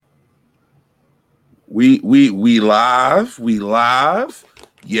We live. We live.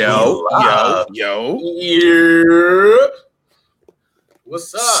 Yo. Yeah.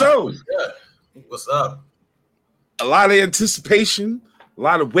 What's up? So, what's up? A lot of anticipation, a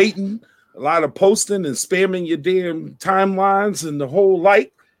lot of waiting, a lot of posting and spamming your damn timelines and the whole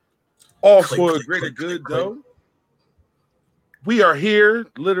like. All for a greater good, though. We are here,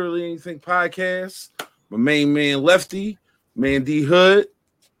 Literally Anything Podcast. My main man, Lefty, man D Hood,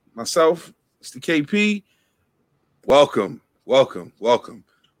 myself, Mr. KP. Welcome.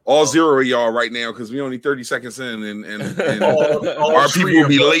 All zero of y'all right now because we only 30 seconds in, and our people will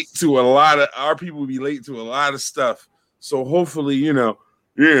be late to a lot of stuff. So hopefully,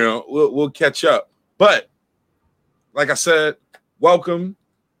 we'll catch up. But like I said, welcome.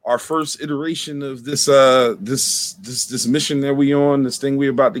 Our first iteration of this mission that we on, this thing we're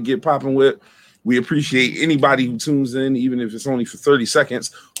about to get popping with. We appreciate anybody who tunes in, even if it's only for 30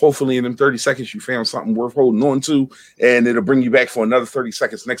 seconds. Hopefully in them 30 seconds, you found something worth holding on to, and it'll bring you back for another 30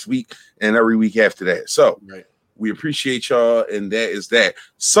 seconds next week and every week after that. So We appreciate y'all, and that is that.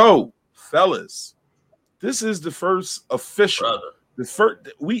 So, fellas, this is the first official.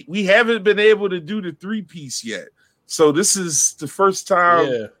 We haven't been able to do the 3-piece yet. So this is the first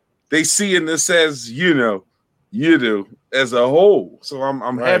time they seeing this as, you do as a whole. So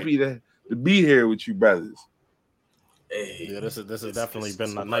I'm happy to be here with you brothers. Hey, yeah, this has definitely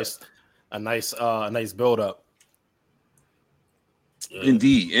been a nice build up.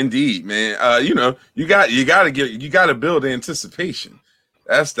 Indeed, man. You got to build anticipation.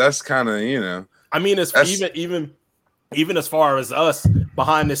 That's kind of, I mean, it's even as far as us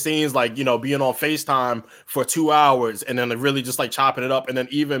behind the scenes, like, being on FaceTime for 2 hours and then really just like chopping it up. And then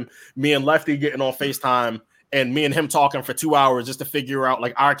even me and Lefty getting on FaceTime and me and him talking for 2 hours just to figure out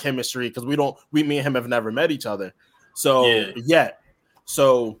like our chemistry. Cause me and him have never met each other. So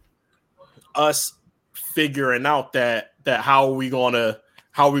So us figuring out that how are we going to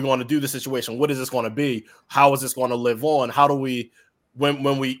do the situation? What is this going to be? How is this going to live on? How do we,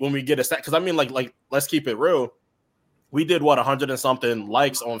 when we get a set? Cause I mean, like, let's keep it real. We did 100 and something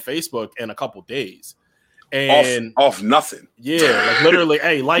likes on Facebook in a couple days, and off nothing. Yeah, like literally,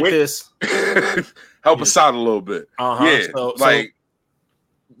 hey, like this, help us out a little bit. Yeah,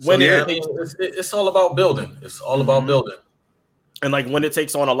 it's all about building. It's all about building. And like when it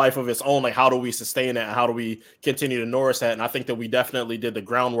takes on a life of its own, like how do we sustain it? And how do we continue to nourish that? And I think that we definitely did the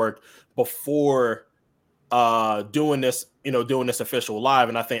groundwork before doing this official live.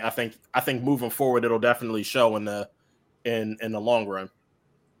 And I think moving forward, it'll definitely show in the long run.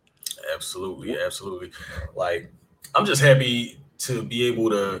 Absolutely. Like, I'm just happy to be able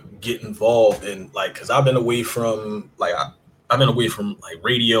to get involved in, like, because I've been away from like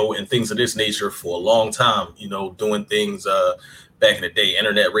radio and things of this nature for a long time, doing things back in the day,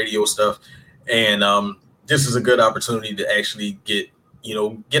 internet radio stuff. And this is a good opportunity to actually get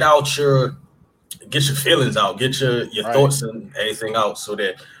your feelings out, get your thoughts and everything out so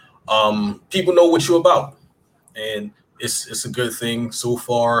that people know what you're about. And it's a good thing so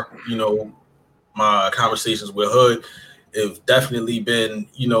far. My conversations with Hood have definitely been,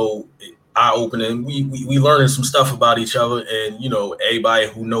 eye-opening. We learning some stuff about each other, and everybody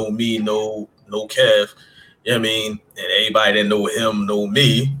who know me know Kev. You know what I mean? And everybody that know him know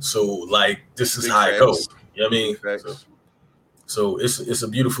me. So like this is how it goes. You know what I mean? So it's a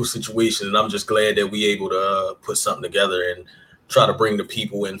beautiful situation, and I'm just glad that we able to put something together and try to bring the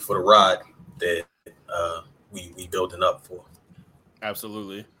people in for the ride that we building up for.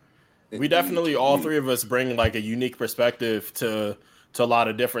 Absolutely. We definitely, all three of us bring like a unique perspective to a lot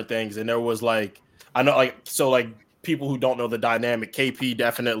of different things. And there was like, I know like people who don't know the dynamic, KP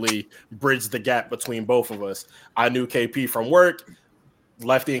definitely bridged the gap between both of us. I knew KP from work.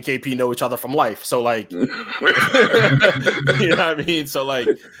 Lefty and KP know each other from life. So like, you know what I mean? So like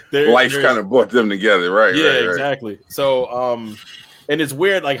life kind of brought them together. Right. Yeah, right. Exactly. So, and it's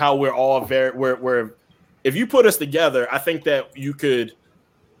weird, like how we're all we're if you put us together, I think that you could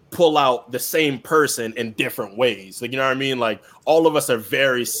pull out the same person in different ways. Like, you know what I mean? Like all of us are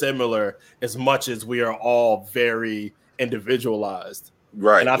very similar as much as we are all very individualized.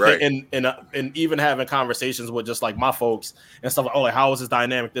 Right. And I think and even having conversations with just like my folks and stuff like, oh, like how is this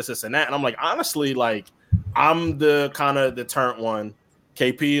dynamic, this and that. And I'm like, honestly, like I'm the kind of the turnt one.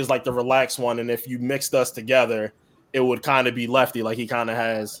 KP is like the relaxed one. And if you mixed us together, it would kind of be Lefty. Like he kind of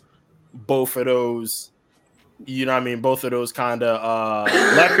has both of those. You know what I mean? Both of those kind of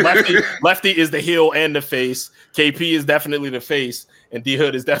lefty is the heel and the face. KP is definitely the face, and D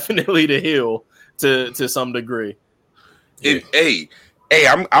Hood is definitely the heel to some degree. Hey,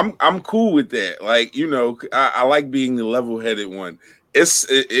 I'm cool with that. Like, I like being the level-headed one.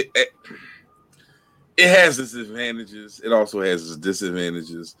 it has its advantages. It also has its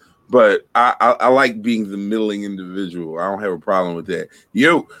disadvantages. But I like being the middling individual. I don't have a problem with that.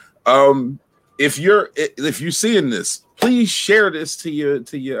 Yo, if you're seeing this, please share this to your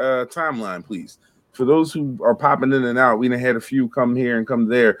timeline, please. For those who are popping in and out, we done had a few come here and come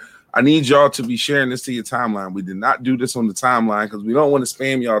there. I need y'all to be sharing this to your timeline. We did not do this on the timeline because we don't want to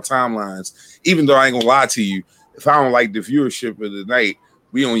spam y'all timelines. Even though I ain't gonna lie to you, if I don't like the viewership of the night,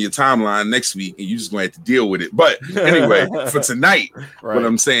 we on your timeline next week, and you just gonna have to deal with it. But anyway, for tonight, right. What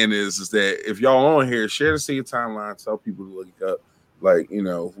I'm saying is that if y'all on here, share this to your timeline. Tell people to look it up. Like, you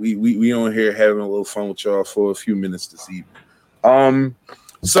know, we on here having a little fun with y'all for a few minutes this evening.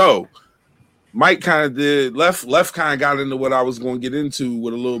 So Mike kind of did left kind of got into what I was going to get into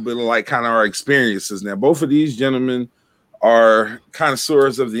with a little bit of like kind of our experiences. Now, both of these gentlemen are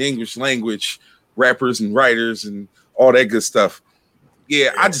connoisseurs of the English language, rappers and writers and all that good stuff. Yeah,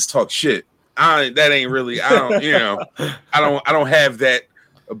 I just talk shit. I don't have that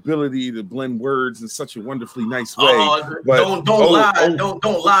ability to blend words in such a wonderfully nice way. Don't lie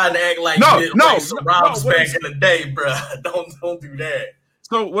and act like some rhymes back in the day, bro. Don't do that.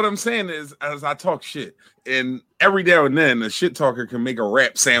 So what I'm saying is, as I talk shit, and every now and then a shit talker can make a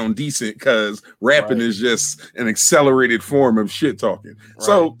rap sound decent because rapping is just an accelerated form of shit talking. Right.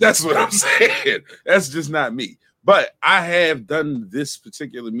 So that's what I'm saying. That's just not me. But I have done this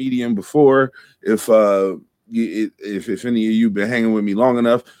particular medium before. If any of you been hanging with me long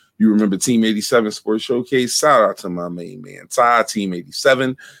enough, you remember Team 87 Sports Showcase. Shout out to my main man, Ty, Team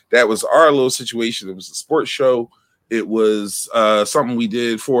 87. That was our little situation. It was a sports show. It was something we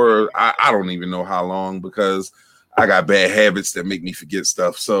did for I don't even know how long because I got bad habits that make me forget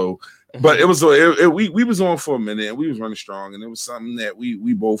stuff. So, but it was we was on for a minute and we was running strong, and it was something that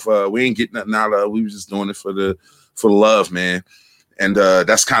we both we ain't getting nothing out of. We was just doing it for the love, man. And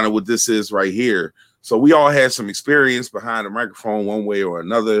that's kind of what this is right here. So we all had some experience behind the microphone one way or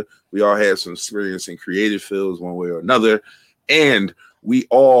another. We all had some experience in creative fields one way or another. And we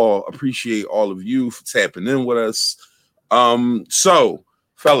all appreciate all of you for tapping in with us. So,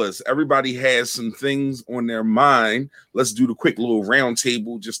 fellas, everybody has some things on their mind. Let's do the quick little round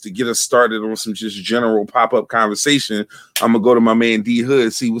table just to get us started on some just general pop-up conversation. I'm going to go to my man D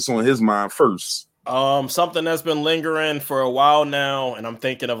Hood, see what's on his mind first. Something that's been lingering for a while now, and I'm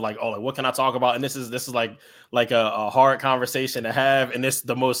thinking of like, what can I talk about? And this is like a hard conversation to have, and this is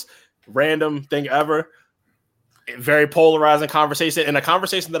the most random thing ever. Very polarizing conversation, and a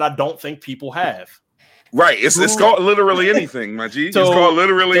conversation that I don't think people have. Right. It's called literally anything, my G. It's called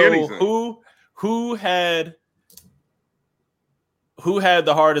literally anything. Who had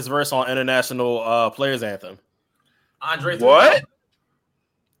the hardest verse on International Players Anthem? Andre. What?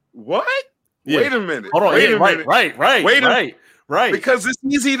 Yeah. Wait a minute. Hold on. Wait a minute. Right. Because it's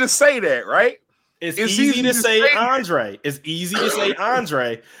easy to say that, right? It's easy to say Andre. It's easy to say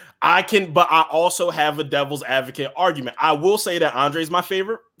Andre. But I also have a devil's advocate argument. I will say that Andre is my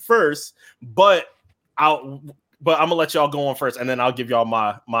favorite first, but I'm gonna let y'all go on first, and then I'll give y'all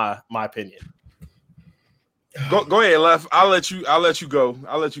my opinion. Go ahead, Left. I'll let you go.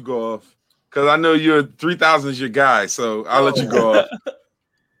 I'll let you go off because I know you're 3000 is your guy, so I'll let you go off.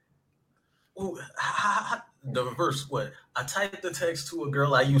 Ooh, the verse. What? I typed the text to a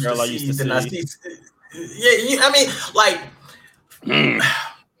girl I used to see. I see. Yeah, I mean, like.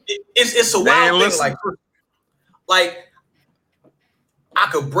 It's a wild thing. Like I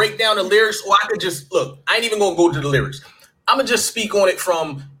could break down the lyrics, or I could just look. I ain't even gonna go to the lyrics. I'm gonna just speak on it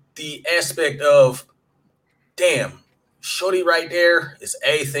from the aspect of, damn, shorty right there is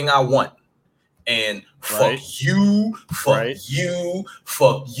everything I want, and fuck you.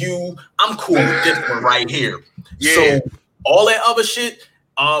 I'm cool with this one right here. Yeah. So all that other shit,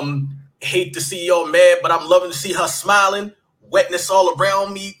 hate to see y'all mad, but I'm loving to see her smiling. Wetness all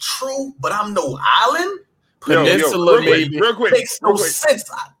around me, true, but I'm no island. Peninsula, real quick. Makes no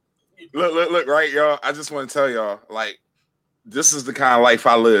sense. Look, right, y'all. I just want to tell y'all, like, this is the kind of life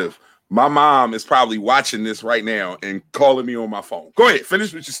I live. My mom is probably watching this right now and calling me on my phone. Go ahead,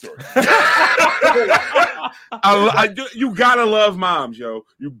 finish with your story. You gotta love moms, yo.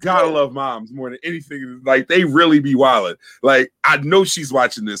 You gotta love moms more than anything. Like, they really be wildin'. Like, I know she's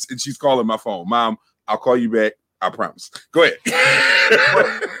watching this and she's calling my phone. Mom, I'll call you back. I promise. Go ahead.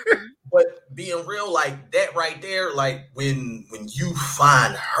 but being real, like that right there, like when you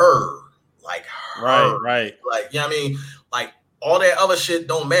find her, like her, right. Like, you know what I mean? Like all that other shit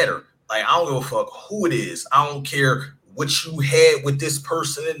don't matter. Like, I don't give a fuck who it is. I don't care what you had with this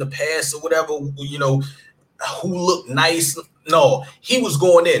person in the past or whatever, you know, who looked nice. No, he was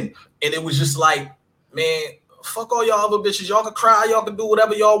going in. And it was just like, man, fuck all y'all other bitches. Y'all can cry. Y'all can do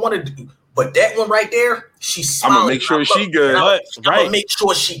whatever y'all want to do. But that one right there, she's smiling. I'm gonna make sure she good. I'm gonna make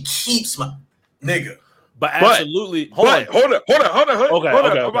sure she keeps my nigga. But absolutely, hold on. Okay.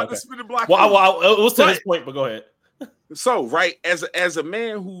 I'm about to spin the block. Well, it was to this point, but go ahead. So, right, as a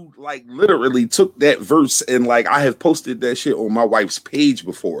man who like literally took that verse and like I have posted that shit on my wife's page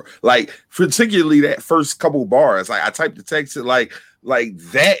before, like particularly that first couple bars, like I typed the text and like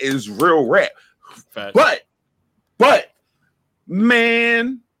that is real rap. Fact. But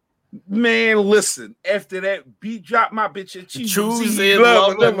man, listen, after that beat drop, my bitch and choosing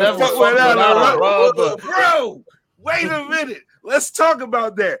love will never fuck without a rubber. Bro, wait a minute. Let's talk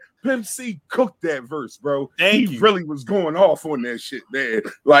about that. Pimp C cooked that verse, bro. He really was going off on that shit, man.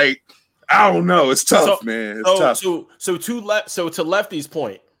 Like, I don't know. It's tough, man. It's tough. So to Lefty's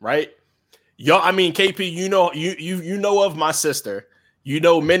point, right? I mean, KP, you know of my sister. You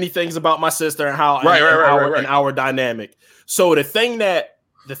know many things about my sister and how and our dynamic. So the thing that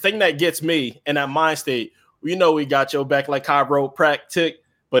gets me in that mind state, we got your back like chiropractic.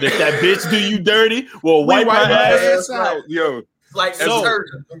 But if that bitch do you dirty, well, wipe my ass out. Yo. Like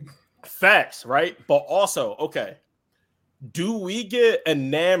facts, right? But also, okay, do we get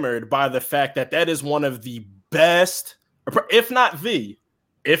enamored by the fact that is one of the best, if not the,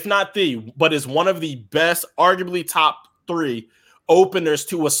 but is one of the best, arguably top 3 openers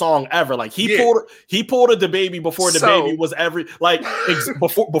to a song ever? Like he pulled a DaBaby before DaBaby was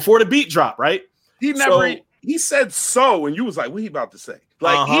before the beat drop, right? He said so, and you was like, what he about to say?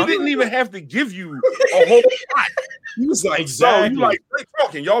 Like, he didn't even have to give you a whole lot. He was like, exactly. So, you like, quit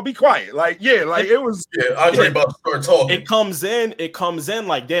talking, y'all be quiet. Like, it was. Yeah, Andre about to start talking. It comes in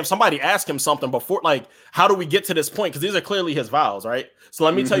like, damn, somebody asked him something before. Like, how do we get to this point? Because these are clearly his vows, right? So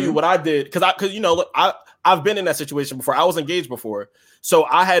let me tell you what I did. Because I've been in that situation before. I was engaged before. So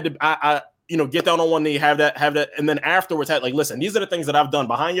I had to, get down on one knee, have that. And then afterwards, listen, these are the things that I've done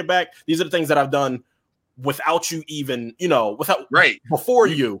behind your back. These are the things that I've done without you even, before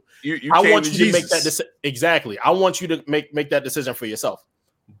you I want you to make that decision. Exactly. I want you to make that decision for yourself.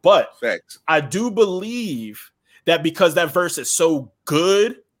 But facts. I do believe that because that verse is so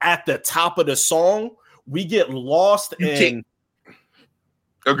good at the top of the song, we get lost in.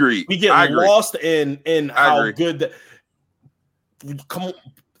 Agreed. We get lost in how good that. Come on,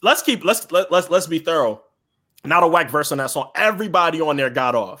 let's be thorough. Not a whack verse on that song. Everybody on there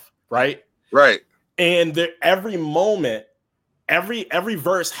got off, right? Right. And every moment, every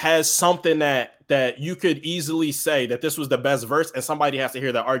verse has something that you could easily say that this was the best verse, and somebody has to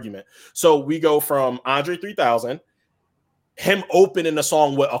hear that argument. So we go from Andre 3000, him opening the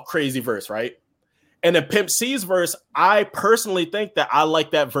song with a crazy verse, right? And then Pimp C's verse, I personally think that I like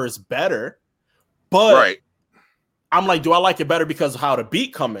that verse better, but I'm like, do I like it better because of how the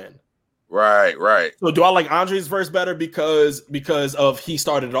beat come in? Right. So do I like Andre's verse better because of he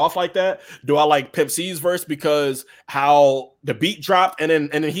started it off like that? Do I like Pimp C's verse because how the beat dropped and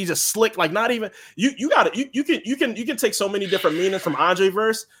then he just slick, like not even you got it. You can take so many different meanings from Andre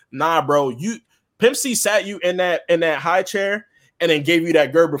verse. Nah, bro. Pimp C sat you in that high chair and then gave you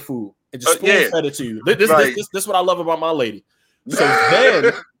that Gerber food and just spoon fed it to you. This is what I love about my lady.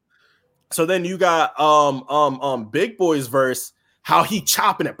 So then you got Big Boy's verse. How he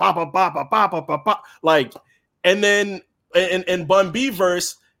chopping it, like, and then in Bun B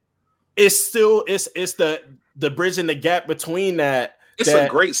verse, it's still it's the bridging the gap between that. It's a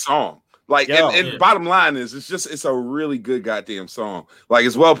great song. Like, and bottom line is, it's a really good goddamn song. Like,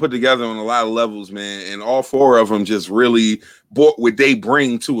 it's well put together on a lot of levels, man. And all 4 of them just really brought what they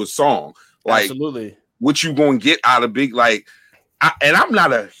bring to a song. Like, absolutely, what you gonna get out of Big? Like, I'm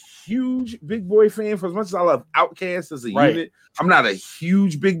not a huge Big Boy fan. For as much as I love Outkast as a unit, I'm not a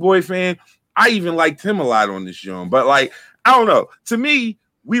huge Big Boy fan. I even liked him a lot on this joint, but like, I don't know. To me,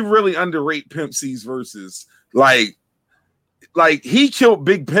 we really underrate Pimp C's verses. Like he killed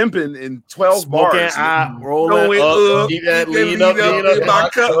Big Pimpin' in 12 bars. Rolling up, lean up in my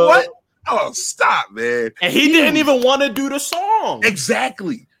cup. What? Oh, stop, man. And he didn't even want to do the song.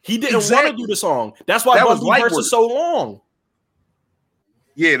 Exactly. He didn't want to do the song. That's why Bun B verse is so long.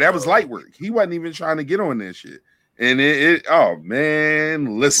 Yeah, that was light work. He wasn't even trying to get on that shit. And oh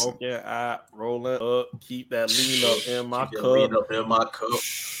man, listen. Rolling up, keep that lean up in my cup.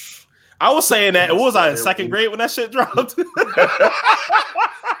 I was saying that. It was in second grade when that shit dropped.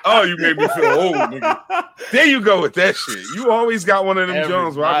 Oh, you made me feel old, nigga. There you go with that shit. You always got one of them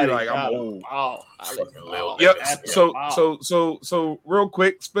Jones where I be like, I'm old. Yep. So real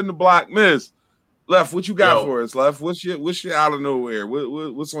quick, spin the block, Miss. Left, what you got for us, Left? What's your out of nowhere?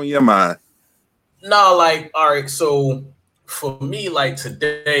 What's on your mind? No, like, all right, so for me, like,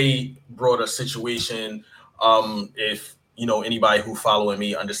 today brought a situation. If anybody who following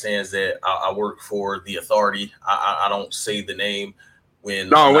me understands that I work for the authority. I don't say the name when.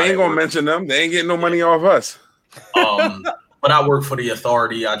 No, we ain't gonna mention them. They ain't getting no money off us. But I work for the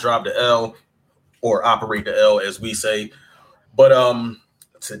authority. I drive the L, or operate the L, as we say. But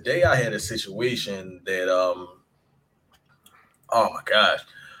today I had a situation that oh my gosh.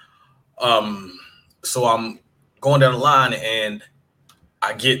 So I'm going down the line and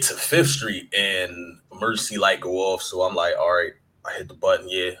I get to 5th Street and emergency light go off. So I'm like, all right, I hit the button.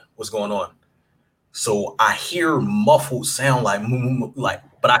 Yeah, what's going on? So I hear muffled sound like,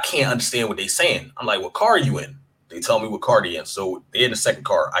 but I can't understand what they're saying. I'm like, what car are you in? They tell me what car they in. So they're in the second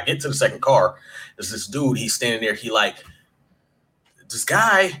car. I get to the second car. There's this dude. He's standing there. This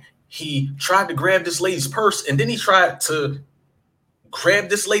guy, he tried to grab this lady's purse and then he tried to grab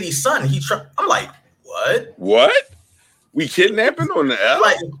this lady's son. I'm like, what? What? We kidnapping on the L?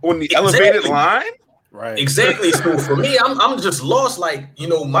 On the elevated line? Right. Exactly. So for me, I'm just lost. Like,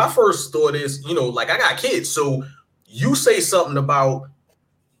 my first thought is, I got kids. So you say something about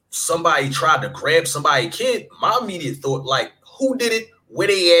somebody tried to grab somebody's kid. My immediate thought, like, who did it? Where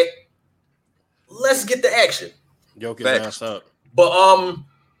they at? Let's get the action. Yo, get messed up. But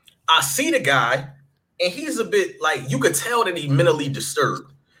I see the guy, and he's a bit like, you could tell that he's mentally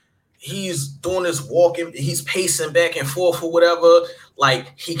disturbed. He's doing this walking, he's pacing back and forth or whatever.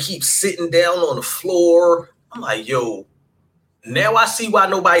 Like, he keeps sitting down on the floor. I'm like, yo, now I see why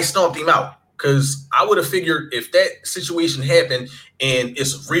nobody stomped him out. Because I would have figured if that situation happened and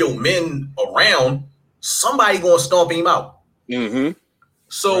it's real men around, somebody going to stomp him out. Mm-hmm.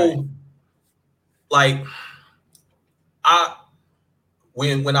 So, like,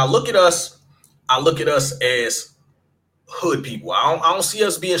 when I look at us as hood people. I don't see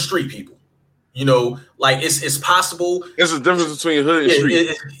us being street people. Like it's possible. There's a difference between hood and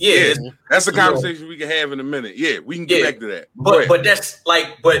street. Yeah. That's a conversation we can have in a minute. Yeah, we can get back to that. But that's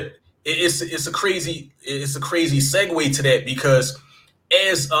like, but it's a crazy segue to that, because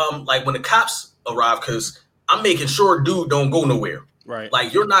as like when the cops arrive, because I'm making sure dude don't go nowhere. Right.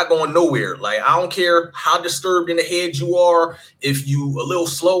 Like, you're not going nowhere. Like, I don't care how disturbed in the head you are. If you a little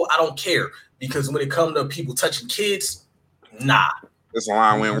slow, I don't care. Because when it comes to people touching kids, nah. That's a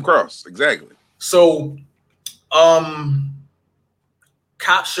line we don't cross. Exactly. So,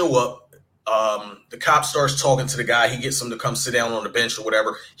 cops show up. The cop starts talking to the guy. He gets him to come sit down on the bench or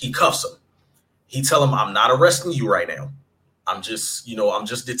whatever. He cuffs him. He tell him, I'm not arresting you right now. I'm just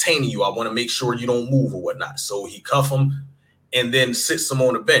detaining you. I want to make sure you don't move or whatnot. So he cuff him and then sits him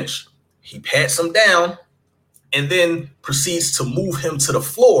on the bench. He pats him down and then proceeds to move him to the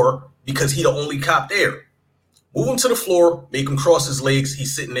floor because he the only cop there. Move him to the floor, make him cross his legs.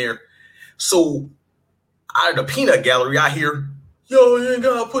 He's sitting there. So out of the peanut gallery, I hear, yo, you ain't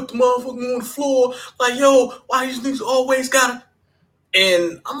gotta put the motherfucker on the floor. Like, yo, why these niggas always gotta?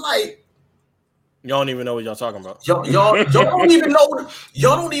 And I'm like, y'all don't even know what y'all talking about. Y'all don't even know.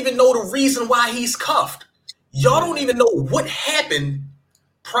 Y'all don't even know the reason why he's cuffed. Y'all don't even know what happened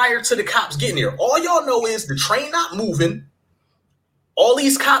prior to the cops getting there. All y'all know is the train not moving. All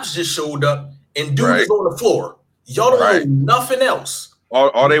these cops just showed up and dude is on the floor. Y'all don't know nothing else.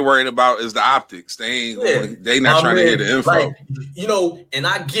 All they worried about is the optics. They not trying to hear the info. Like, and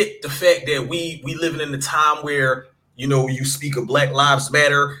I get the fact that we living in a time where, you speak of Black Lives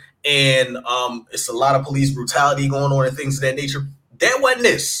Matter and it's a lot of police brutality going on and things of that nature. That wasn't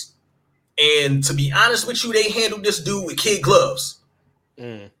this. And to be honest with you, they handled this dude with kid gloves.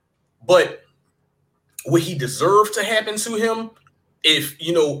 But would he deserve to happen to him? If,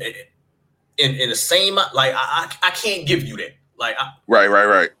 in the same, like, I can't give you that. Like,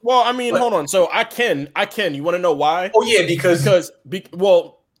 right. Well, I mean, hold on. So I can. You want to know why? Oh yeah, because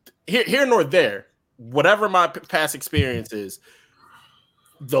here nor there. Whatever my past experience is,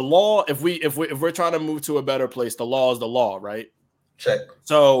 the law. If we're trying to move to a better place, the law is the law, right? Check.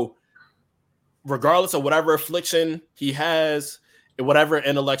 So, regardless of whatever affliction he has, whatever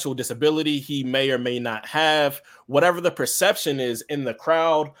intellectual disability he may or may not have, whatever the perception is in the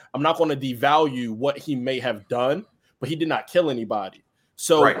crowd, I'm not going to devalue what he may have done, but he did not kill anybody.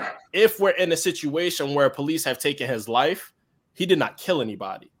 So if we're in a situation where police have taken his life, he did not kill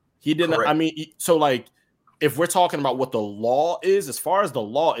anybody. He didn't. Correct. I mean, so like, if we're talking about what the law is, as far as the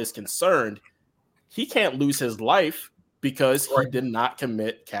law is concerned, he can't lose his life because he did not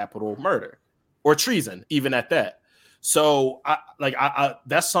commit capital murder or treason, even at that. So I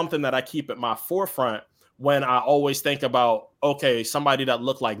that's something that I keep at my forefront when I always think about, okay, somebody that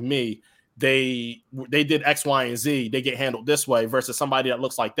looked like me, they did X, Y, and Z, they get handled this way, versus somebody that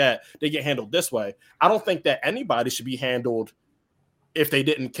looks like that, they get handled this way. I don't think that anybody should be handled if they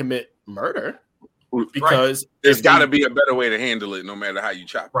didn't commit murder. because there's got to be a better way to handle it, no matter how you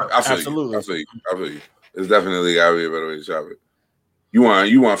chop it. I feel Absolutely. you. I feel you. There's definitely got to be a better way to chop it. You want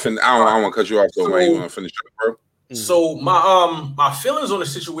to finish? I don't want to cut you off, so man. You want to finish up, bro? So my feelings on the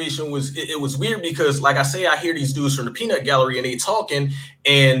situation was it was weird because, like I say, I hear these dudes from the Peanut Gallery and they talking,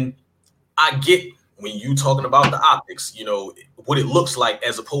 and I get when you talking about the optics, you know, what it looks like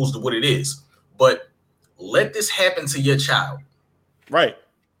as opposed to what it is. But let this happen to your child, right?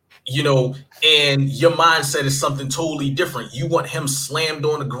 You know, and your mindset is something totally different. You want him slammed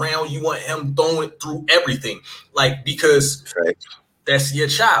on the ground. You want him throwing it through everything, like, because that's your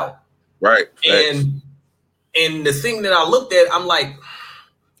child, right? And the thing that I looked at, I'm like,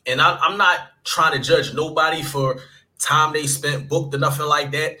 and I'm not trying to judge nobody for time they spent booked or nothing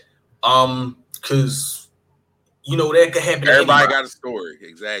like that. Because, you know, that could happen. Everybody got a story.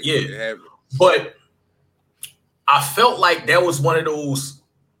 Exactly. Yeah. But I felt like that was one of those,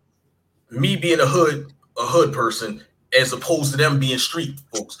 me being a hood person, as opposed to them being street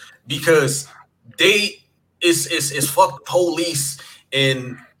folks, because it's fuck the police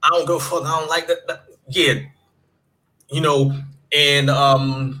and I don't go fuck. I don't like that. Yeah. You know, and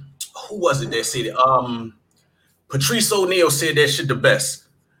who was it that said it? Patrice O'Neal said that shit the best.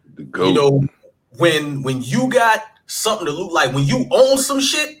 You know, when you got something to loot, like when you own some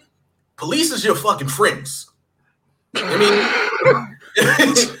shit, police is your fucking friends. I mean,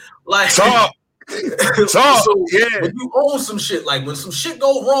 like talk. So when you own some shit, like when some shit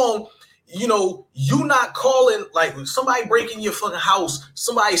go wrong, you know, you not calling, like when somebody break in your fucking house,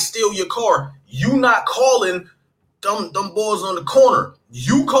 somebody steal your car, you not calling them boys on the corner.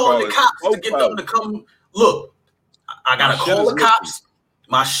 You calling the cops to get them to come. Look, I gotta call the cops.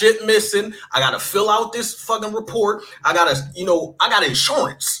 My shit missing. I gotta fill out this fucking report. I got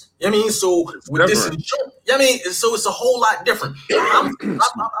insurance. You know what I mean? So with this insurance, you know what I mean? So it's a whole lot different. I'm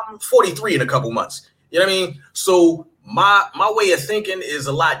 43 in a couple months. You know what I mean? So my way of thinking is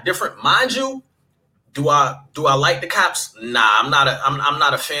a lot different. Mind you, do I like the cops? Nah, I'm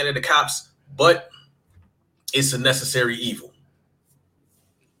not a fan of the cops, but it's a necessary evil.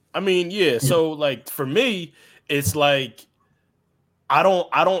 I mean, yeah. So like for me, it's like I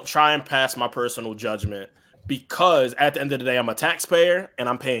don't try and pass my personal judgment, because at the end of the day, I'm a taxpayer and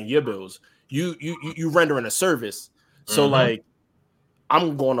I'm paying your bills. You rendering a service. So like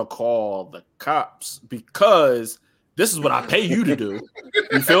I'm gonna call the cops because this is what I pay you to do.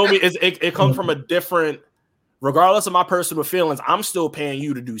 You feel me? It comes from a different, regardless of my personal feelings, I'm still paying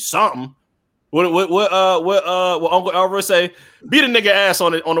you to do something. What Uncle Elvis say? Beat a nigga ass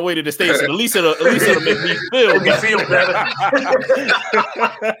on the way to the station. At least it'll make me feel better.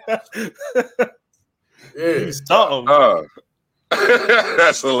 Yeah. Something.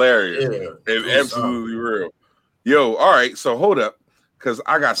 That's hilarious. Yeah, it's absolutely real. Yo, all right. So hold up, because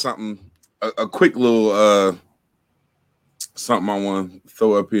I got something, a quick little something I want to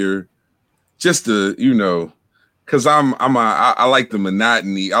throw up here, just to, you know. Because I like the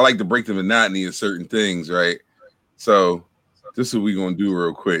monotony. I like to break the monotony of certain things, right? So this is what we're gonna do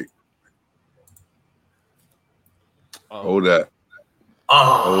real quick. Hold up.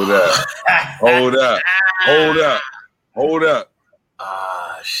 Hold up.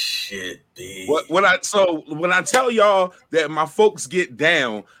 Ah, shit, B. When I tell y'all that my folks get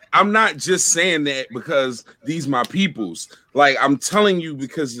down, I'm not just saying that because these my peoples. Like, I'm telling you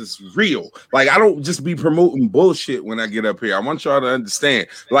because it's real. Like, I don't just be promoting bullshit when I get up here. I want y'all to understand.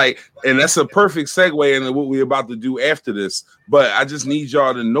 Like, and that's a perfect segue into what we're about to do after this. But I just need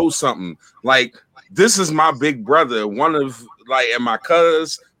y'all to know something. Like, this is my big brother, one of, like, and my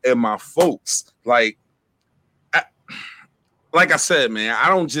cuz and my folks. Like I said, man, I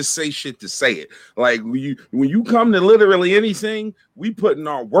don't just say shit to say it. Like, when you come to literally anything, we putting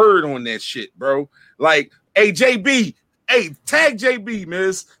our word on that shit, bro. Like, hey, JB, hey, tag JB,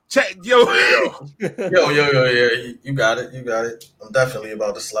 miss. Check, yo. Yeah. You got it. I'm definitely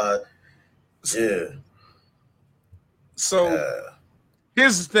about to slide. Yeah. So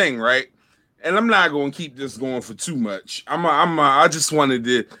here's the thing, right? And I'm not going to keep this going for too much. I just wanted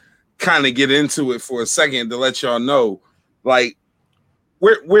to kind of get into it for a second to let y'all know. Like,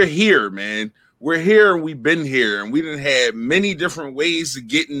 we're here, man. We're here and we've been here, and we done had many different ways of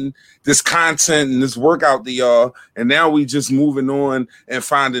getting this content and this work out to y'all. And now we just moving on and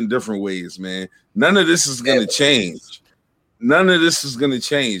finding different ways, man. None of this is gonna change. None of this is gonna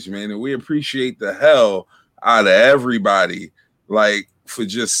change, man. And we appreciate the hell out of everybody, like, for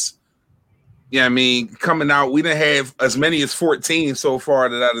just, I mean, coming out. We done have as many as 14 so far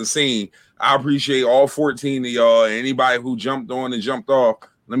that I done seen. I appreciate all 14 of y'all. Anybody who jumped on and jumped off.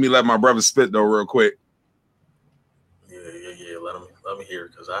 Let me let my brother spit though, real quick. Yeah. Let me hear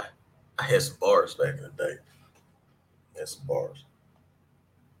it, because I had some bars back in the day. I had some bars.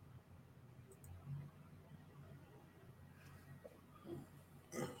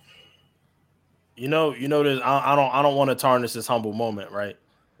 You know, this, I don't want to tarnish this humble moment, right?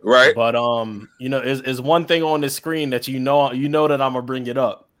 Right. But is one thing on this screen that you know that I'm gonna bring it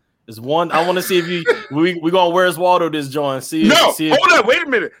up. Is one I want to see if we gonna Where's Waldo this joint. Hold up, wait a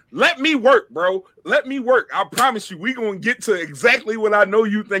minute. Let me work, bro. Let me work. I promise you, we gonna get to exactly what I know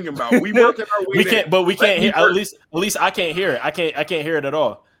you thinking about. We working our way. We can't hear. At least I can't hear it. I can't hear it at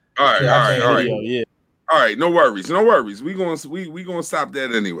all. All right. Yeah. All right, no worries. We gonna stop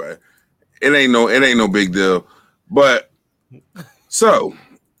that anyway. It ain't no big deal. But so,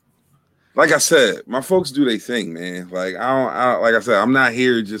 like I said, my folks do their thing, man. Like I don't like I said, I'm not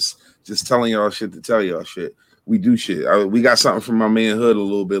here just telling y'all shit to tell y'all shit. We do shit. We got something from my man Hood a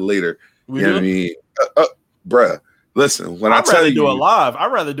little bit later. You know what I mean? Bruh, listen, when I'd rather do it live.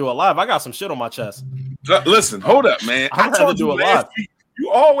 I got some shit on my chest. Listen, hold up, man. I'd rather do it live. You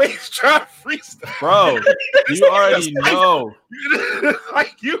always try to freestyle, bro. You already know.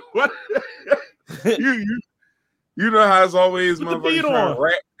 Like you know how it's always motherfuckers trying to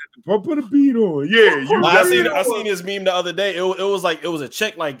rap. Put a beat on. Yeah, I seen this meme the other day. It was a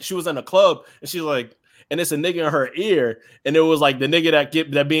chick, like she was in a club and she's like, and it's a nigga in her ear, and it was like the nigga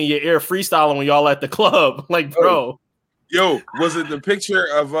that be in your ear freestyling when y'all at the club. Like, bro. Yo, was it the picture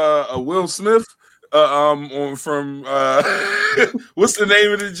of Will Smith? From what's the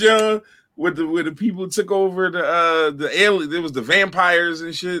name of the John where the people took over the alien? There was the vampires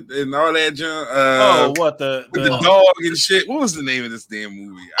and shit and all that John. The dog and shit. What was the name of this damn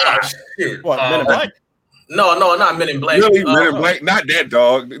movie? Shit. What, Men in Black? No, not Men in Black. Really, Men in Black, not that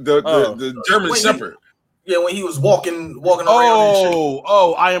dog. The German Shepherd. When he was walking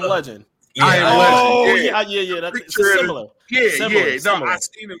around. I Am Legend. Yeah. That's similar. Yeah. No, I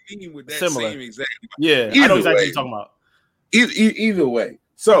seen a meme with that same exact. Yeah, I know exactly what you're talking about. Either way.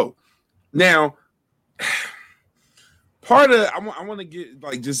 So now, part of I want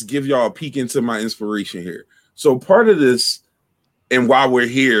to just give y'all a peek into my inspiration here. So part of this, and while we're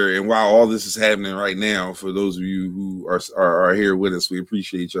here, and while all this is happening right now, for those of you who are here with us, we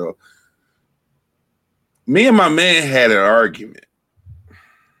appreciate y'all. Me and my man had an argument.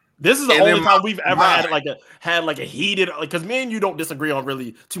 This is the only time we've ever had a heated, because me and you don't disagree on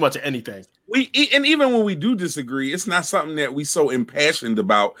really too much of anything. And even when we do disagree, it's not something that we so impassioned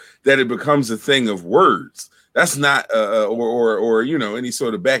about that it becomes a thing of words. That's not or any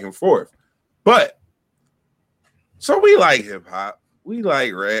sort of back and forth. But so we like hip hop, we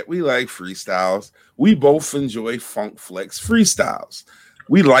like rap, we like freestyles. We both enjoy Funk Flex freestyles.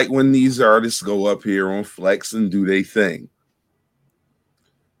 We like when these artists go up here on Flex and do their thing.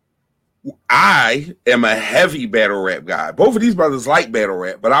 I am a heavy battle rap guy. Both of these brothers like battle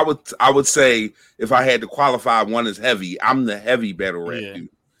rap, but I would say if I had to qualify one as heavy, I'm the heavy battle rap dude.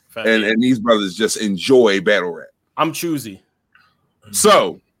 And these brothers just enjoy battle rap. I'm choosy.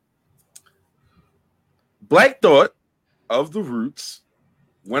 So Black Thought of the Roots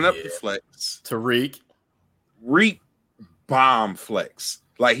went up to Flex. Tariq bomb Flex.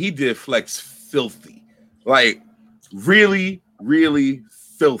 Like he did Flex filthy. Like really, really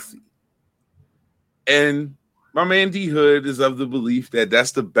filthy. And my man D Hood is of the belief that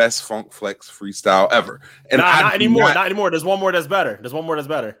that's the best Funk Flex freestyle ever. And not anymore. There's one more that's better.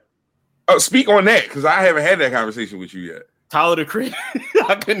 Oh, speak on that, because I haven't had that conversation with you yet. Tyler the Creator.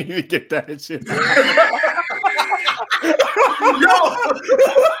 I couldn't even get that shit.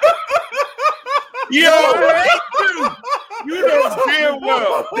 You know damn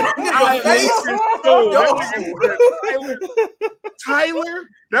well. Tyler,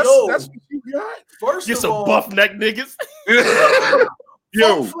 that's what you got. First get of some all, buff neck niggas.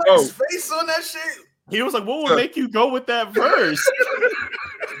 Flex face on that shit. He was like, "What would make you go with that verse?"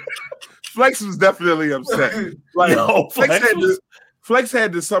 Flex was definitely upset. Like Flex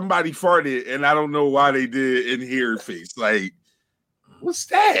had to somebody farted, and I don't know why they did in here face. Like, what's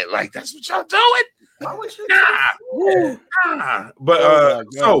that? Like, that's what y'all doing? Why would you Nah. But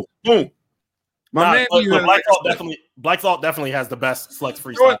so boom. My man Black Thought definitely has the best Flex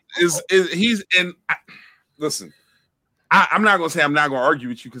freestyle. He's in listen, I'm not gonna say I'm not gonna argue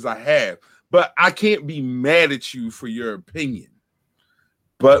with you because I have, but I can't be mad at you for your opinion.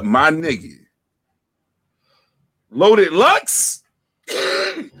 But my nigga, Loaded Lux,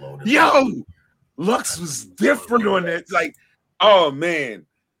 Lux was different on that. Like, oh man.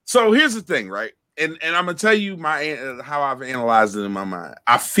 So here's the thing, right? And I'm gonna tell you how I've analyzed it in my mind.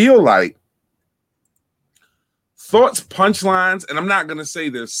 I feel like Thought's punchlines, and I'm not gonna say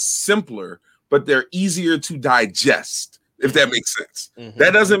they're simpler, but they're easier to digest if that makes sense.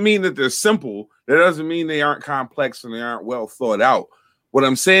 That doesn't mean that they're simple. That doesn't mean they aren't complex and they aren't well thought out. What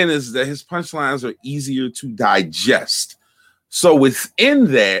I'm saying is that his punchlines are easier to digest. So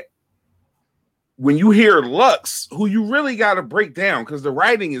within that, when you hear Lux, who you really got to break down because the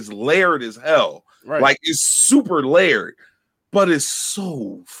writing is layered as hell. Right. Like it's super layered, but it's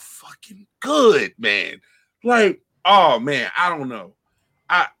so fucking good, man. Like, oh man, I don't know.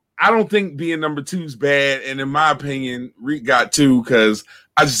 I don't think being number 2 is bad. And in my opinion, Reek got 2 because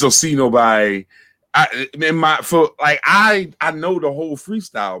I just don't see nobody. I know the whole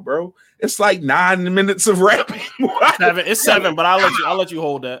freestyle, bro. It's like 9 minutes of rapping. It's 7, but I'll let you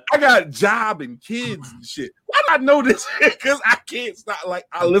hold that. I got a job and kids and shit. Why do I know this? Because I can't stop. Like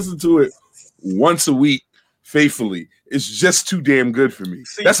I listen to it once a week faithfully. It's just too damn good for me.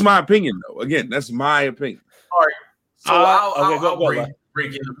 See, that's my opinion, though. Again, that's my opinion. All right. So I'll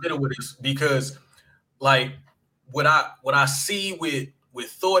break in the middle with this because, like, what I see with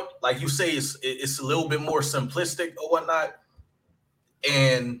Thought, like you say, it's a little bit more simplistic or whatnot,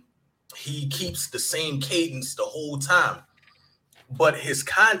 and he keeps the same cadence the whole time, but his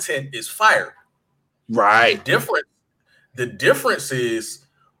content is fire. Right. The difference is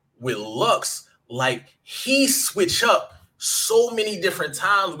with Lux, like he switch up so many different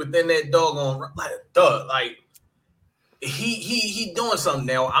times within that doggone like he doing something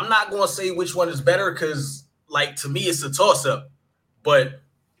now. I'm not gonna say which one is better because like to me it's a toss up, but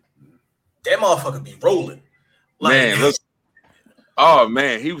that motherfucker be rolling. Like, man, listen. Oh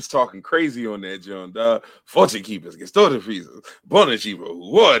man, he was talking crazy on that, John. Fortune keepers get stolen freezers, bonus cheaper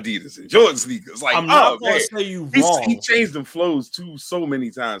who wore Adidas and Jordan sneakers. Like, I'm not gonna say you wrong. He changed them flows too so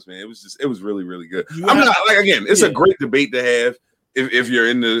many times, man. It was really, really good. It's a great debate to have if you're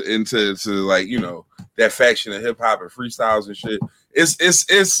into like, you know, that faction of hip hop and freestyles and shit.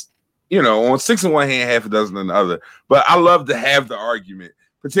 It's you know, on 6 in one hand, half a dozen in the other. But I love to have the argument,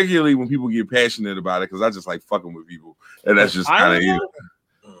 particularly when people get passionate about it, because I just like fucking with people. And that's just kind of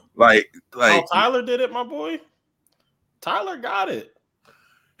like Tyler did it, my boy. Tyler got it.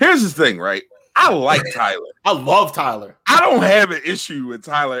 Here's the thing, right? I like Tyler. I love Tyler. I don't have an issue with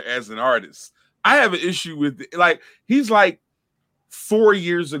Tyler as an artist. I have an issue with like he's like 4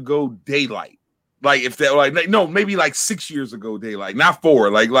 years ago Daylight. Like if that like no, maybe like 6 years ago Daylight, not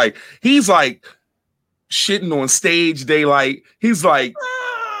 4. Like he's like shitting on stage Daylight. He's like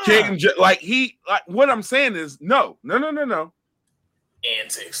what I'm saying is no.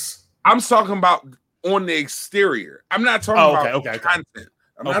 Antics. I'm talking about on the exterior. I'm not talking about the content.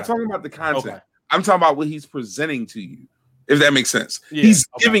 I'm not talking about the content. Okay. I'm talking about what he's presenting to you, if that makes sense. Yeah, he's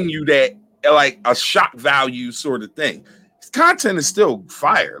giving you that like a shock value sort of thing. His content is still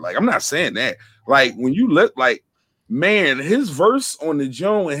fire. Like I'm not saying that. Like when you look like, man, his verse on the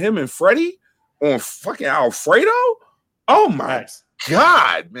Joan with him and Freddie on fucking Alfredo. Oh my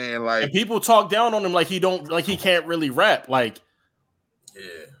God, man! Like, and people talk down on him like he can't really rap. Like,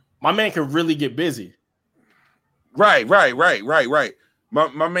 yeah, my man can really get busy. Right.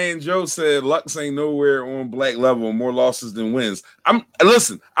 My man Joe said Lux ain't nowhere on black level, more losses than wins. I'm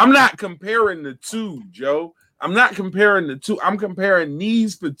not comparing the two, Joe. I'm not comparing the two. I'm comparing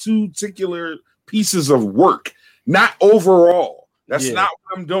these particular pieces of work, not overall. That's not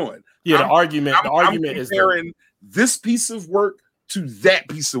what I'm doing. Yeah, the argument is comparing this piece of work to that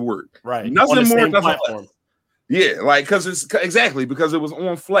piece of work. Right. Nothing more, nothing less. Yeah, like because it was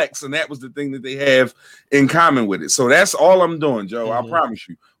on Flex, and that was the thing that they have in common with it. So that's all I'm doing, Joe. Mm-hmm. I promise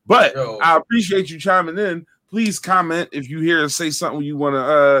you. But I appreciate you chiming in. Please comment if you hear us say something you want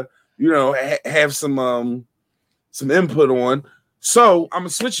to have some input on. So I'm gonna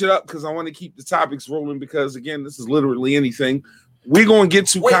switch it up because I want to keep the topics rolling because again, this is literally anything. We're gonna get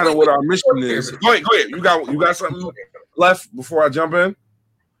to kind of what our mission is. Go ahead. You got something left before I jump in?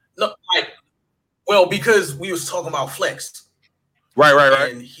 No, well, because we was talking about Flex.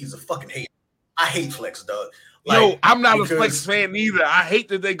 Right. And he's a fucking hater. I hate Flex, dog. Like, I'm not a Flex fan either. I hate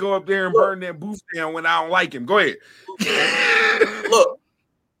that they go up there and burn their booth down when I don't like him. Go ahead. Look,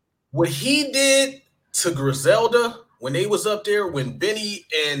 what he did to Griselda when they was up there, when Benny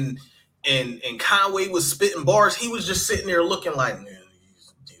and Conway was spitting bars, he was just sitting there looking like, man,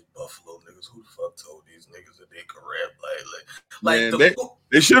 these Buffalo niggas, who the fuck told these niggas that they could rap? Like man,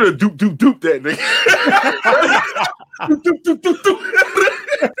 they should have duped that nigga.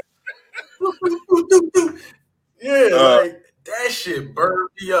 Like that shit burned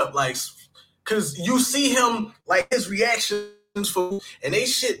me up. Like, cause you see him like his reactions and they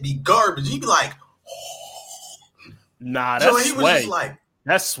shit be garbage. He be like, nah, that's so Sway. Like,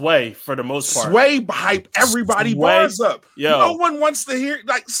 that's Sway for the most part. Sway hype everybody bars up. Yo. No one wants to hear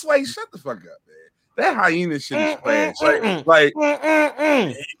like Sway. Shut the fuck up, man. That hyena shit is trash. Like,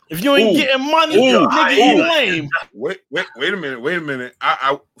 if you ain't getting money, nigga, you lame. Wait a minute.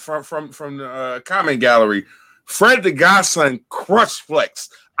 I from the comment gallery, Fred the Godson crush flex.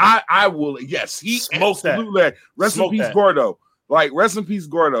 I will, yes, he smoked that. Rest in peace, Gordo. Like, rest in peace,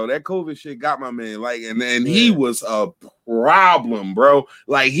 Gordo. That COVID shit got my man. Like, and he was a problem, bro.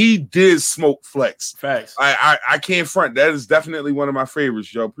 Like, he did smoke flex. Facts. I can't front. That is definitely one of my favorites,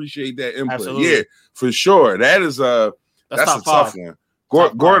 Joe. Appreciate that input. Absolutely. Yeah, for sure. That is that's a tough one.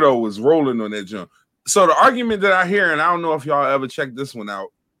 Gordo was rolling on that jump. So the argument that I hear, and I don't know if y'all ever checked this one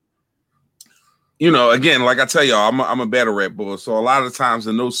out. You know, again, like I tell y'all, I'm a battle rap boy. So a lot of times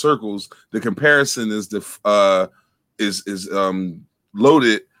in those circles, the comparison is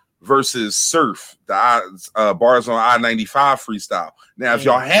Loaded versus Surf, the Bars on I-95 freestyle. Now, if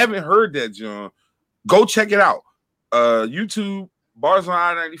y'all haven't heard that, John, go check it out. YouTube, Bars on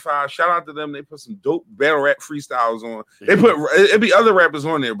I-95. Shout out to them. They put some dope battle rap freestyles on. It'd be other rappers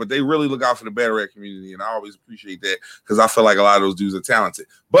on there, but they really look out for the battle rap community, and I always appreciate that because I feel like a lot of those dudes are talented.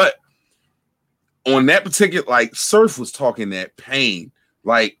 But on that particular, like, Surf was talking that pain.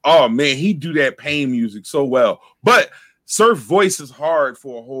 Like, oh man, he do that pain music so well. But Surf voice is hard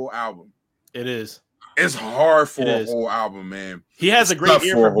for a whole album. It is. It's hard for a whole album, man. He has a great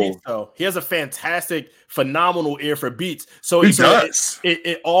ear for beats, though. He has a fantastic, phenomenal ear for beats. So he does.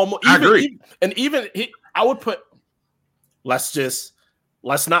 It almost. I agree. I would put. Let's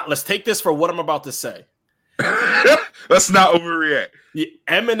take this for what I'm about to say. Let's not overreact.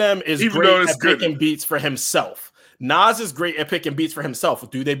 Eminem is great at picking beats for himself. Nas is great at picking beats for himself.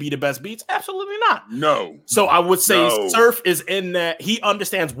 Do they be the best beats? Absolutely not. No. So I would say Surf is in that he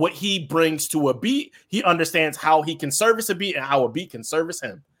understands what he brings to a beat. He understands how he can service a beat and how a beat can service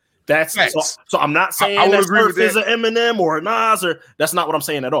him. That's so I'm not saying that Surf is an Eminem or a Nas, or that's not what I'm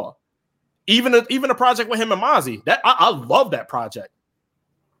saying at all. Even a project with him and Mozzie, that I love that project.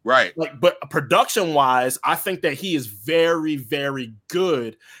 Right. But production wise, I think that he is very, very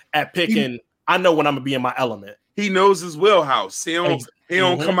good at picking. I know when I'm gonna be in my element. He knows his wheelhouse. He don't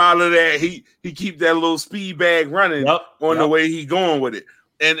come out of that. He keep that little speed bag running the way he going with it.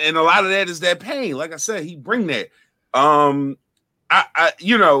 And a lot of that is that pain. Like I said, he bring that. I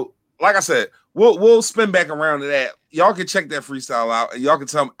like I said, we'll spin back around to that. Y'all can check that freestyle out and y'all can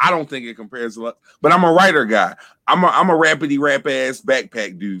tell me I don't think it compares a lot, but I'm a writer guy. I'm a rapidy rap ass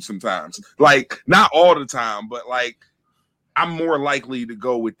backpack dude sometimes. Like, not all the time, but like I'm more likely to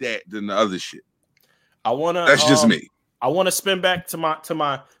go with that than the other shit. That's just me. I want to spin back to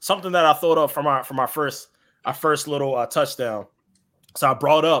my something that I thought of from our first little touchdown. So I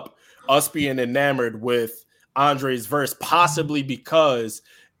brought up us being enamored with Andre's verse, possibly because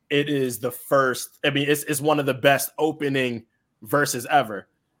it is the first. I mean, it's one of the best opening verses ever.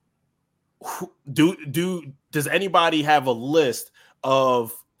 Does anybody have a list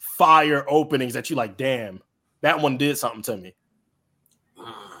of fire openings that you like? Damn, that one did something to me.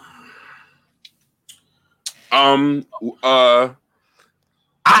 I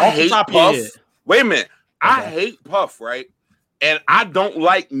hate Puff. Wait a minute. I hate Puff, right? And I don't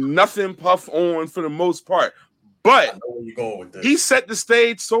like nothing Puff on for the most part. But I know where you're going with this. He set the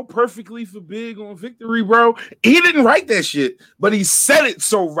stage so perfectly for Big on Victory, bro. He didn't write that shit, but he said it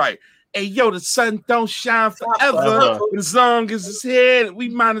so right. Hey, yo, the sun don't shine forever. As long as it's here, we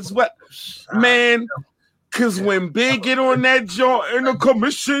might as well. Man, because when Big get on that joint in the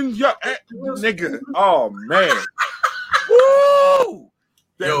commission, nigga, oh, man. Woo!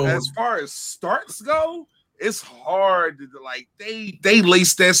 As far as starts go, it's hard to, like, they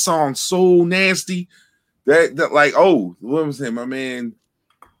lace that song so nasty that like, oh, what was it, my man?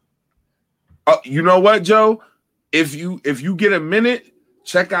 You know what, Joe? If you get a minute,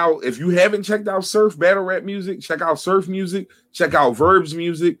 check out, if you haven't checked out Surf battle rap music, check out Surf music, check out Verb's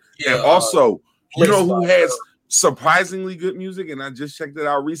music, and also, you know who has surprisingly good music, and I just checked it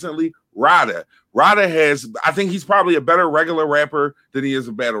out recently? Rada. Rada has, I think he's probably a better regular rapper than he is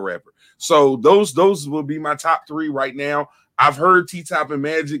a battle rapper. So those will be my top three right now. I've heard T-Top and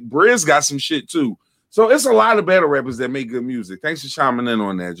Magic. Briz got some shit too. So it's a lot of battle rappers that make good music. Thanks for chiming in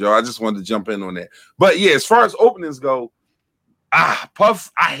on that, Joe. I just wanted to jump in on that. But yeah, as far as openings go,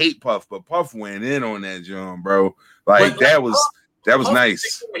 Puff, I hate Puff, but Puff went in on that, John, bro. Like, that was Puff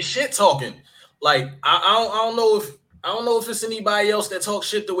nice. Shit talking. Like, I don't know if it's anybody else that talks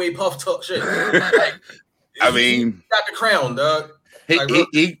shit the way Puff talks shit. Like, I mean, he got the crown, dog.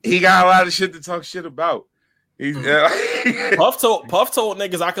 He got a lot of shit to talk shit about. Puff told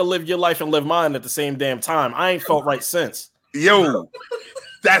niggas I could live your life and live mine at the same damn time. I ain't felt right since. Yo,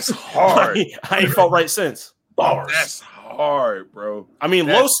 that's hard. I ain't felt right since. Bars. That's hard. hard, bro. I mean,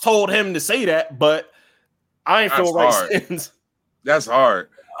 Los told him to say that, but I ain't feel right since. That's hard.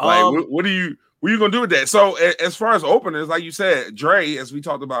 Like, what are you gonna do with that? So, as far as openers, like you said, Dre, as we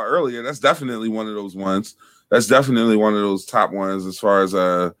talked about earlier, that's definitely one of those ones. That's definitely one of those top ones as far as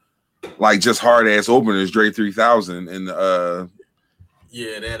like just hard ass openers. Dre 3000 and that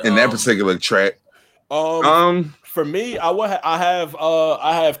particular track. For me, I have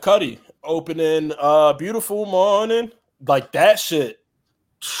Cudi opening Beautiful Morning. Like that shit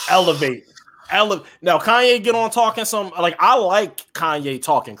elevate. Now Kanye get on talking some, like I like Kanye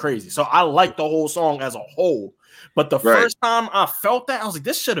talking crazy. So I like the whole song as a whole. But the first time I felt that, I was like,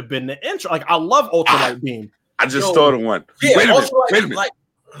 this should have been the intro. Like I love Ultralight Beam. I just thought of one. Yeah, wait a minute. Like,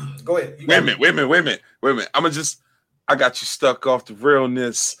 go ahead. Wait a minute. I got you stuck off the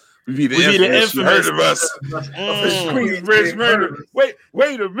realness. We be the infamous. You heard of us. Queensbridge murder.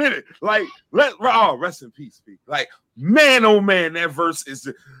 Wait a minute. Like, rest in peace, Pete. Like, man, oh man, that verse is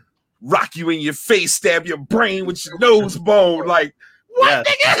to rock you in your face, stab your brain with your nose bone. Like, what?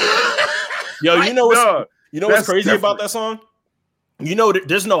 Yes. Yo, you know what's crazy about that song? You know,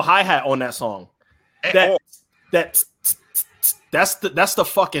 there's no hi-hat on that song. That's the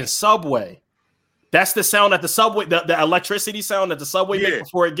fucking subway. That's the sound at the subway, the electricity sound that the subway make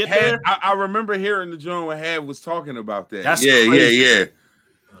before it get there. I remember hearing the joint where Had was talking about that. That's yeah.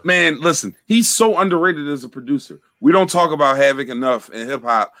 Man, listen, he's so underrated as a producer. We don't talk about Havoc enough in hip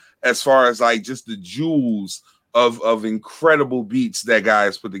hop as far as like just the jewels of incredible beats that guy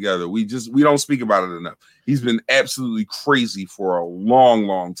has put together. We don't speak about it enough. He's been absolutely crazy for a long,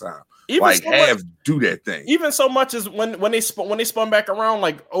 long time. Even like so have do that thing. Even so much as when they spun back around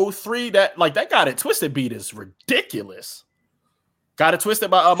like 03, that Got It Twisted beat is ridiculous. Got It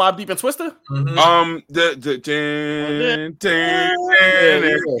Twisted by Mobb Deep and Twista. Mm-hmm.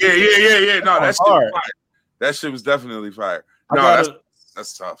 Yeah. No, that shit was fire. That shit was definitely fire. No,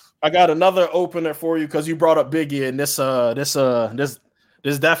 that's tough. I got another opener for you because you brought up Biggie, and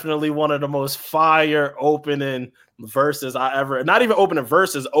this definitely one of the most fire opening verses I ever, not even opening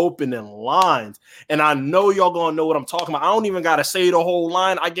verses, opening lines. And I know y'all gonna know what I'm talking about. I don't even gotta say the whole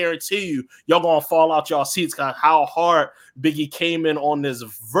line. I guarantee you, y'all gonna fall out y'all seats because how hard Biggie came in on this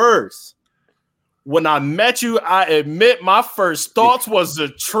verse. When I met you, I admit my first thoughts was a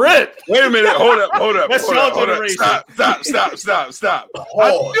trip. Wait a minute, hold up. That's your generation. Stop.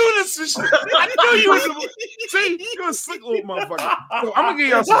 I knew this was shit. I knew you was see, you're a slick little motherfucker. So I'm gonna give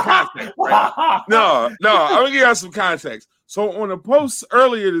y'all some context, right? No, I'm gonna give y'all some context. So on a post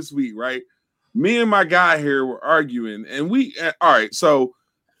earlier this week, right? Me and my guy here were arguing, and all right, so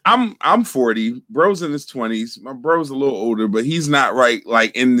I'm 40, bro's in his 20s. My bro's a little older, but he's not right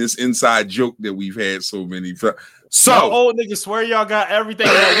like in this inside joke that we've had so many. So y'all old niggas swear y'all got everything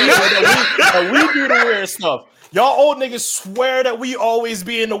that we do the weird stuff. Y'all old niggas swear that we always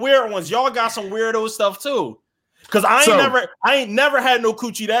be in the weird ones. Y'all got some weirdo stuff too. Cause I ain't never had no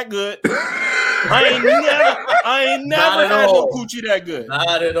coochie that good. I ain't never had no coochie that good.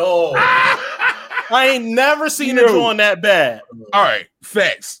 Not at all. I ain't never seen it going that bad. All right,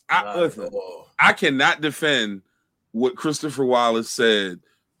 facts. Listen, I cannot defend what Christopher Wallace said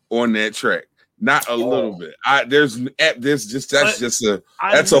on that track. Not a little bit. That's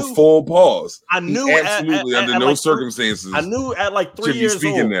a full pause. I knew absolutely under no circumstances. I knew at like 3 years old.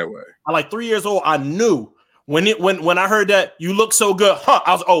 Speaking that way. At like 3 years old, I knew when I heard that you look so good.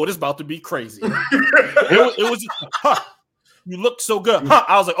 I was this about to be crazy. it was. You look so good.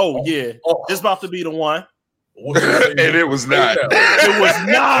 I was like, oh yeah, it's about to be the one. And it was not. It was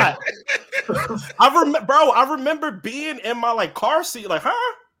not. I remember being in my like car seat, like,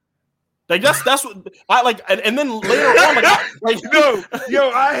 like that's what I like. And then later on,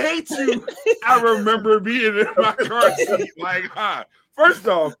 I hate you. I remember being in my car seat, like, First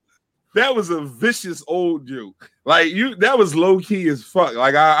off, that was a vicious old joke. Like that was low key as fuck.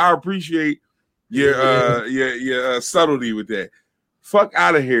 Like I appreciate your subtlety with that. Fuck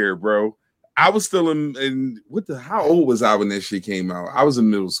out of here, bro. I was still in how old was I when that shit came out? I was in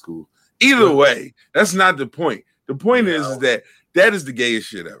middle school. Either way, that's not the point. The point is that is the gayest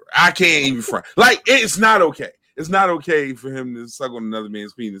shit ever. I can't even front. Like, it's not okay. It's not okay for him to suck on another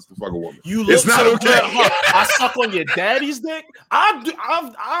man's penis to fuck a woman. It's not so okay. I suck on your daddy's dick. I do.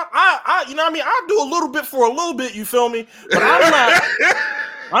 You know what I mean? I do a little bit for a little bit. You feel me? But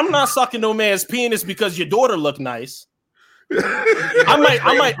I'm not sucking no man's penis because your daughter look nice.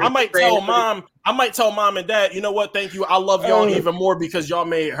 I might tell mom. I might tell mom and dad. You know what? Thank you. I love y'all even more because y'all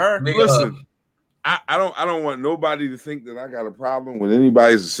made her. Listen, I don't want nobody to think that I got a problem with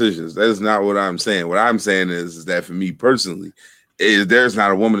anybody's decisions. That is not what I'm saying. What I'm saying is that for me personally, there's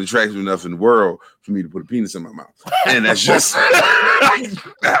not a woman attractive enough in the world for me to put a penis in my mouth, and that's just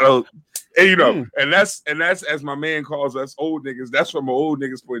I don't. And you know, and that's as my man calls us old niggas. That's from an old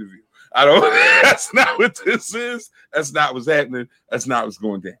nigga's point of view. I don't. That's not what this is. That's not what's happening. That's not what's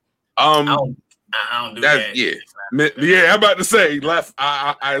going down. I don't do that. Yeah, I'm about to say left.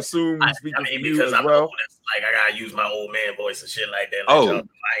 I assume speaking for you as well. Like I gotta use my old man voice and shit like that. Like,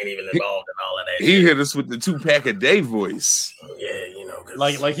 I ain't even involved in all of that. He hit us with the 2-pack a day voice. Yeah, you know,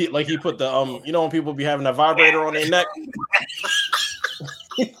 like he put the you know when people be having a vibrator on their neck.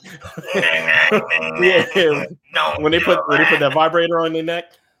 Yeah, when they put that vibrator on their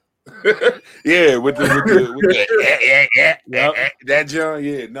neck. Yeah, with the that John.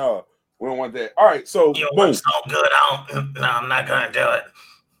 Yeah, no, we don't want that. All right, so boom. So good. I'm not gonna do it.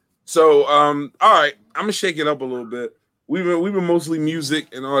 So all right, I'm gonna shake it up a little bit. We've been mostly music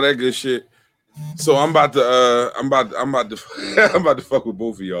and all that good shit. So I'm about to I'm about to fuck with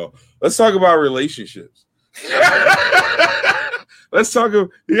both of y'all. Let's talk about relationships. Let's talk about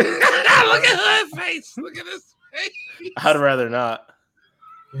look at her face. Look at his face. I'd rather not.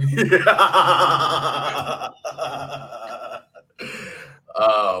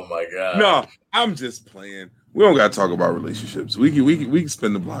 Oh my god. No, I'm just playing. We don't gotta talk about relationships. We can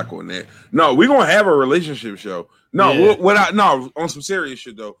spin the block on that. No, we're gonna have a relationship show. No, yeah. On some serious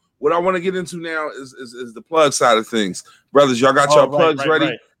shit though. What I want to get into now is the plug side of things. Brothers, y'all got your plugs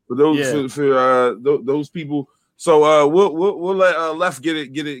ready for those for those people. So we'll let Left get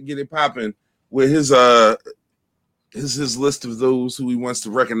it popping with his list of those who he wants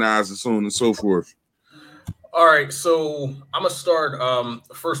to recognize and so on and so forth. All right, so I'm gonna start.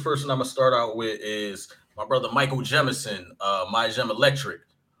 The first person I'm gonna start out with is my brother Michael Jemison, My Gem Electric.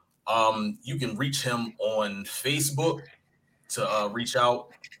 You can reach him on Facebook to reach out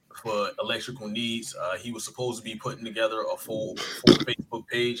for electrical needs. He was supposed to be putting together a full Facebook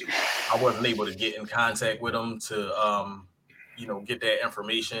page. I wasn't able to get in contact with him to get that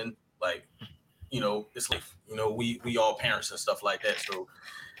information. Like, it's like, we all parents and stuff like that. So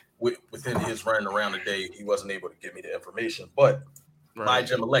within his running around the day, he wasn't able to give me the information. But My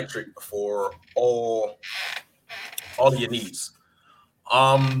Gem Electric for all your needs.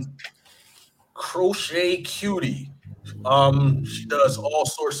 Crochet Cutie. She does all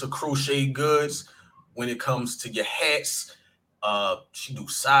sorts of crochet goods when it comes to your hats. She do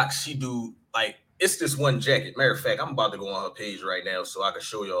socks. She do it's this one jacket. Matter of fact, I'm about to go on her page right now so I can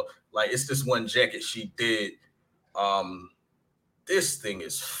show y'all. It's this one jacket she did. This thing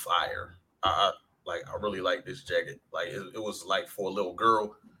is fire. I really like this jacket. It was for a little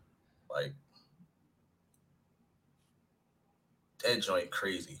girl. That joint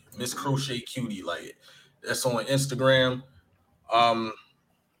crazy. Miss Crochet Cutie, that's on Instagram.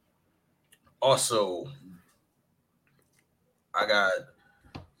 Also, I got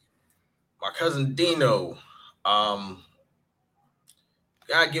my cousin Dino. Gotta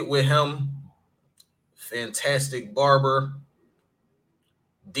get with him. Fantastic barber.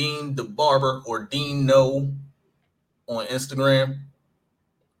 Dean the Barber or Dean No on Instagram.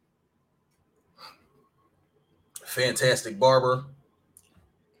 Fantastic barber.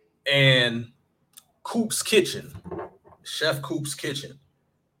 And Coop's Kitchen, Chef Coop's Kitchen.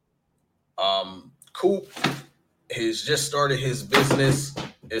 Coop has just started his business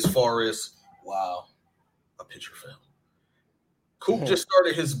as far as a picture film. Coop just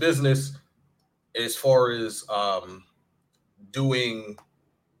started his business as far as doing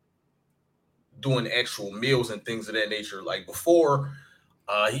actual meals and things of that nature. Before,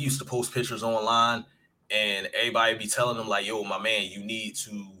 he used to post pictures online and everybody be telling him yo, my man, you need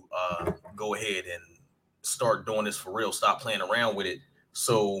to go ahead and start doing this for real. Stop playing around with it.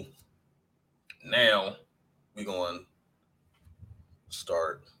 So now we're going to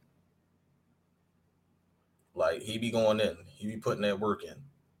start. He be going in. He be putting that work in.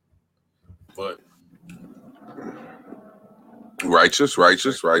 But righteous.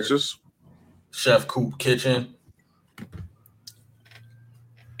 Chef Coop Kitchen.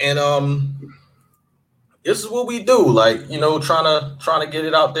 And this is what we do, trying to get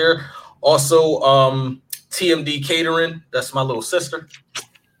it out there. Also, TMD Catering, that's my little sister.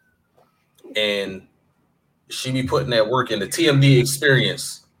 And she be putting that work in the TMD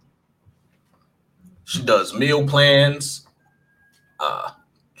Experience. She does meal plans.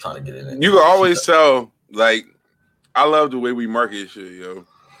 Trying to get it in. You can always tell, I love the way we market shit, yo.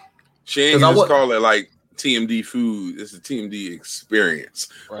 She ain't just call it TMD food. It's a TMD experience.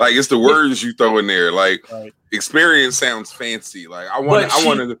 Right. It's the words you throw in there. Experience sounds fancy. I want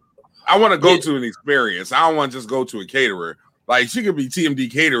to go to an experience. I don't want to just go to a caterer. She could be TMD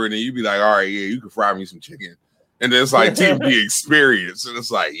catering and you'd be like, all right, yeah, you can fry me some chicken And then it's like TV experience. And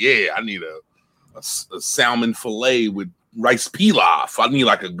it's like, yeah, I need a salmon fillet with rice pilaf. I need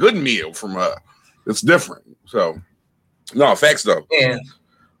like a good meal from her. It's different. So, no, facts though. And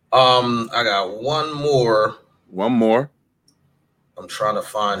I got one more. One more. I'm trying to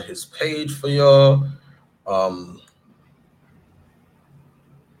find his page for y'all.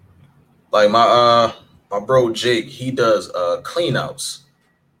 Like my bro Jake, he does clean outs.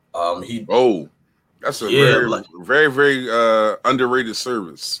 That's a very underrated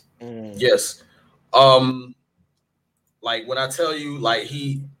service. Yes. Like when I tell you, like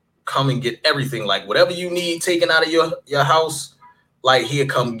he come and get everything, like whatever you need taken out of your house, like he'll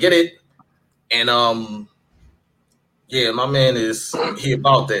come get it. And yeah, my man he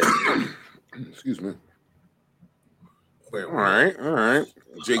about that. Excuse me. All right.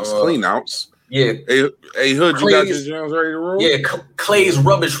 Jake's clean outs. Yeah. Hey, Hood, you got your jams ready to roll? Yeah, Clay's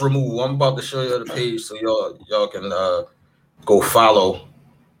rubbish removal. I'm about to show you the page so y'all can go follow.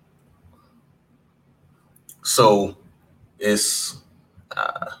 So it's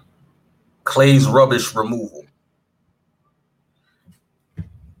Clay's rubbish removal.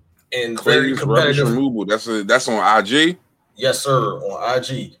 And Clay's very rubbish competitive. removal. That's on IG? Yes, sir, on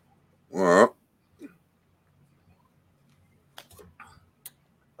IG. Well,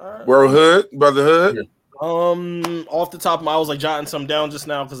 World Hood, Brother Hood. Yeah. Off the top of my, I was like jotting some down just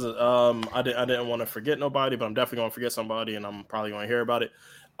now because I didn't want to forget nobody, but I'm definitely gonna forget somebody, and I'm probably gonna hear about it.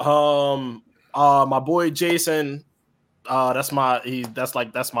 My boy Jason, that's my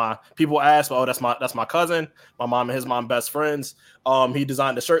people ask, oh, that's my cousin. My mom and his mom best friends. He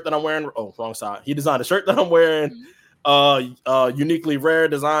designed the shirt that I'm wearing. Oh, wrong side. He designed the shirt that I'm wearing. Uniquely rare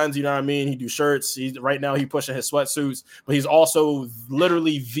designs, you know what I mean? He do shirts. Right now he pushing his sweatsuits, but he's also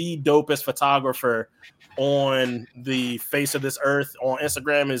literally the dopest photographer on the face of this earth. On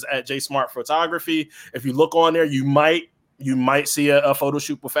Instagram is at JSmart Photography. If you look on there, you might see a photo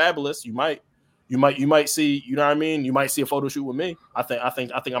shoot with Fabulous. You might see, you know what I mean? You might see a photo shoot with me. I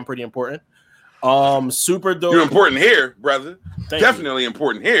think I'm pretty important. Super dope. You're important here, brother. Thank Definitely you.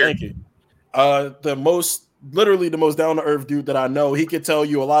 important here. Thank you. Literally the most down to earth dude that I know. He could tell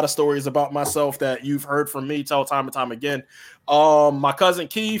you a lot of stories about myself that you've heard from me tell time and time again. My cousin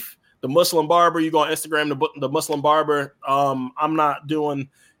Keith, the Muslim barber, you go on Instagram, the Muslim barber. I'm not doing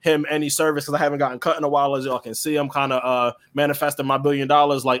him any service because I haven't gotten cut in a while. As y'all can see, I'm kind of manifesting my $1 billion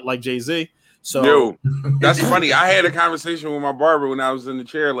like Jay-Z. So yo, that's funny. I had a conversation with my barber when I was in the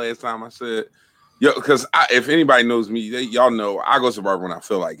chair last time. I said, yo, because if anybody knows me, y'all know I go to the barber when I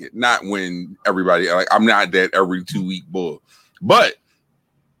feel like it, not when everybody, like, I'm not that every 2 week bull. But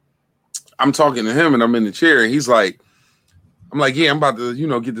I'm talking to him and I'm in the chair and he's like, I'm like, yeah, I'm about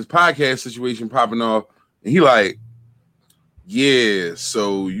to, get this podcast situation popping off. And he like, yeah,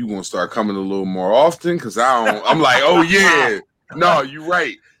 so you gonna start coming a little more often? Cause I'm like, oh yeah, no, you're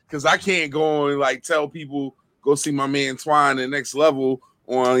right. Cause I can't go and like tell people, go see my man Twine the next level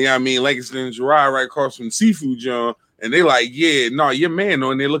on, Lancaster and Gerard right across from Seafood John. And they like, yeah, no, your man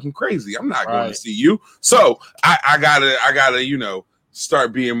on there looking crazy. I'm not going to see you. So I gotta,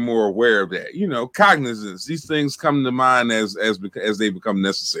 start being more aware of that. Cognizance. These things come to mind as they become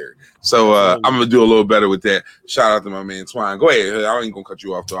necessary. So I'm gonna do a little better with that. Shout out to my man Twine. Go ahead. I ain't gonna cut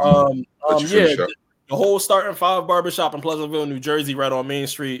you off though. The whole Starting Five barbershop in Pleasantville, New Jersey, right on Main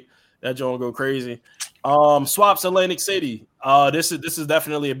Street. That joint go crazy. Swaps Atlantic City. This is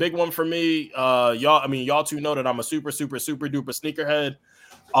definitely a big one for me. Y'all two know that I'm a super duper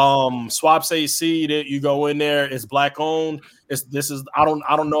sneakerhead. Swaps AC, that you go in there, it's black owned. I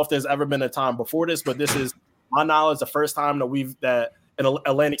don't know if there's ever been a time before this, but this is my knowledge the first time that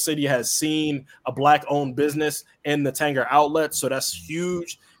Atlantic City has seen a black owned business in the Tanger outlet. So that's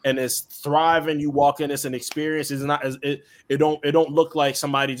huge. And it's thriving. You walk in, it's an experience. It's not as it don't look like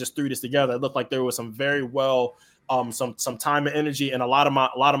somebody just threw this together. It looked like there was some very well some time and energy, and a lot of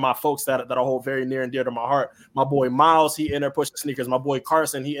my folks that I hold very near and dear to my heart. My boy Miles, he in there pushing sneakers. My boy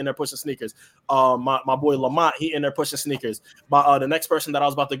Carson, he in there pushing sneakers. My boy Lamont, he in there pushing sneakers. The next person that I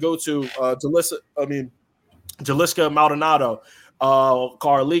was about to go to, Jaliska Maldonado.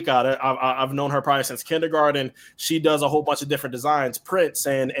 Carlika, I've known her probably since kindergarten. She does a whole bunch of different designs, prints,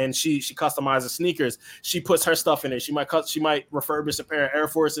 and she customizes sneakers. She puts her stuff in it. She might refurbish a pair of Air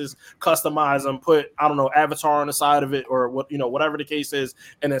Forces, customize them, put Avatar on the side of it, or whatever the case is,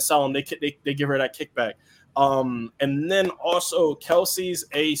 and then sell them. They give her that kickback. And then also Kelsey's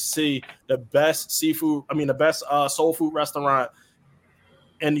AC, the best soul food restaurant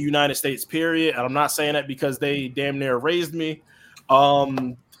in the United States, period. And I'm not saying that because they damn near raised me.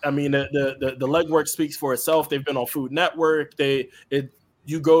 The legwork speaks for itself. They've been on Food Network. You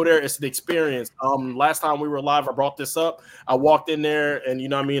you go there, it's the experience. Last time we were live, I brought this up. I walked in there, and you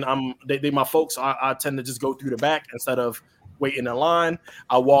know what I mean, they my folks. I tend to just go through the back instead of waiting in line.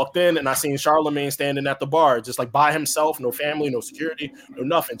 I walked in and I seen Charlemagne standing at the bar, just like by himself, no family, no security, no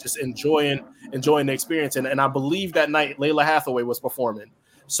nothing, just enjoying the experience. And I believe that night Layla Hathaway was performing.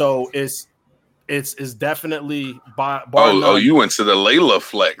 So it's definitely bar you went to the Layla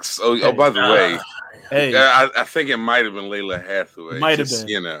flex. By the way, hey, I think it might have been Layla Hathaway. Might have been.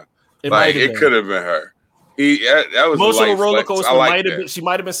 You know, it could have been her. That was emotional roller coaster. Like she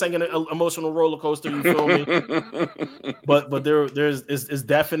might have been singing an emotional roller coaster. You feel me? but there's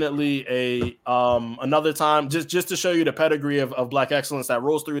definitely a another time just to show you the pedigree of Black excellence that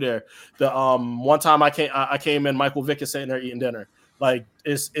rolls through there. The one time I came in, Michael Vick is sitting there eating dinner. Like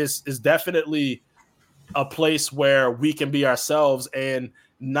it's definitely a place where we can be ourselves and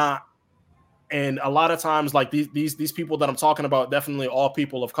not. And a lot of times, like these people that I'm talking about, definitely all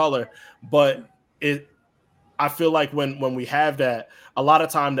people of color, but I feel like when we have that, a lot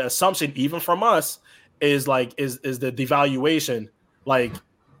of time the assumption, even from us, is the devaluation. Like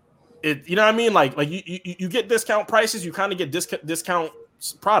it, you know what I mean? Like you get discount prices, you kind of get discount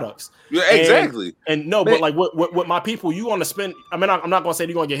products. Yeah, exactly. And no, man. But like with my people, you want to spend. I mean, I'm not gonna say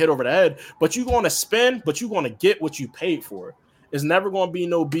you're gonna get hit over the head, but you're gonna spend, but you're gonna get what you paid for. It's never gonna be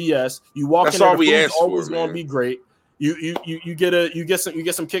no BS. You walk That's in, all the food's for, always man. gonna be great. You get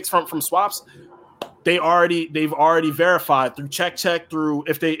some kicks from swaps. They've already verified through check through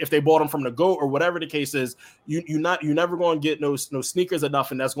if they bought them from the GOAT or whatever the case is. You never going to get no sneakers or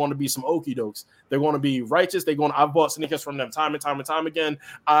nothing that's going to be some okie dokes. They're going to be righteous. I've bought sneakers from them time and time again.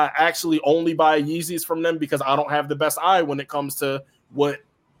 I actually only buy Yeezys from them because I don't have the best eye when it comes to what,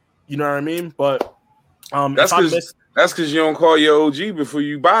 you know what I mean. But that's because you don't call your OG before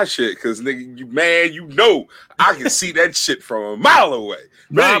you buy shit. Because nigga, you mad, I can see that shit from a mile away.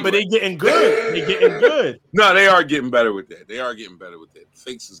 But they getting good. They getting good. No, they are getting better with that.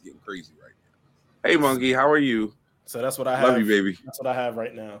 Fakes is getting crazy right now. Hey, Monkey, how are you? So that's what I have. Love you, baby. That's what I have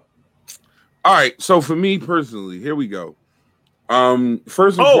right now. All right. So for me personally, here we go.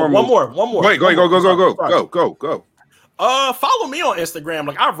 First and foremost, one more. Wait, go. Follow me on Instagram.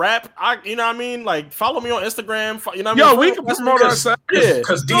 Like I rap. You know what I mean? Like follow me on Instagram. You know what I mean? We can promote ourselves. Yeah,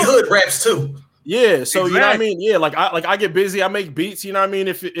 because D Hood raps too. Yeah, so exactly. You know what I mean? Yeah, like I get busy, I make beats, you know what I mean?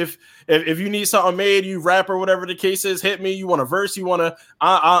 If you need something made, you rap or whatever the case is, hit me. You want a verse,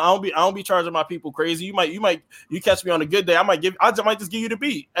 I don't be charging my people crazy. You catch me on a good day, I might just give you the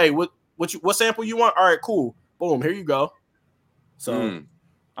beat. Hey, what sample you want? All right, cool. Boom, here you go. So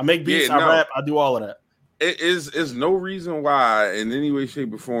I make beats, I rap, I do all of that. It is no reason why in any way,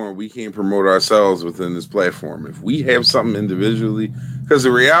 shape, or form we can't promote ourselves within this platform. If we have something individually, because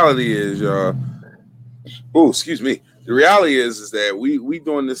the reality is, y'all. Oh, excuse me. The reality is that we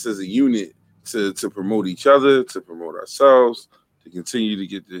doing this as a unit to promote each other, to promote ourselves, to continue to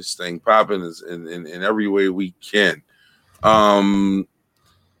get this thing popping in every way we can.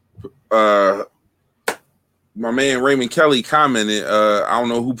 My man Raymond Kelly commented. I don't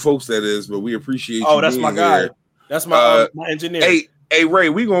know who folks that is, but we appreciate you. Oh, that's my guy. Here. That's my engineer. Hey, Ray,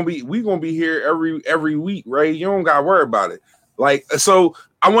 we gonna be here every week, Ray. You don't gotta worry about it. Like, so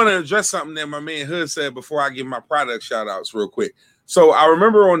I want to address something that my man Hood said before I give my product shout outs real quick. So I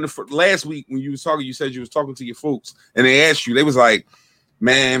remember on the last week when you was talking, you said you was talking to your folks and they asked you, they was like,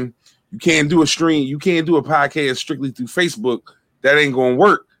 man, you can't do a stream, you can't do a podcast strictly through Facebook. That ain't gonna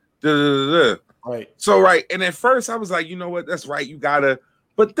work. Right. So, right. And at first I was like, you know what? That's right. You gotta.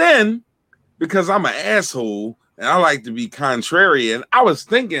 But then because I'm an asshole and I like to be contrarian, I was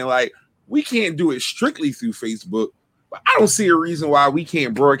thinking like, we can't do it strictly through Facebook, but I don't see a reason why we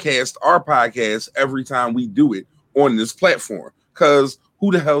can't broadcast our podcast every time we do it on this platform. Because who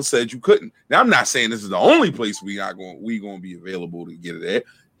the hell said you couldn't? Now, I'm not saying this is the only place we going to be available to get it at.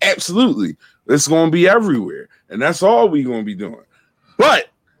 Absolutely. It's going to be everywhere. And that's all we going to be doing. But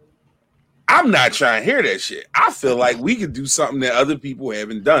I'm not trying to hear that shit. I feel like we could do something that other people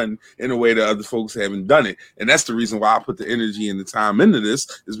haven't done in a way that other folks haven't done it. And that's the reason why I put the energy and the time into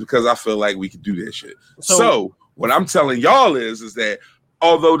this, is because I feel like we could do that shit. So what I'm telling y'all is that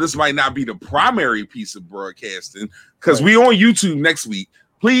although this might not be the primary piece of broadcasting, because we on YouTube next week,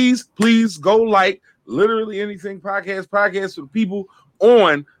 please go like Literally Anything podcast for the people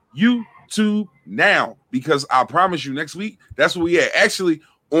on YouTube now, because I promise you next week, that's what we at. Actually,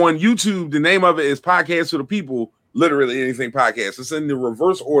 on YouTube, the name of it is Podcast for the People, Literally Anything Podcast. It's in the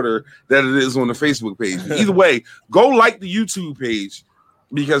reverse order that it is on the Facebook page. Either way, go like the YouTube page,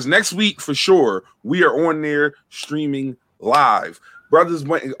 because next week for sure we are on there streaming live. Brothers,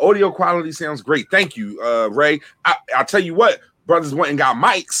 audio quality sounds great. Thank you, Ray. I'll tell you what, brothers went and got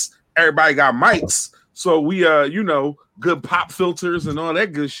mics. Everybody got mics. So we good pop filters and all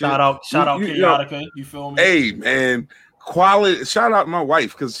that good shit. Shout out Chaotica, you feel me? Hey man, quality. Shout out my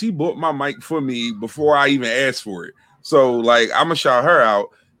wife because she bought my mic for me before I even asked for it. So like I'm gonna shout her out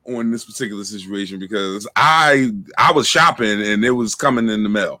on this particular situation because I was shopping and it was coming in the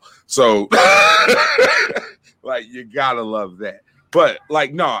mail. So like you gotta love that. But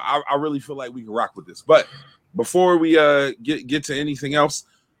like no, I really feel like we can rock with this. But before we get to anything else,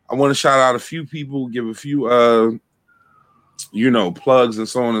 I want to shout out a few people, give a few plugs and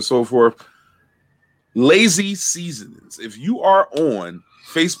so on and so forth. Lazy Seasonings. If you are on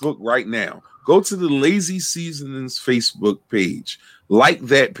Facebook right now, go to the Lazy Seasonings Facebook page. Like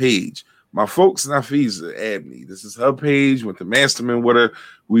that page. My folks Nafisa Abney. This is her page with the Masterman with her.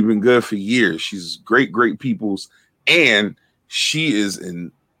 We've been good for years. She's great peoples, and she is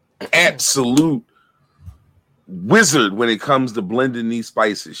an absolute wizard when it comes to blending these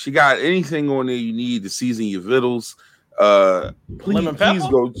spices. She got anything on there you need to season your vittles. Please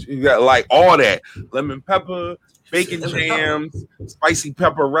go. You got like all that lemon pepper, bacon jams, spicy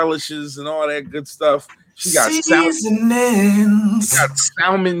pepper relishes, and all that good stuff. She got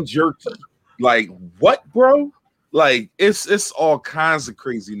salmon jerky. Like what, bro? Like it's all kinds of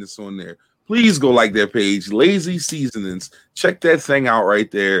craziness on there. Please go like that page, Lazy Seasonings. Check that thing out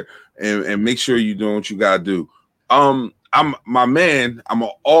right there, and make sure you're doing what you gotta do. I'm my man. I'm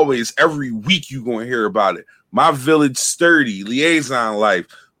always every week you gonna hear about it. My Village Sturdy Liaison Life.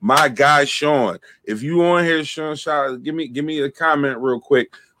 My guy Sean. If you on here, Sean, give me a comment real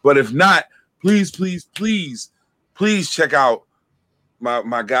quick. But if not, please check out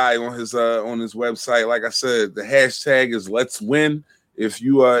my guy on his website. Like I said, the hashtag is Let's Win. If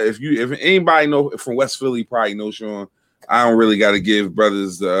anybody know from West Philly, probably know Sean. I don't really got to give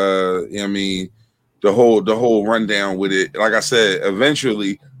brothers the whole rundown with it. Like I said,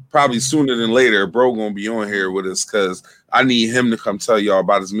 eventually, probably sooner than later, bro gonna be on here with us because I need him to come tell y'all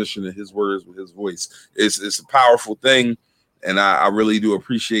about his mission and his words with his voice. It's a powerful thing, and I really do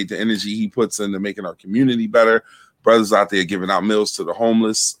appreciate the energy he puts into making our community better. Brothers out there giving out meals to the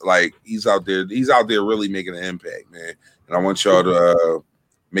homeless. Like he's out there really making an impact, man. And I want y'all to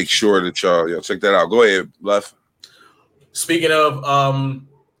make sure that y'all check that out. Go ahead, Left. Speaking of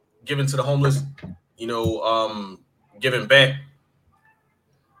giving to the homeless, giving back.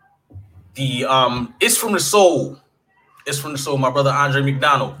 It's from the soul. It's from the soul. My brother Andre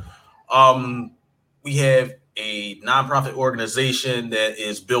McDonald. We have a nonprofit organization that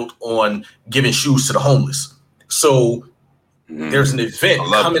is built on giving shoes to the homeless. So there's an event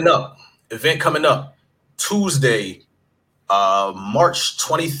coming up. Tuesday, March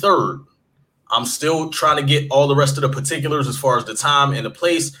 23rd. I'm still trying to get all the rest of the particulars as far as the time and the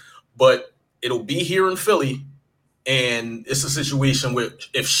place, but it'll be here in Philly. And it's a situation where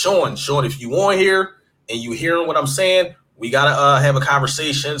if Sean, if you on here and you hearing what I'm saying, we gotta have a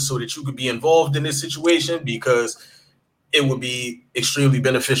conversation so that you could be involved in this situation because it would be extremely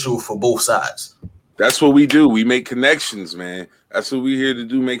beneficial for both sides. That's what we do. We make connections, man. That's what we're here to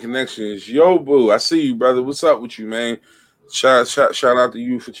do, make connections. Yo, boo, I see you, brother. What's up with you, man? Shout out to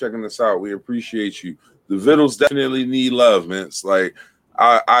you for checking us out. We appreciate you. The vittles definitely need love, man. It's like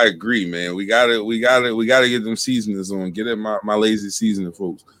I agree, man. We gotta get them seasonings on. Get in my Lazy Seasoning,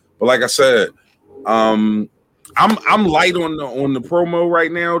 folks. But like I said, I'm light on the promo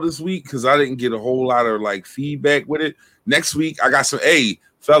right now this week because I didn't get a whole lot of like feedback with it. Next week I got some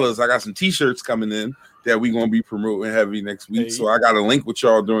fellas, I got some t-shirts coming in that we're gonna be promoting heavy next week. Hey. So I got a link with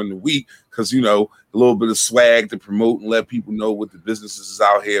y'all during the week because a little bit of swag to promote and let people know what the businesses is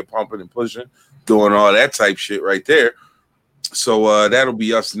out here pumping and pushing, doing all that type shit right there. So that'll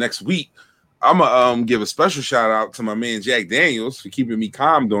be us next week. I'm gonna give a special shout out to my man Jack Daniels for keeping me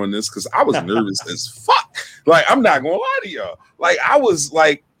calm during this because I was nervous as fuck. Like I'm not gonna lie to y'all. Like I was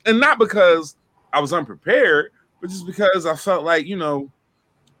like, and not because I was unprepared, but just because I felt like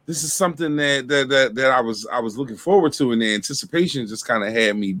this is something that I was looking forward to, and the anticipation just kind of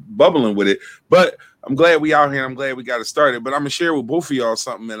had me bubbling with it. But I'm glad we out here. I'm glad we got it started. But I'm gonna share with both of y'all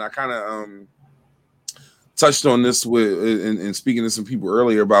something, and I kind of touched on this and speaking to some people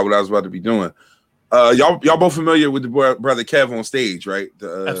earlier about what I was about to be doing. Y'all both familiar with the brother Kev on stage, right?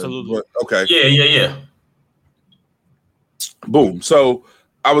 Absolutely. Okay. Yeah. Boom. So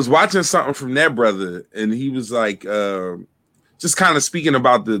I was watching something from that brother, and he was like, just kind of speaking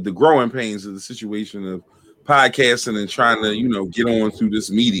about the growing pains of the situation of podcasting and trying to, get on through this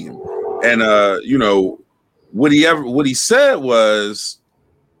medium. And what he said was,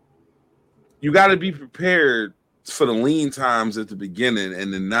 you got to be prepared for the lean times at the beginning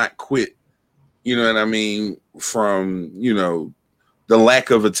and then not quit you know what I mean, from, you know, the lack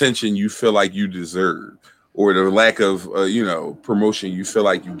of attention you feel like you deserve, or the lack of you know, promotion you feel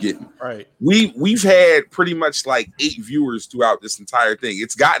like you getting. Right. We've had pretty much like 8 viewers throughout this entire thing.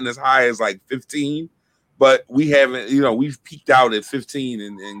 It's gotten as high as like 15, but we haven't, you know, we've peaked out at 15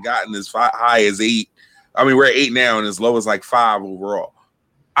 and gotten as high as 8. I mean, we're at 8 now and as low as like 5 overall.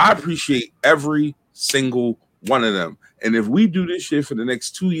 I appreciate every single one of them. And if we do this shit for the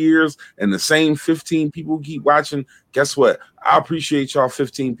next 2 years and the same 15 people keep watching, guess what? I appreciate y'all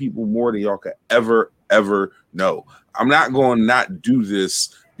 15 people more than y'all could ever know. I'm not going to not do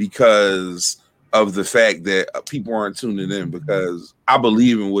this because of the fact that people aren't tuning in, because I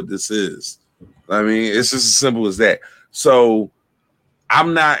believe in what this is. I mean, it's just as simple as that. So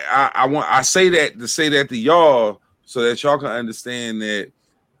I'm not, I say that to y'all so that y'all can understand that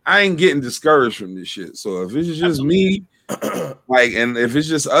I ain't getting discouraged from this shit. So if it's just me, like, and if it's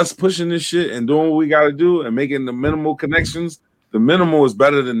just us pushing this shit and doing what we got to do and making the minimal connections, the minimal is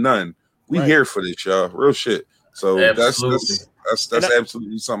better than none. We Right. here for this, y'all. Real shit. So Absolutely. that's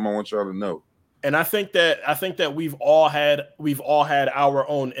absolutely something I want y'all to know. And I think that we've all had our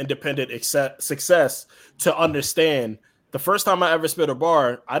own independent success to understand. The first time I ever spit a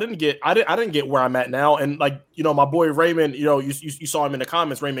bar, I didn't get where I'm at now. And like, you know, my boy Raymond, you know, you saw him in the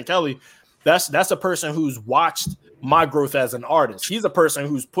comments, Raymond Kelly. That's a person who's watched my growth as an artist. He's a person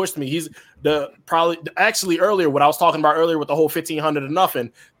who's pushed me. He's actually earlier, what I was talking about earlier with the whole 1500 and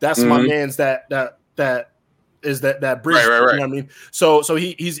nothing. That's my man's that is that bridge. Right. You know what I mean? So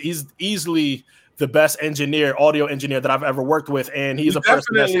he's easily the best audio engineer that I've ever worked with, and he's a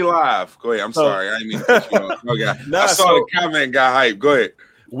person definitely live. Go ahead. I'm sorry. I didn't mean to cut you off. Okay. I saw the comment, got hype. Go ahead.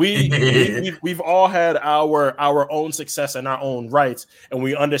 We've all had our own success in our own rights, and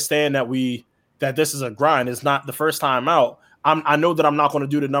we understand that this is a grind. It's not the first time out. I know that I'm not going to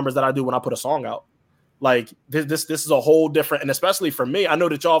do the numbers that I do when I put a song out. Like this is a whole different, and especially for me, I know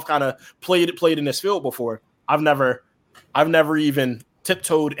that y'all have kind of played in this field before. I've never even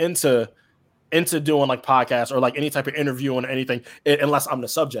tiptoed into doing like podcasts or like any type of interviewing or anything unless I'm the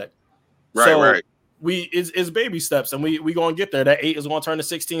subject. Right. It's baby steps, and we gonna get there. That 8 is gonna turn to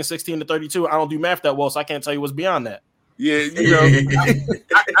 16 to 32. I don't do math that well, so I can't tell you what's beyond that. Yeah, you know,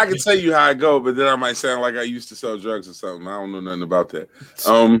 I can tell you how I go, but then I might sound like I used to sell drugs or something. I don't know nothing about that.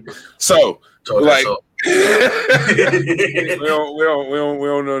 So like, we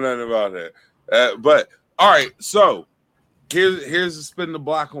don't know nothing about that. But all right, so here's the spin the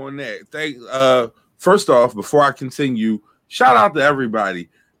block on that. First off, before I continue, shout out to everybody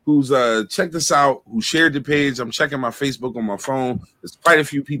who's checked us out, who shared the page. I'm checking my Facebook on my phone. There's quite a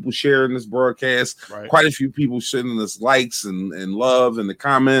few people sharing this broadcast. Right. Quite a few people sending us likes and love in the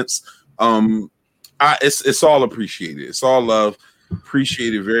comments. It's all appreciated. It's all love.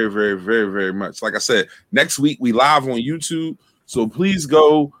 Appreciated very, very, very, very much. Like I said, next week we live on YouTube. So please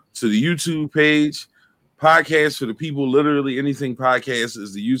go to the YouTube page. Podcast for the People. Literally Anything Podcast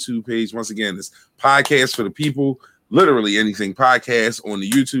is the YouTube page. Once again, it's Podcast for the People. Literally Anything Podcast on the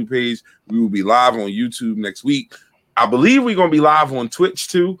YouTube page. We will be live on YouTube next week. I believe we're gonna be live on Twitch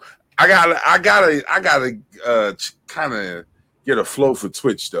too. I gotta kind of get a flow for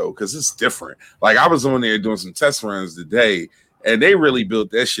Twitch though, because it's different. Like I was on there doing some test runs today, and they really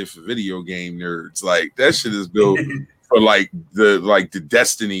built that shit for video game nerds. Like that shit is built for like the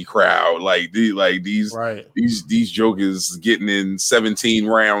Destiny crowd. Like these jokers getting in 17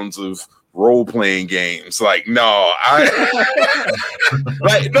 rounds of role-playing games. Like, no,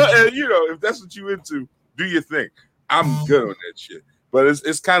 like, no, you know, if that's what you into, do your thing. I'm good on that shit. But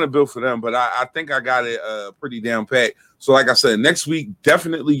it's kind of built for them. But I think I got it pretty down pat. So like I said, next week,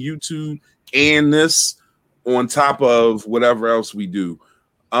 definitely YouTube and this on top of whatever else we do.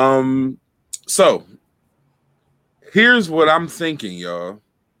 So here's what I'm thinking, y'all.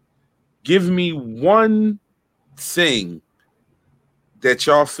 Give me one thing that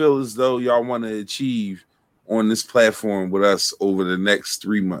y'all feel as though y'all want to achieve on this platform with us over the next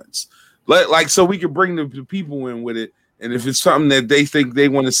 3 months. So we can bring the people in with it. And if it's something that they think they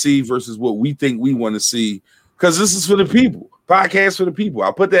want to see versus what we think we want to see, because this is for the people, podcast for the people.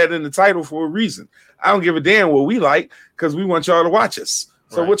 I put that in the title for a reason. I don't give a damn what we like, because we want y'all to watch us.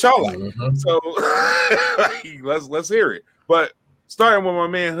 So what y'all like? Mm-hmm. So let's hear it. But starting with my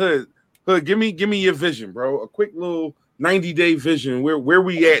man Hood, give me your vision, bro. A quick little 90-day vision. Where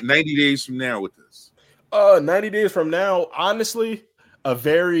we at 90 days from now with this? 90 days from now, honestly, a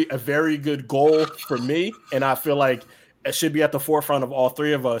very good goal for me, and I feel like it should be at the forefront of all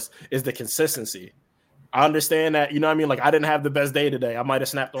three of us, is the consistency. I understand that, you know what I mean? Like, I didn't have the best day today. I might have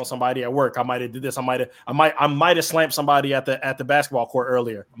snapped on somebody at work. I might have did this. I might have slammed somebody at the basketball court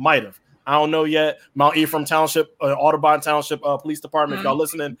earlier. Might have. I don't know yet. Mount Ephraim Township, Audubon Township Police Department. If y'all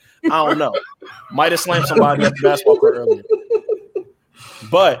listening, I don't know. Might have slammed somebody at the basketball court earlier.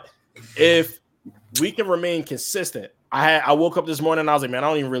 But if we can remain consistent, I woke up this morning and I was like, man, I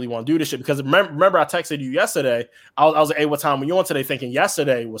don't even really want to do this shit because remember I texted you yesterday. I was like, hey, what time were you on today? Thinking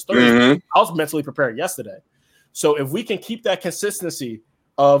yesterday was Thursday. Mm-hmm. I was mentally prepared yesterday. So if we can keep that consistency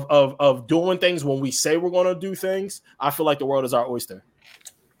of doing things when we say we're going to do things, I feel like the world is our oyster.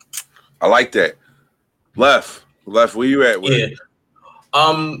 I like that. Left, where you at with it?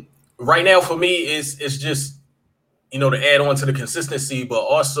 Right now for me it's just, you know, to add on to the consistency, but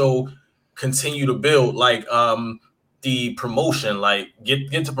also continue to build like the promotion, like get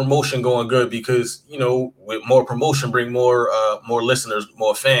the promotion going good, because, you know, with more promotion bring more listeners,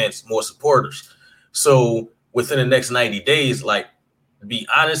 more fans, more supporters. So within the next 90 days, like, to be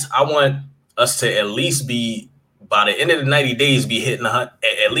honest, I want us to at least be, by the end of the 90 days, be hitting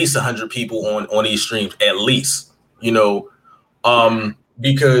at least 100 people on these streams, at least, you know,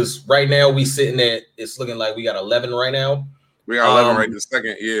 because right now we sitting at, it's looking like we got 11 right now. We got 11 right this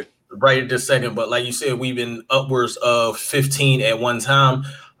second, yeah. Right this second, but like you said, we've been upwards of 15 at one time.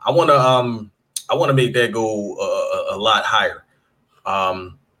 I want to make that go a lot higher.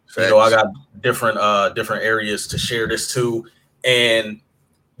 You know, I got different areas to share this to, and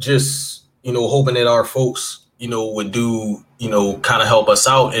just, you know, hoping that our folks, you know, would do, you know, kind of help us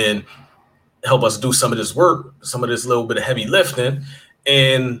out and help us do some of this work, some of this little bit of heavy lifting.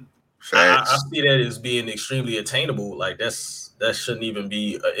 And I see that as being extremely attainable. Like that shouldn't even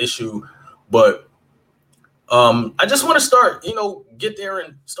be an issue. But I just want to start, you know, get there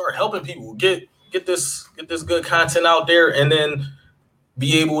and start helping people, get this good content out there, and then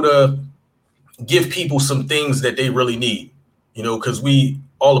be able to give people some things that they really need, you know, because we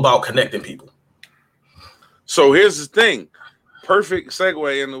all about connecting people. So here's the thing. Perfect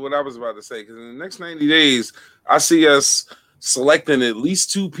segue into what I was about to say, because in the next 90 days, I see us selecting at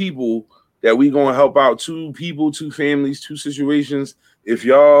least 2 people that we going to help out, 2 people, 2 families, 2 situations. If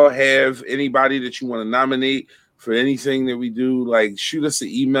y'all have anybody that you want to nominate for anything that we do, like, shoot us an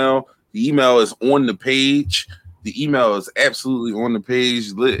email. The email is on the page. The email is absolutely on the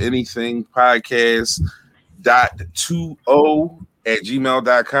page. Anything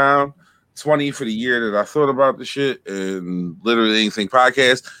podcast.20@gmail.com. 20 for the year that I thought about the shit, and literally anything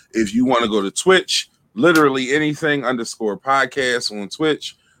podcast. If you want to go to Twitch, literally anything _podcast on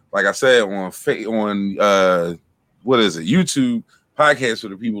Twitch. Like I said, on what is it? YouTube, podcast for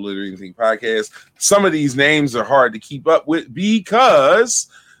the people, literally anything podcast. Some of these names are hard to keep up with because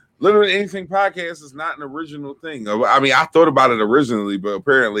literally anything podcast is not an original thing. I mean, I thought about it originally, but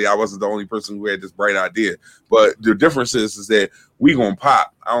apparently I wasn't the only person who had this bright idea. But the difference is that we gonna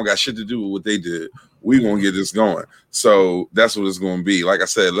pop. I don't got shit to do with what they did. We gonna get this going. So that's what it's gonna be. Like I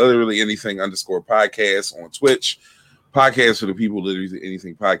said, literally anything _podcast on Twitch. Podcast for the people, literally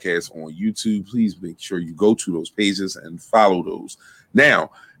anything podcast on YouTube. Please make sure you go to those pages and follow those.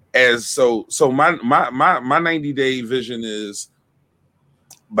 Now, so my 90-day vision is,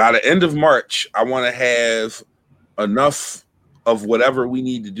 by the end of March, I want to have enough of whatever we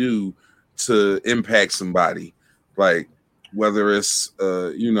need to do to impact somebody. Like, whether it's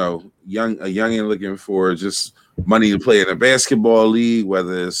you know, a youngin looking for just money to play in a basketball league,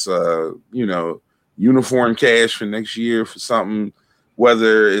 whether it's you know, uniform cash for next year for something,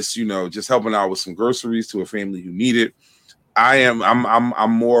 whether it's, you know, just helping out with some groceries to a family who need it. I'm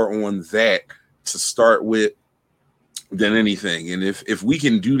more on that to start with than anything. And if we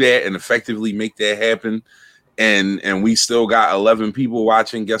can do that and effectively make that happen, and we still got 11 people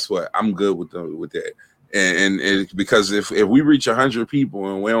watching, guess what? I'm good with that. And because if we reach 100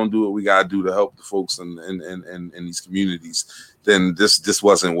 people and we don't do what we gotta do to help the folks in these communities, then this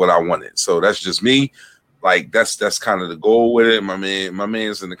wasn't what I wanted. So that's just me. Like, that's kind of the goal with it. My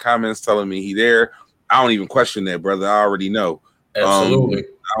man's in the comments telling me he there. I don't even question that, brother. I already know. Absolutely.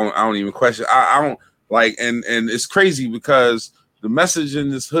 I don't even question. I don't like, and it's crazy because the message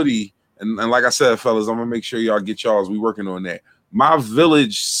in this hoodie, and like I said, fellas, I'm gonna make sure y'all get y'all's. We working on that. My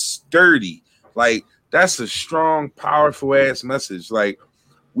village sturdy. Like, that's a strong, powerful ass message. Like,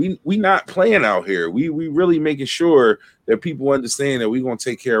 we not playing out here. We really making sure that people understand that we're gonna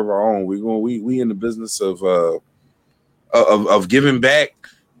take care of our own. We in the business of giving back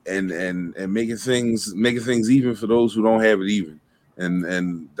and making things even for those who don't have it even.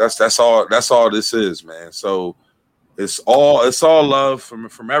 And that's all this is, man. So it's all love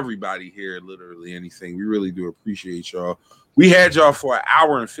from everybody here. Literally anything. We really do appreciate y'all. We had y'all for an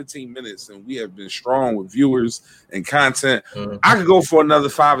hour and 15 minutes, and we have been strong with viewers and content. I could go for another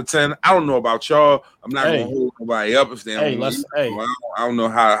 5 or 10. I don't know about y'all. I'm not going to hold nobody up if they don't. I don't know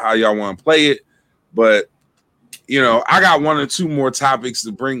how y'all want to play it, but I got 1 or 2 more topics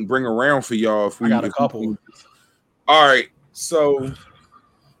to bring around for y'all. If we got a couple. All right, so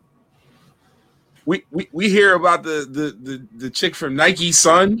we hear about the chick from Nike's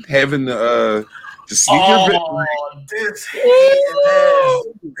son having the sneaker. Oh, this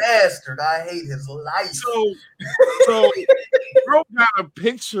hating bastard! I hate his life. So bro got a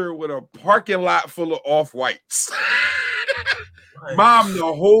picture with a parking lot full of off-whites. Mom, the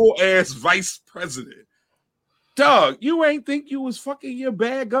whole ass vice president. Doug, you ain't think you was fucking your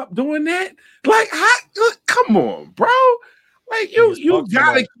bag up doing that? Like, come on, bro. Like, you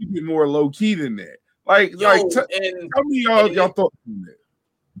gotta keep it more low key than that. Tell me y'all thoughts on that.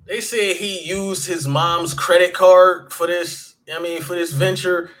 They said he used his mom's credit card for this. For this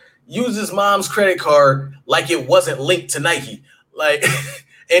venture, used his mom's credit card like it wasn't linked to Nike. Like,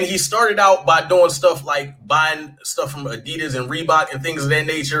 and he started out by doing stuff like buying stuff from Adidas and Reebok and things of that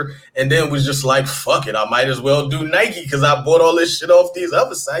nature, and then was just like, "Fuck it, I might as well do Nike because I bought all this shit off these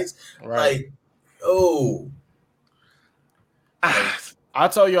other sites." Right. Like, oh. I'll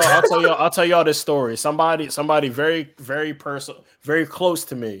tell y'all this story. Somebody very, very personal, very close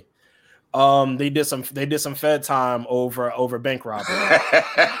to me. They did some Fed time over bank robbery.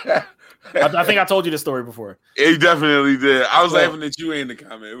 I think I told you this story before. He definitely did. I was laughing at you in the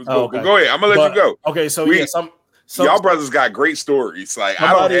comment. It was good. Okay. Go ahead. I'm gonna let you go. Okay, so y'all brothers got great stories. Like,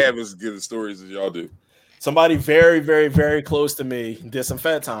 I don't have as good as stories as y'all do. Somebody very, very, very close to me did some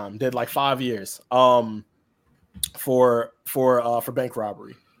Fed time. Did like 5 years. For bank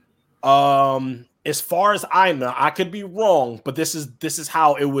robbery. As far as I know, I could be wrong, but this is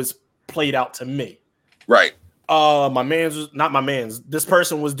how it was played out to me. Right. This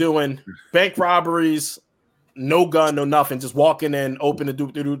person was doing bank robberies, no gun, no nothing, just walking in, open the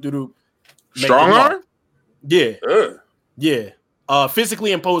doop. Strong arm? Yeah. Yeah.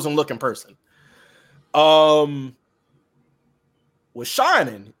 Physically imposing looking person. Was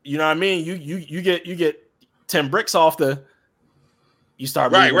shining. You know what I mean? You get 10 bricks off you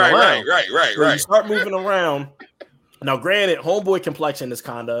start moving around. Right. You start moving around. Now, granted, homeboy complexion is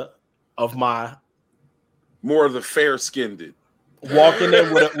kind of my more of the fair-skinned. Walking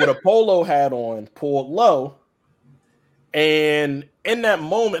in with a polo hat on, pulled low, and in that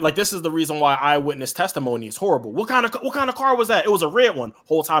moment, like, this is the reason why eyewitness testimony is horrible. What kind of car was that? It was a red one.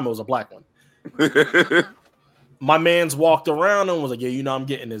 Whole time it was a black one. My man's walked around and was like, "Yeah, I'm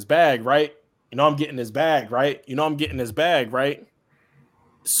getting his bag, right? I'm getting his bag, right? I'm getting his bag, right?"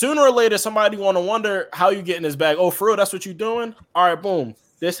 Sooner or later, somebody want to wonder how you getting his bag. Oh, for real, that's what you doing? All right, boom.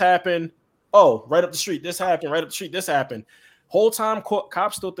 This happened. Oh, right up the street. This happened. Right up the street. This happened. Whole time,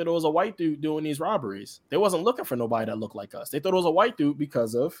 cops thought that it was a white dude doing these robberies. They wasn't looking for nobody that looked like us. They thought it was a white dude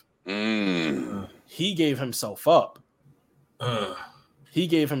because of he gave himself up. He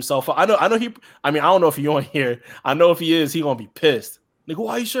gave himself up. I know. I don't know if he on here. I know if he is, he gonna be pissed. Nigga,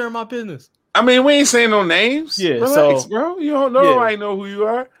 why you sharing my business? I mean, we ain't saying no names. Yeah, relax, bro. You don't know. I know who you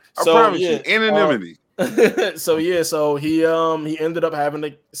are. I promise you, anonymity. So he ended up having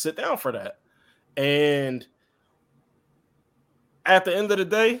to sit down for that, and at the end of the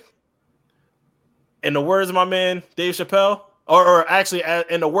day, in the words of my man Dave Chappelle, or actually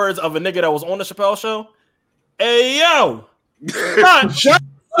in the words of a nigga that was on the Chappelle show, "Hey yo, shut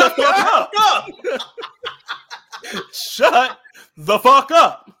the fuck up! Shut the fuck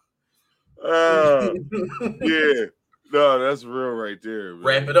up!" Yeah. No, that's real right there, man.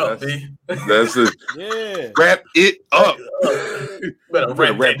 Wrap it up, B. That's it. Yeah. Wrap it up. Better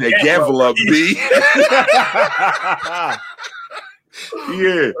wrap that gavel up, B.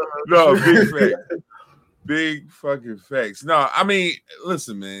 Yeah. No, big fact. Big fucking facts. No, I mean,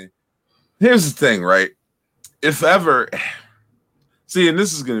 listen, man. Here's the thing, right? If ever, see, and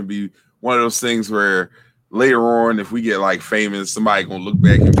this is going to be one of those things where later on, if we get like famous, somebody gonna look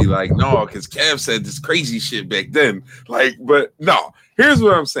back and be like, "No, because Kev said this crazy shit back then." Like, but no. Here's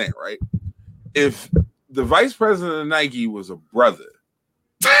what I'm saying, right? If the vice president of Nike was a brother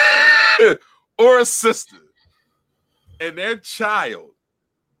or a sister, and their child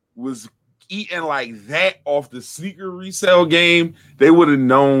was eating like that off the sneaker resale game, they would have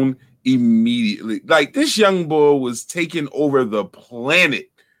known immediately. Like, this young boy was taking over the planet.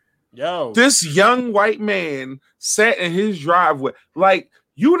 Yo, this young white man sat in his driveway. Like,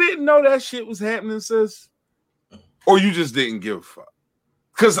 you didn't know that shit was happening, sis? Or you just didn't give a fuck?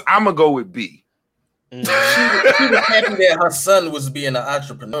 Because I'm going to go with B. She was happy that her son was being an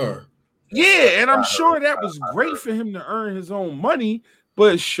entrepreneur. Yeah, and I'm sure that was great for him to earn his own money.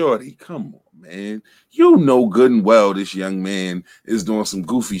 But shorty, come on, man. You know good and well this young man is doing some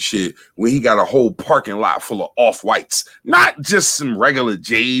goofy shit when he got a whole parking lot full of off-whites, not just some regular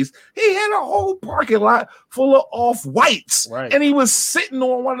J's. He had a whole parking lot full of off-whites, right. And he was sitting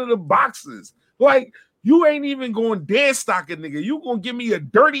on one of the boxes. Like, you ain't even going dead stocking, nigga. You gonna give me a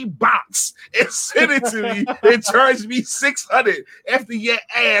dirty box and send it to me and charge me $600 after your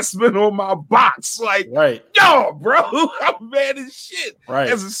ass been on my box. Like, right. Yo, bro, I'm mad as shit. Right.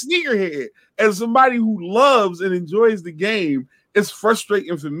 As a sneakerhead, as somebody who loves and enjoys the game, it's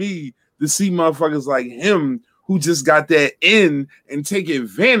frustrating for me to see motherfuckers like him who just got that in and take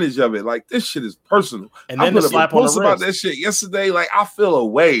advantage of it. Like, this shit is personal. And then the slap on the wrist about that shit yesterday. Like, I feel a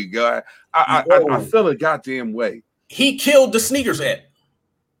way, guy. I feel a goddamn way. He killed the sneakers ad.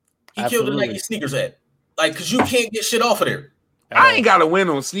 He Absolutely. killed the Nike sneakers ad. Like, because you can't get shit off of there. I ain't got a win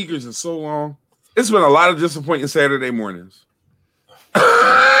on sneakers in so long. It's been a lot of disappointing Saturday mornings.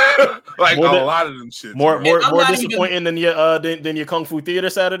 Like more a lot of them shit. More disappointing than your Kung Fu Theater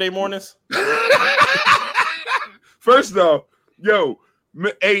Saturday mornings. First off, yo,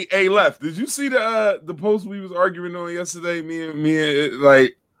 a left. Did you see the post we was arguing on yesterday? Me and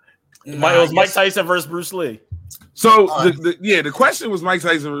like, it was Mike Tyson versus Bruce Lee. So the question was Mike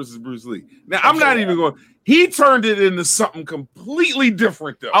Tyson versus Bruce Lee. Now I'm not even going. He turned it into something completely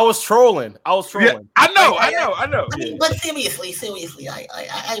different, though. I was trolling. Yeah, I know. I mean, but seriously,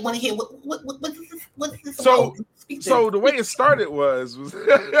 I want to hear what's this so. About? So the way it started was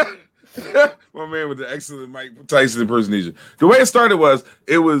my man with the excellent Mike Tyson impersonation. The way it started was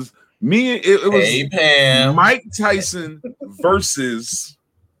it was me. It was Mike Tyson versus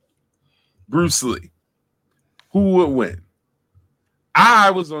Bruce Lee. Who would win? I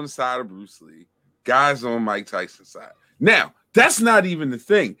was on the side of Bruce Lee. Guys on Mike Tyson's side. Now, that's not even the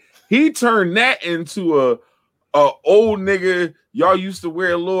thing. He turned that into a old nigga, y'all used to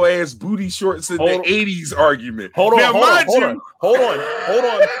wear little ass booty shorts in the 80s argument. Hold on.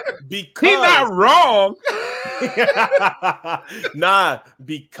 Because he's not wrong. Nah,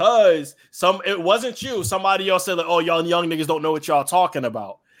 because it wasn't you. Somebody else said, like, oh, y'all young niggas don't know what y'all talking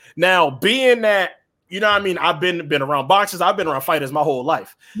about. Now, being that, you know what I mean? I've been around boxers. I've been around fighters my whole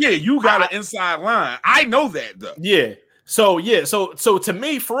life. Yeah, you got an inside line. I know that, though. Yeah. So to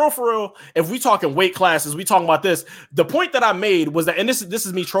me, for real, if we talking weight classes, we talking about this. The point that I made was that, and this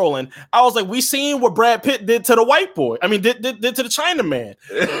is me trolling. I was like, we seen what Brad Pitt did to the white boy. I mean, did to the Chinaman.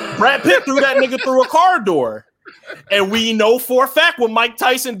 Brad Pitt threw that nigga through a car door. And we know for a fact what Mike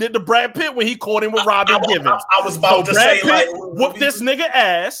Tyson did to Brad Pitt when he caught him with Robin Givens. I was about to Brad say, Pitt like, whooped this nigga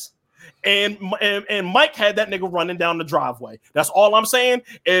ass. And Mike had that nigga running down the driveway. That's all I'm saying.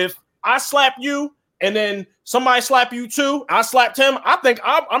 If I slap you and then somebody slap you too, I slapped him, I think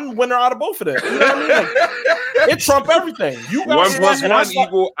I'm the winner out of both of them. You know what I mean? Like, it trump everything. You got 1 + 1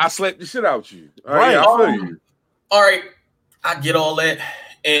 equal. I slapped the shit out you. Right. I feel you. All right, I get all that,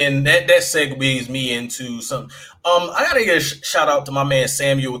 and that segues me into some. I gotta give a shout out to my man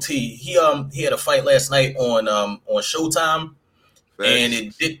Samuel T. He had a fight last night on Showtime.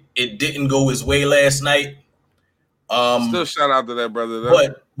 And it didn't go his way last night. Still shout out to that brother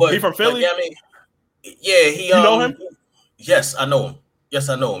though. But he from Philly? I mean, yeah, he you know him? Yes, I know him. Yes,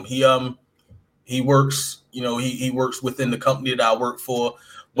 I know him. He works, you know, he works within the company that I work for.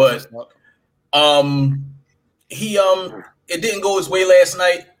 But it didn't go his way last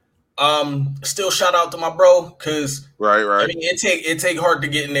night. Still shout out to my bro, because right. I mean, it take hard to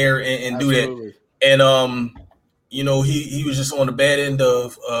get in there and do that. And you know, he was just on the bad end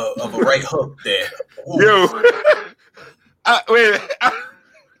of a right hook there. Ooh. Yo,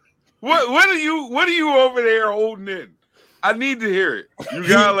 what are you over there holding in? I need to hear it. You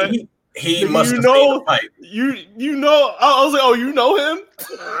got he must have know seen the fight. You know. I was like, oh, you know him?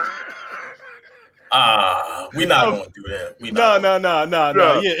 We're not going to do that. No.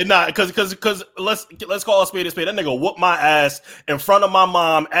 Yeah, nah, because let's call a spade a spade. That nigga whooped my ass in front of my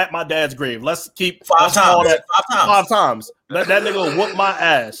mom at my dad's grave. Let's keep five times. That nigga whooped my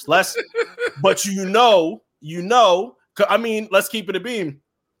ass. But you know. I mean, let's keep it a beam.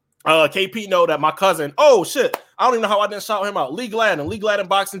 KP know that my cousin. Oh shit! I don't even know how I didn't shout him out. Lee Gladden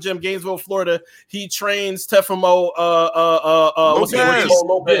Boxing Gym, Gainesville, Florida. He trains Tefimo.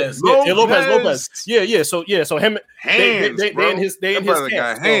 Lopez. Lopez. Yeah. So him. Hands, they in his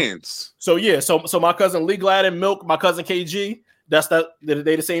hands. So my cousin Lee Gladden, Milk. My cousin KG.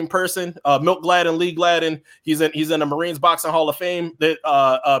 They the same person. Milk Gladden, Lee Gladden. He's in the Marines Boxing Hall of Fame. That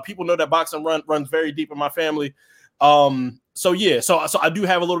people know that boxing runs very deep in my family. So I do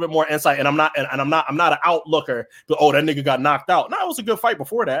have a little bit more insight, and I'm not an outlooker. But that nigga got knocked out. No, it was a good fight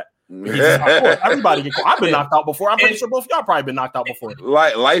before that. Everybody get caught. I've been knocked out before. I'm pretty sure both of y'all probably been knocked out before.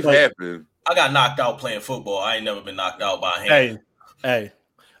 Life happened. I got knocked out playing football. I ain't never been knocked out by a hand. Hey.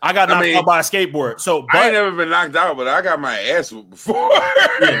 I got knocked out by a skateboard. So I ain't never been knocked out, but I got my ass whooped before.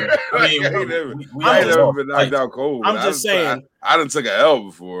 I ain't never been knocked out cold. I'm just saying. I done took an L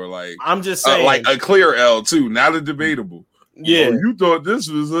before. Like I'm just saying, like a clear L too, not a debatable. Yeah, you thought this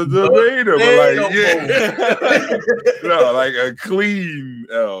was a debatable, like no, like a clean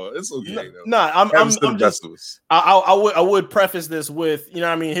L. It's okay though. Nah, I'm just. I would preface this with, you know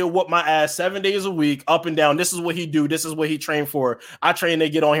what I mean, he'll whoop my ass 7 days a week, up and down. This is what he do. This is what he trained for. I train to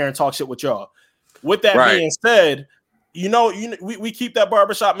get on here and talk shit with y'all. With that being said, we keep that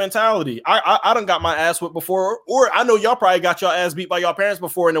barbershop mentality. I done got my ass whipped before, or I know y'all probably got your ass beat by your parents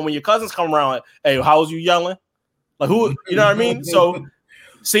before, and then when your cousins come around, hey, how was you yelling? Like who, you know what I mean? So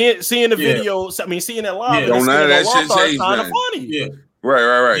seeing the video, I mean seeing it live, don't none of that shit change, kind of funny. Yeah.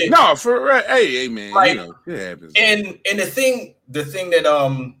 Right. Yeah. No, hey man, like, it happens. And the thing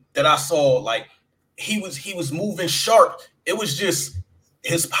that I saw, like he was moving sharp. It was just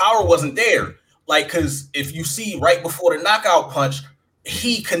his power wasn't there. Like, because if you see right before the knockout punch,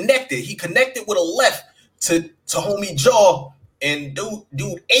 he connected with a left to homie jaw, and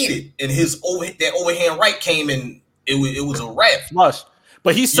dude ate it, and that overhand right came and it was a wrap. Flush.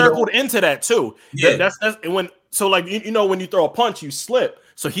 But he circled into that too. Yeah. That's when, so like when you throw a punch, you slip.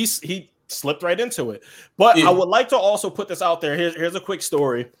 So he slipped right into it. But I would like to also put this out there. Here's a quick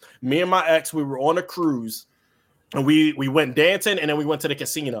story. Me and my ex, we were on a cruise, and we went dancing, and then we went to the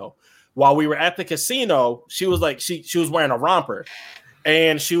casino. While we were at the casino, she was like, she was wearing a romper,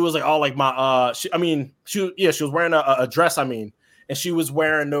 and she was like, oh, like my she was wearing a dress. I mean, and she was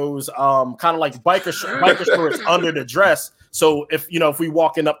wearing those kind of like biker shorts under the dress. So if we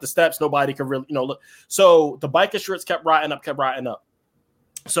walking up the steps, nobody could really look. So the biker shorts kept riding up.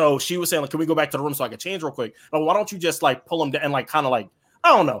 So she was saying, like, can we go back to the room so I can change real quick? Oh, why don't you just like pull them down and like kind of like, I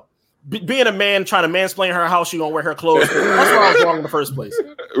don't know. Being a man trying to mansplain her how she gonna wear her clothes. That's where I was wrong in the first place.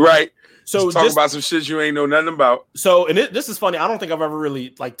 Right. So just talk about some shit you ain't know nothing about. So, and this is funny. I don't think I've ever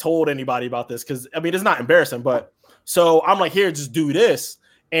really like told anybody about this because I mean it's not embarrassing, but so I'm like, here, just do this,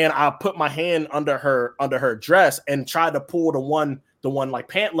 and I put my hand under her dress and tried to pull the one like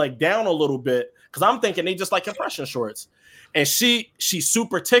pant leg down a little bit because I'm thinking they just like compression shorts, and she's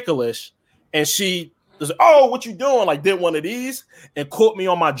super ticklish, and she was like, oh, what you doing? Like did one of these and caught me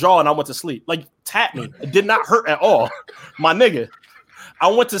on my jaw, and I went to sleep. Like tapped me. It did not hurt at all, my nigga. I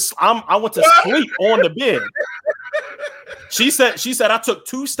went to sleep on the bed. She said I took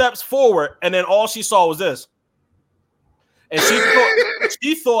 2 steps forward, and then all she saw was this. And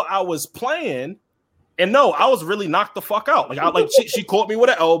she thought I was playing, and no, I was really knocked the fuck out. She caught me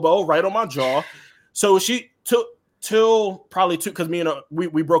with an elbow right on my jaw. So she took till probably 2 because me and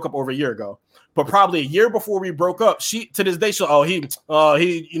we broke up over a year ago. But probably a year before we broke up, she to this day he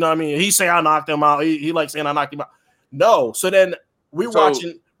you know what I mean, he say I knocked him out. He like saying I knocked him out. No, so then we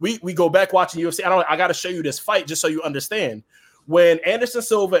go back watching UFC. I got to show you this fight just so you understand. When Anderson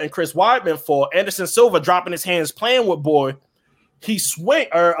Silva and Chris Weidman fought, Anderson Silva dropping his hands playing with boy, he swing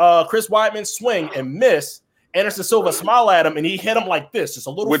or Chris Weidman swing and miss. Anderson Silva smile at him and he hit him like this, just a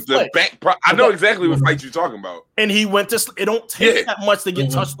little with flick. The back. I know exactly what fight you're talking about. And he went to. It don't take that much to get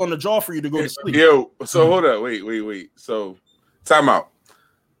touched on the jaw for you to go to sleep. Yo, so hold up, wait. So time out.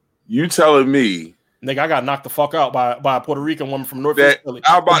 You telling me? Nigga, I got knocked the fuck out by a Puerto Rican woman from Northeast Philly.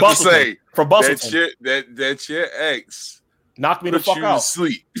 I'm about to say from Bustleton. That your ex knocked me the fuck out.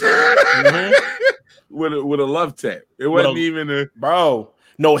 Sleep with a love tap. It wasn't even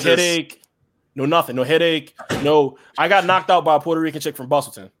no headache, no nothing, no headache, no. I got knocked out by a Puerto Rican chick from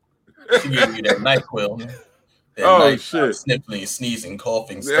Bustleton. She gave you that NyQuil. Shit! Sniffling, sneezing,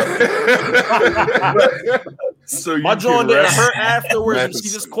 coughing stuff. So my jaw didn't hurt afterwards. She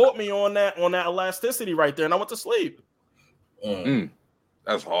just caught me on that elasticity right there, and I went to sleep.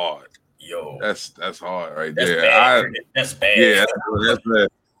 That's hard. Yo, that's hard right that's there. Bad. That's bad. Yeah,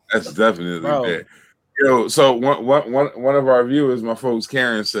 that's definitely bad. Yo, so one of our viewers, my folks,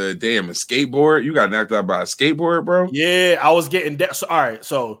 Karen said, "Damn, a skateboard! You got knocked out by a skateboard, bro." Yeah, I was getting that. So, all right,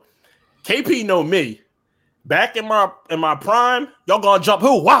 so KP know me. Back in my prime, y'all gonna jump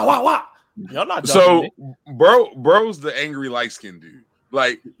who? Wow. Y'all not jumping. So, bro's the angry light skinned dude.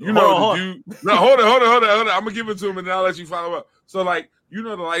 Like, you know, the dude. No, hold on. I'm gonna give it to him and then I'll let you follow up. So, like, you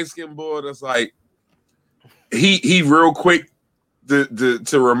know, the light skinned boy that's like, he real quick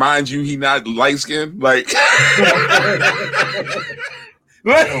to remind you he not light skinned. Like,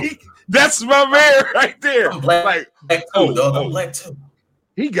 that's my man right there. I'm black too.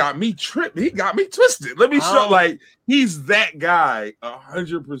 he got me tripped. He got me twisted. Let me show. Like he's that guy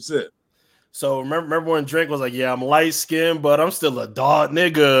 100%. So remember when Drake was like, "Yeah, I'm light skinned, but I'm still a dog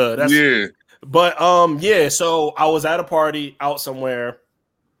nigga." That's yeah. But yeah. So I was at a party out somewhere.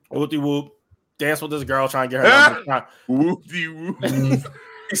 Whoopty whoop, dance with this girl, trying to get her number. Whoopty whoop.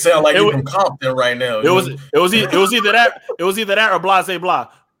 You sound like you're from Compton right now. It was either that or Blase Blah.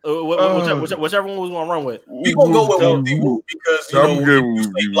 Whichever one was going to run with. We gonna go with Whoopty Whoop because you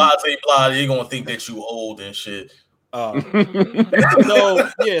say Blase Blah, you're gonna think that you old and shit. So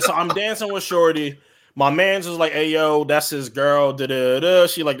I'm dancing with Shorty. My man's was like, "Hey yo, that's his girl."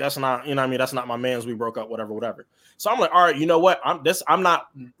 She like, "That's not, you know what I mean? That's not my man's. We broke up, whatever." So I'm like, "All right, you know what? I'm not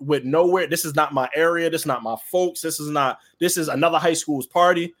with nowhere. This is not my area. This is not my folks. This is another high school's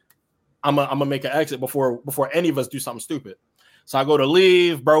party. I'm gonna make an exit before any of us do something stupid." So I go to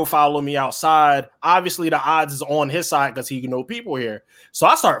leave. Bro, follow me outside. Obviously, the odds is on his side because he know people here. So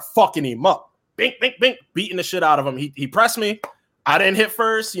I start fucking him up. Bink, bink, bink, beating the shit out of him. He pressed me. I didn't hit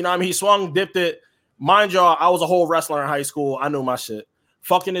first. You know what I mean? He swung, dipped it. Mind y'all, I was a whole wrestler in high school. I knew my shit.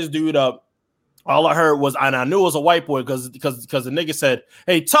 Fucking this dude up. All I heard was, and I knew it was a white boy because the nigga said,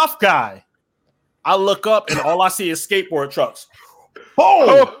 "Hey, tough guy." I look up and all I see is skateboard trucks.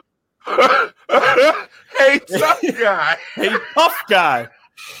 Boom! Hey, tough guy. Hey, tough guy.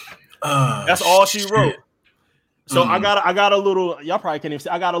 That's all she wrote. So I got a little. Y'all probably can't even see.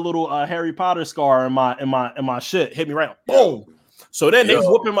 I got a little Harry Potter scar in my shit. Hit me right. Boom. So then they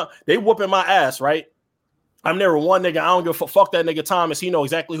whooping my ass, right? I'm never one nigga. I don't give a fuck that nigga Thomas. He know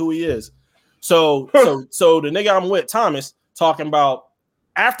exactly who he is. So the nigga I'm with, Thomas, talking about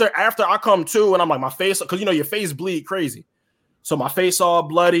after I come to and I'm like my face, because you know your face bleed crazy. So my face all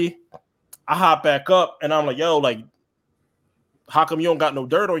bloody. I hop back up and I'm like, "Yo, like, how come you don't got no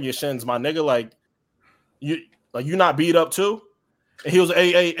dirt on your shins, my nigga? Like you not beat up too?" And he was,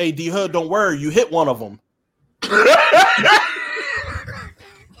 hey, D Hood, don't worry, you hit one of them.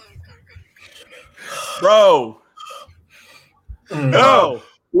 Bro. Oh,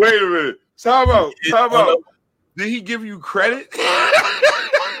 wait a minute. Time out. Did he give you credit?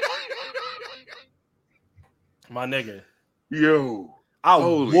 My nigga. Yo. I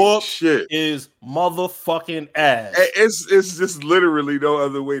whoop his motherfucking ass. It's just literally no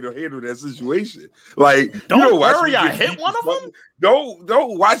other way to handle that situation. Like, don't worry, I hit one of them.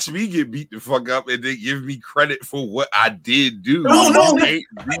 Don't watch me get beat the fuck up and then give me credit for what I did do. No, it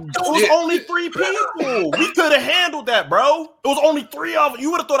was only 3 people. We could have handled that, bro. It was only 3 of them.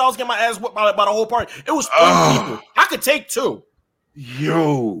 You would have thought I was getting my ass whipped by the whole party. It was 3 people. I could take 2.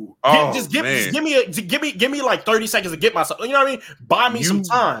 Yo, give me like 30 seconds to get myself. You know what I mean? Buy me some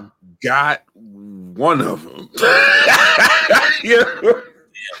time. Got one of them.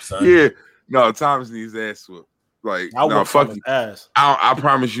 Yeah. No, Thomas needs ass whoop. Like, no, fuck his ass. I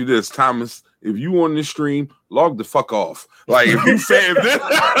promise you this, Thomas. If you on this stream, log the fuck off. Like, if you say this,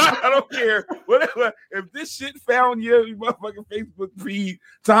 I don't care. Whatever. If this shit found your motherfucking Facebook feed,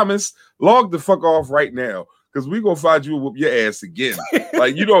 Thomas, log the fuck off right now. Because we gonna find you and whoop your ass again.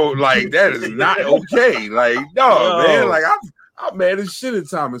 Like, you know, like that is not okay. Like, no, man. Like, I'm mad as shit at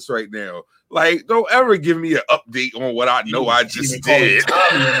Thomas right now. Like, don't ever give me an update on what I know I just did.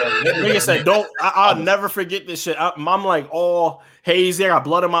 Nigga said, I'll never forget this shit. I'm like all hazy. I got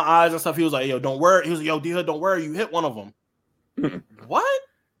blood in my eyes and stuff. He was like, "Yo, don't worry." He was like, "Yo, D-Hood, don't worry. You hit one of them." What?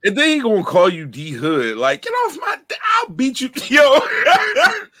 And then he gonna call you D-Hood. Like, get off my... I'll beat you.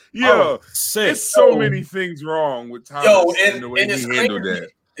 Yo. There's so many things wrong with Thomas and the way he handled that.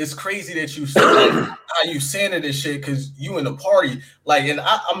 It's crazy that you how you saying this shit because you in the party. Like, and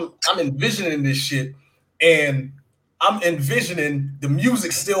I'm envisioning this shit and I'm envisioning the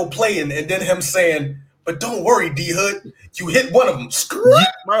music still playing and then him saying, "But don't worry, D-Hood, you hit one of them."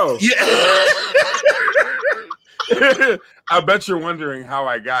 Bro. Yeah. I bet you're wondering how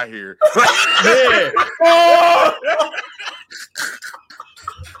I got here.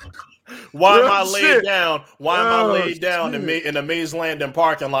 Why am I laid down? Why am I laid down in the Maze Landing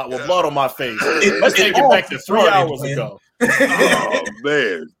parking lot with blood on my face? Let's take it back to 3 hours ago. Oh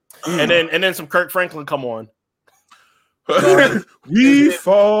man! And then some Kirk Franklin come on. We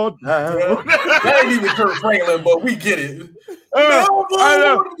fall down. That ain't even Kirk Franklin, but we get it. I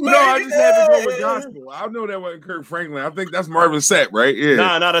know. No, I just had to go with gospel. I know that wasn't Kirk Franklin. I think that's Marvin Sapp, right? Yeah.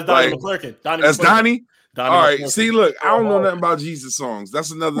 Nah, that's Donnie McClurkin. That's Donnie? All right. See, look, I don't know nothing about Jesus songs.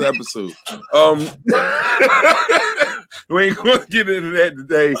 That's another episode. We ain't going to get into that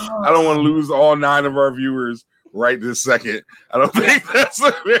today. I don't want to lose all 9 of our viewers right this second. I don't think that's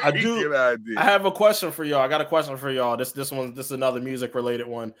a very good idea. I have a question for y'all. I got a question for y'all. This is another music related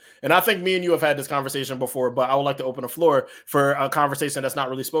one, and I think me and you have had this conversation before, but I would like to open the floor for a conversation that's not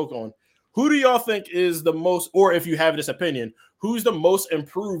really spoken on. Who do y'all think is the most, or if you have this opinion, who's the most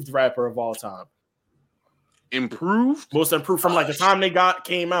improved rapper of all time? Most improved from like the time they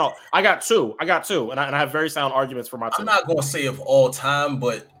came out. I got two, and I have very sound arguments for my two. I'm not gonna say of all time,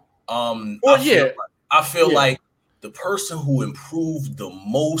 but I feel like the person who improved the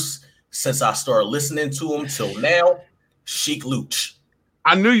most since I started listening to him till now, Sheek Louch.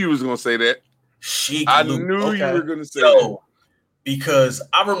 I knew you was gonna say that. Sheek I Louch. knew you were gonna say that. Because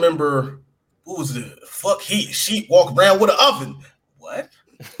I remember who was the fuck Sheek walked around with an oven. What?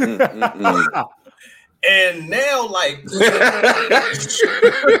 And now, like,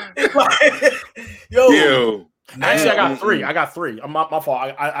 yo. Actually, I got three. My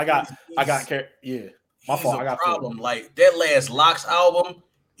fault. I got my fault. I got problem. Like that last Locks album,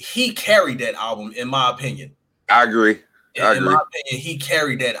 he carried that album, in my opinion. I agree. In my opinion, he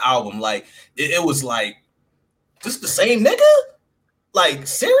carried that album. Like it was like just the same nigga. Like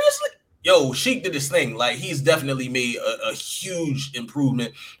seriously, yo, Sheek did this thing. Like he's definitely made a huge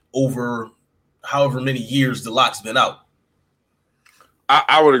improvement over however many years the Lock's been out.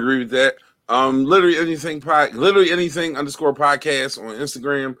 I would agree with that. Literally anything _podcast on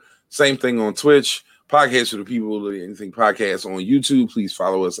Instagram. Same thing on Twitch. Podcast for the people. Literally anything podcast on YouTube. Please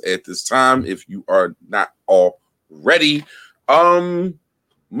follow us at this time if you are not already.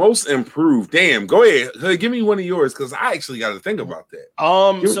 Most improved. Damn, go ahead. Hey, give me one of yours because I actually got to think about that.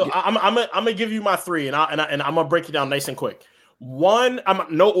 I'm gonna give you my three, and I'm gonna break it down nice and quick. One, I'm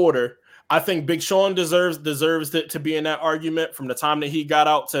no order. I think Big Sean deserves to be in that argument from the time that he got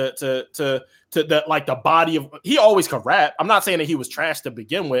out to the like the body of. He always could rap. I'm not saying that he was trash to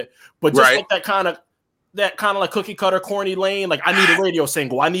begin with, but just like that kind of like cookie cutter corny lane. Like I need a radio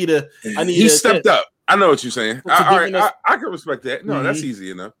single. He stepped up. I know what you're saying. I can respect that. No, that's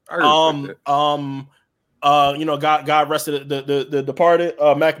easy enough. I God rested the departed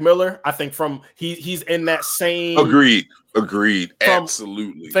Mac Miller. I think he's in that same. Agreed.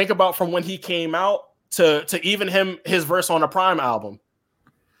 Absolutely. Think about from when he came out to even his verse on the Prime album.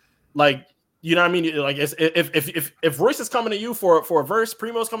 Like, you know what I mean? Like if Royce is coming to you for a verse,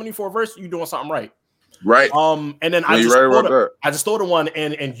 Primo's coming to you for a verse, you're doing something right. Right. And then I just thought of one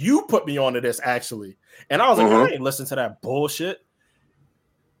and you put me onto this actually. And I was like, I ain't listen to that bullshit.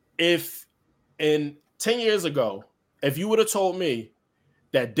 If in 10 years ago, if you would have told me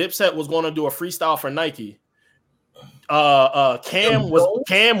that Dipset was going to do a freestyle for Nike, Cam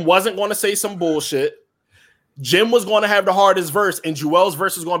wasn't going to say some bullshit, Jim was going to have the hardest verse, and Joel's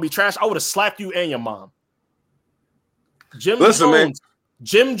verse was going to be trash, I would have slapped you and your mom. Jim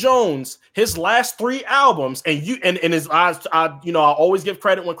Jones, his last 3 albums, and his eyes, I always give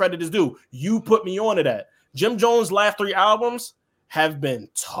credit when credit is due. You put me onto that. Jim Jones' last 3 albums have been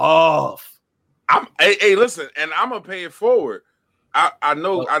tough. Listen, and I'm gonna pay it forward. I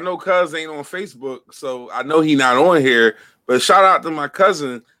know cuz ain't on Facebook, so I know he not on here, but shout out to my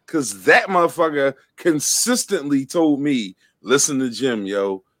cousin, because that motherfucker consistently told me, listen to Jim,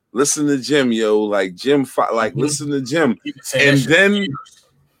 yo. Listen to Jim, yo. Like Jim, listen to Jim. And then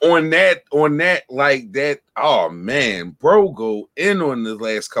on that, like that, oh man, bro, go in on the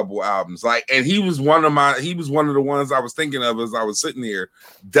last couple albums. Like, and he was one of the ones I was thinking of as I was sitting here.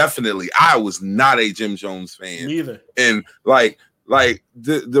 Definitely, I was not a Jim Jones fan either. And like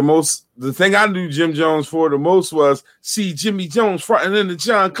the thing I knew Jim Jones for the most was see Jimmy Jones fronting in the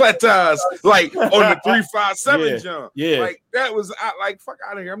John Cletas, like on the 357 John. Yeah, like that was fuck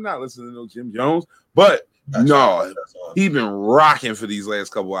out of here. I'm not listening to no Jim Jones, but he been rocking for these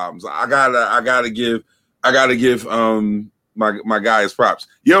last couple albums. I gotta give my guys props.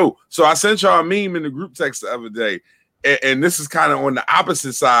 Yo, so I sent y'all a meme in the group text the other day, and this is kind of on the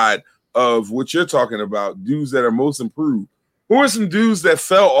opposite side of what you're talking about, dudes that are most improved. Who are some dudes that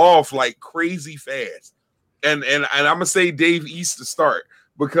fell off like crazy fast? And I'm gonna say Dave East to start,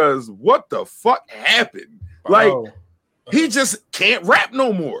 because what the fuck happened? Like he just can't rap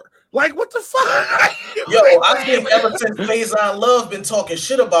no more. Like what the fuck? Yo, I think ever since Faison Love been talking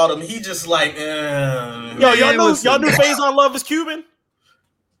shit about him, he just like y'all knew Faison Love is Cuban?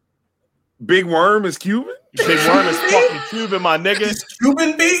 Big Worm is Cuban? Big Worm is fucking Cuban, my nigga. He's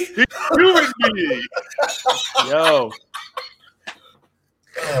Cuban B? He's Cuban B. Yo.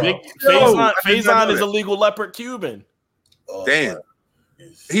 Faison is a legal leopard Cuban. Damn.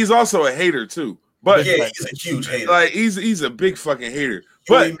 He's also a hater too. But yeah, he's a huge hater. Like he's a big fucking hater.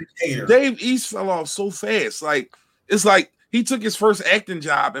 But Dave East fell off so fast. Like it's like he took his first acting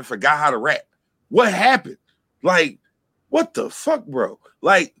job and forgot how to rap. What happened? Like, what the fuck, bro?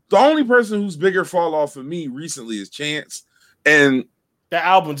 Like, the only person who's bigger fall off for me recently is Chance. And that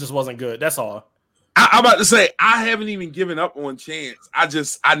album just wasn't good. That's all. I'm about to say, I haven't even given up on Chance.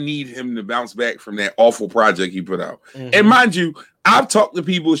 I need him to bounce back from that awful project he put out. Mm-hmm. And mind you, I've talked to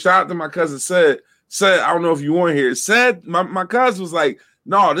people, shout out to my cousin, said, I don't know if you want to hear it, said, my cousin was like,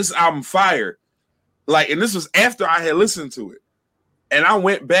 no, this album fire. Like, and this was after I had listened to it. And I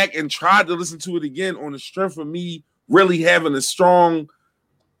went back and tried to listen to it again on the strength of me really having a strong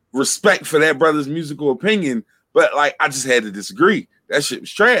respect for that brother's musical opinion. But, like, I just had to disagree. That shit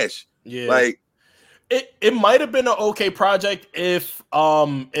was trash. Yeah. Like, it might have been an okay project if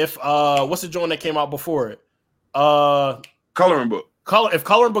what's the joint that came out before it? Coloring Book. If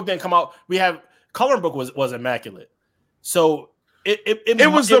Coloring Book didn't come out, Coloring Book was immaculate. So it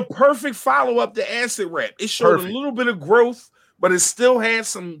was the perfect follow-up to Acid Rap. It showed a little bit of growth, but it still had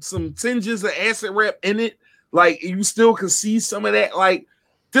some tinges of acid rap in it. Like, you still can see some of that. Like,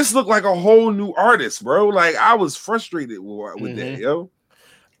 this looked like a whole new artist, bro. Like, I was frustrated with that, yo.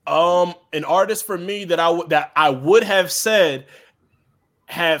 An artist for me that I would have said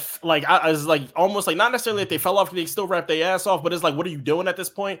have like I was like almost like not necessarily that they fell off, they still rap their ass off, but it's like, what are you doing at this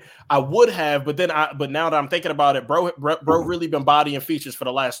point? I would have, but now that I'm thinking about it, bro really been bodying features for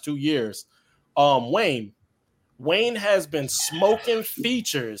the last 2 years. Wayne has been smoking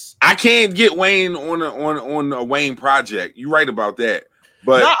features. I can't get Wayne on a Wayne project. You're right about that.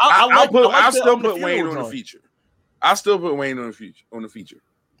 But no, I'll still put Wayne on the feature. I'll still put Wayne on the feature.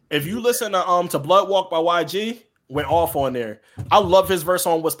 If you listen to Blood Walk by YG, went off on there. I love his verse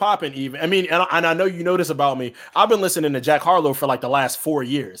on What's Poppin' even. I mean, and I know you know this about me. I've been listening to Jack Harlow for like the last 4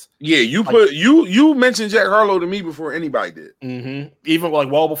 years. Yeah, you mentioned Jack Harlow to me before anybody did. Mm-hmm. Even like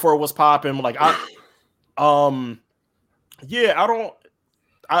well before What's Poppin'. Like I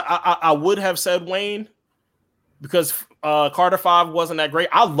would have said Wayne because Carter 5 wasn't that great.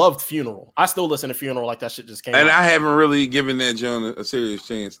 I loved Funeral. I still listen to Funeral like that shit just came out. I haven't really given that John a serious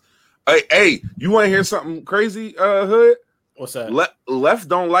chance. Hey, you want to hear something crazy, Hood? What's that? Left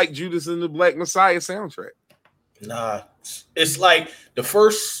don't like Judas and the Black Messiah soundtrack. Nah, it's like the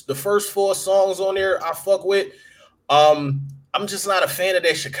first 4 songs on there I fuck with. I'm just not a fan of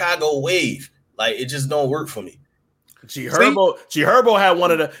that Chicago wave. Like, it just don't work for me. G Herbo had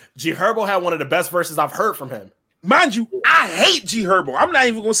one of the best verses I've heard from him. Mind you, I hate G Herbo. I'm not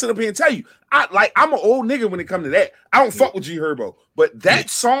even gonna sit up here and tell you. I'm an old nigga when it comes to that. I don't fuck with G Herbo, but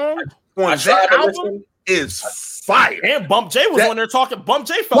that song on that album is fire. And Bump J was on there talking. Bump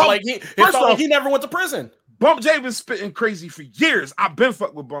J felt like he never went to prison. Bump J been spitting crazy for years. I've been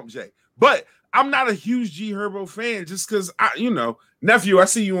fucked with Bump J, but I'm not a huge G Herbo fan just because nephew, I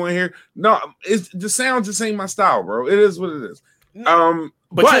see you on here. No, the sound just ain't my style, bro. It is what it is.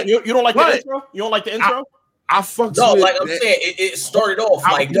 But you don't like the intro? You don't like the intro? I fucked no, with like I'm saying, it started off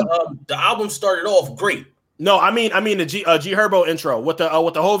like the album started off great. No, I mean the G Herbo intro with the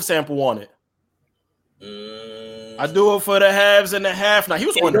Hove sample on it. I do it for the haves and the half. Now he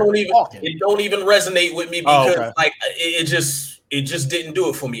was on there talking. It don't even resonate with me because like it just didn't do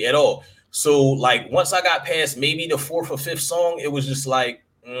it for me at all. So like once I got past maybe the 4th or 5th song, it was just like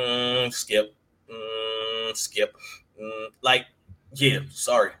skip. Like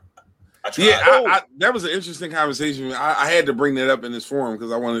sorry. That was an interesting conversation. I had to bring that up in this forum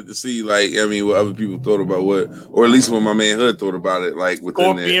because I wanted to see, what other people thought about or at least what my man Hood thought about it. Like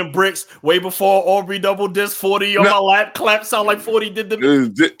within Scorpion Bricks, way before Aubrey double disc 40 on my lap clap sound like 40 did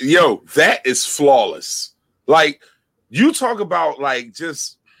the. Yo, that is flawless. Like you talk about I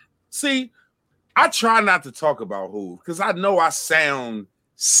try not to talk about who because I know I sound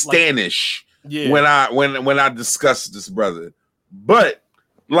Stanish when I discuss this brother, but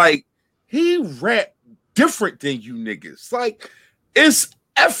he rap different than you niggas. Like, it's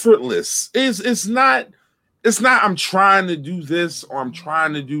effortless. It's not I'm trying to do this or I'm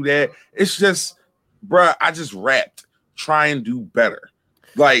trying to do that. It's just, bruh, I just rapped. Try and do better.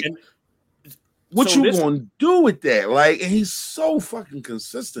 Like, what you gonna do with that? Like, and he's so fucking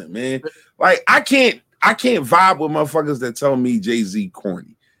consistent, man. Like, I can't vibe with motherfuckers that tell me Jay-Z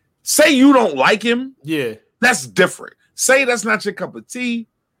corny. Say you don't like him. Yeah. That's different. Say that's not your cup of tea.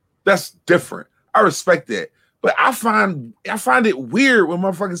 That's different. I respect that. But I find it weird when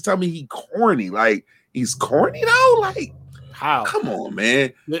motherfuckers tell me he corny. Like, he's corny though? Like, how? Come on,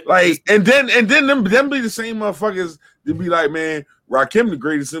 man. Like, and then them be the same motherfuckers that be like, man, Rakim the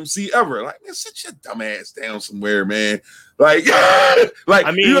greatest MC ever. Like, man, sit your dumb ass down somewhere, man. Like, I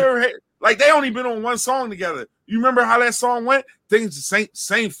mean, you ever had, they only been on one song together. You remember how that song went? Things the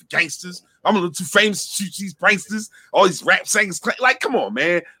same for gangsters. I'm a little too famous to shoot these pranksters. All these rap singers, like, come on,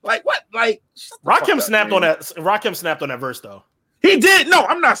 man. Like, what? Like, Rakim snapped on that. Rakim snapped on that verse though. He did. No,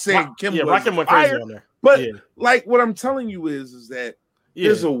 I'm not saying Kim. Yeah, was Rakim went fire, crazy on there. But like, what I'm telling you is that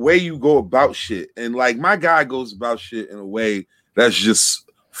there's a way you go about shit, and like my guy goes about shit in a way that's just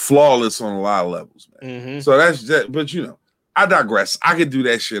flawless on a lot of levels, man. Mm-hmm. So that's just. But you know, I digress. I could do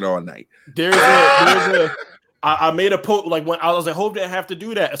that shit all night. I made a post like when I was like, Hov didn't have to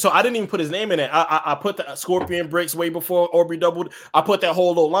do that, so I didn't even put his name in it. I put the Scorpion Bricks way before Aubrey doubled. I put that whole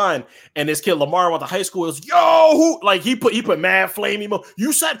little line, and this kid Lamar went to high school. Was who like he put mad flame emo.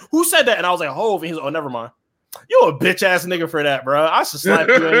 You said who said that? And I was like Hov, and he's like, oh, never mind. You a bitch ass nigga for that, bro. I should slap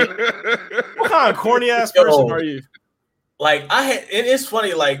you. What kind of corny ass person are you? Like and it's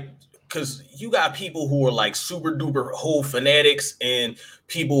funny, like because you got people who are like super duper Hov fanatics and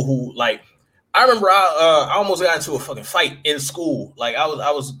people who like. I remember I almost got into a fucking fight in school. Like I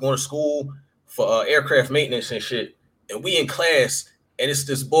was going to school for aircraft maintenance and shit, and we in class, and it's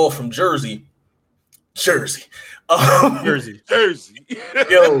this boy from Jersey, yo,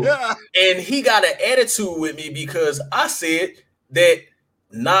 and he got an attitude with me because I said that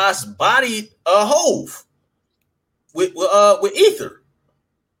Nas bodied a Hov with Ether.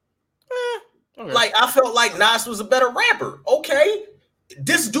 Okay. Like I felt like Nas was a better rapper. Okay,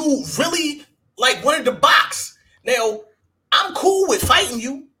 this dude really. Like wanted to box. Now, I'm cool with fighting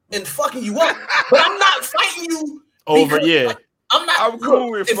you and fucking you up, but I'm not fighting you over. Like, I'm cool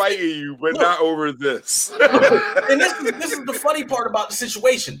with fighting you, but not over this. And this is the funny part about the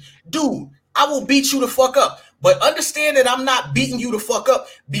situation, dude. I will beat you the fuck up, but understand that I'm not beating you the fuck up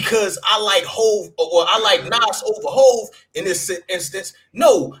because I like Hov or I like Nas over Hov in this instance.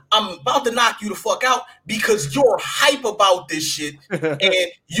 No, I'm about to knock you the fuck out because you're hype about this shit, and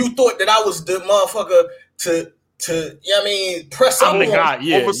you thought that I was the motherfucker to you know what I mean press up over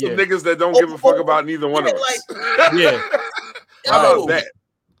some niggas that don't give a fuck about neither one of us. Like, how about that?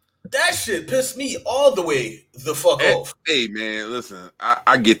 That shit pissed me all the way the fuck off. Hey man, listen,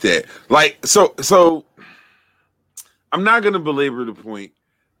 I get that. Like, so I'm not gonna belabor the point.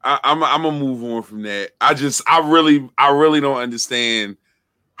 I'm gonna move on from that. I really don't understand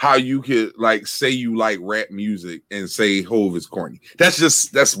how you could like say you like rap music and say Hov is corny.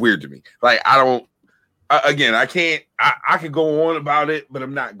 That's weird to me. Like, I don't. Again, I can't. I could go on about it, but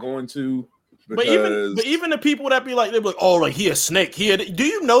I'm not going to. But even the people that be like, they're like, oh, like he a snake. Do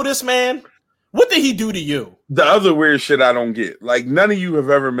you know this man? What did he do to you? The other weird shit I don't get. Like, none of you have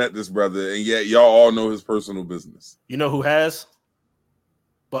ever met this brother, and yet y'all all know his personal business. You know who has?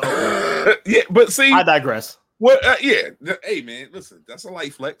 But yeah, but see, I digress. What? Yeah. Hey, man, listen, that's a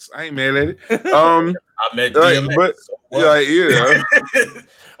light flex. I ain't mad at it. I met DMX. But yeah.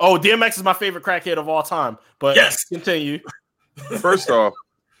 Oh, DMX is my favorite crackhead of all time. But yes, continue. First off,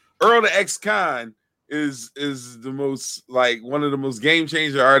 Earl the Ex-Con is the most like one of the most game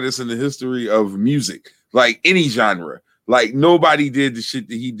changer artists in the history of music, like any genre. Like nobody did the shit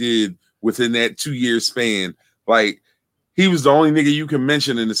that he did within that 2-year span. Like he was the only nigga you can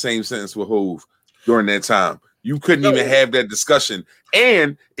mention in the same sentence with Hov during that time. You couldn't even have that discussion.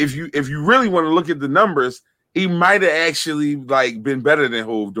 And if you really want to look at the numbers, he might have actually like been better than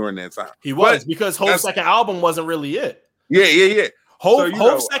Hov during that time. He was, because Hov's second album wasn't really it. Yeah.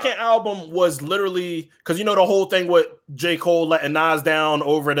 Hov's second album was literally because you know the whole thing with J. Cole letting Nas down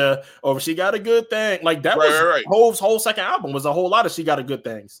over She Got a Good Thing. Like that was right. Hov's whole second album was a whole lot of She Got a Good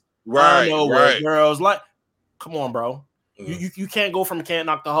Things. Right. I know what girls like. Come on, bro. You can't go from Can't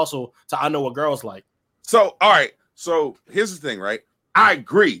Knock the Hustle to I Know What Girls Like. So all right. So here's the thing, right? I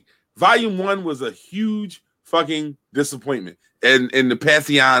agree. Volume 1 was a huge fucking disappointment in the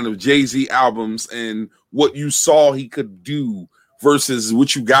pantheon of Jay-Z albums and what you saw he could do versus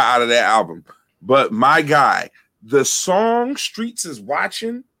what you got out of that album. But my guy, the song Streets is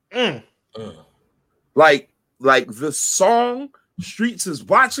Watching, like the song Streets is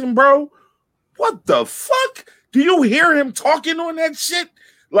Watching, bro, what the fuck? Do you hear him talking on that shit?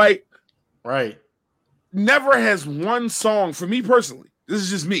 Like, right. Never has one song, for me personally, this is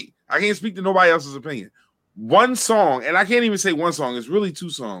just me, I can't speak to nobody else's opinion, one song, and I can't even say one song, it's really 2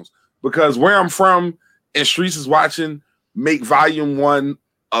 songs, because Where I'm From and Streets is Watching make volume 1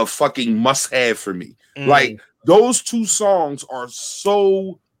 a fucking must-have for me. Like, those 2 songs are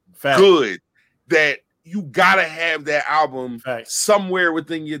so good that you gotta have that album somewhere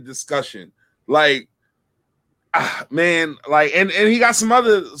within your discussion. Like, man, like, and he got some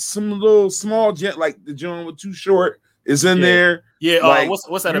little small gent, like the joint with Too Short is in there. Yeah, like,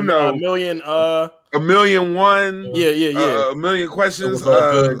 what's that? A million. A Million One. Yeah. A Million Questions.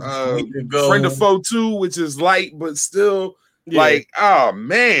 Friend of Foe 2, which is light, but still Yeah. Like, oh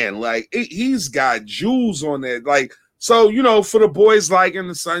man, like he's got jewels on that. Like, so you know, for the boys like In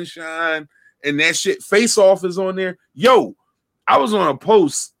the Sunshine and that shit, Face Off is on there. Yo, I was on a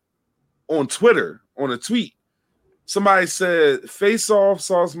post on Twitter on a tweet. Somebody said Face Off,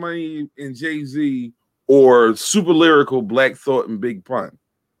 Sauce Money, and Jay-Z, or Super Lyrical, Black Thought, and Big Pun.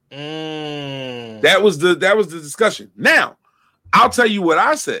 That was the discussion. Now, I'll tell you what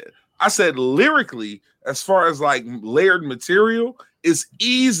I said. I said lyrically, as far as like layered material, it's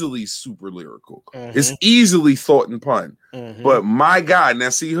easily Super Lyrical. It's easily Thought and Pun. But my God, now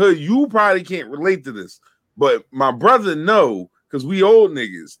see, Hood, you probably can't relate to this, but my brother know, because we old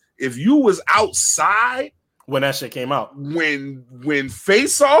niggas. If you was outside when that shit came out, when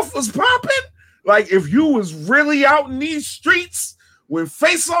Face Off was popping, like if you was really out in these streets when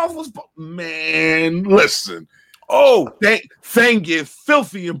Face Off was, man, listen. Oh, thing get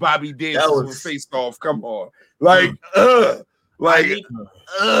filthy and Bobby dances when Face Off. Come on, like, I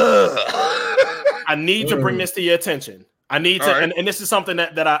need to bring this to your attention. I need to, right. and this is something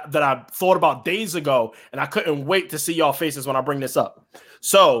that I thought about days ago, and I couldn't wait to see y'all faces when I bring this up.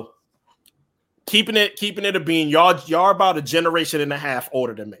 So, keeping it a bean, y'all about a generation and a half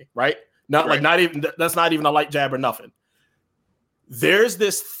older than me, right? Not even that's not even a light jab or nothing. There's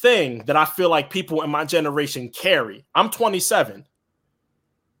this thing that I feel like people in my generation carry. I'm 27.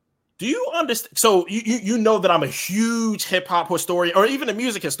 Do you understand? So you know that I'm a huge hip hop historian, or even a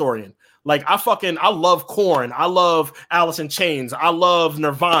music historian. Like I love Korn, I love Alice in Chains, I love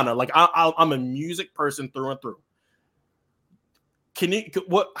Nirvana. Like I'm a music person through and through.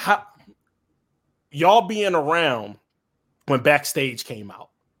 How y'all being around when Backstage came out?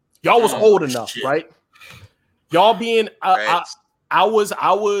 Y'all was old enough, right? Y'all being I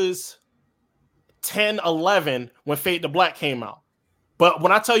was 10, 11 when Fade to Black came out. But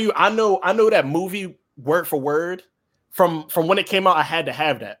when I tell you, I know that movie word for word from when it came out. I had to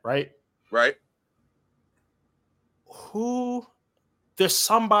have that, right? Right. There's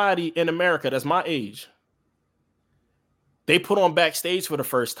somebody in America that's my age. They put on Backstage for the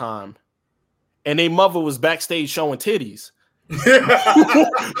first time, and their mother was backstage showing titties.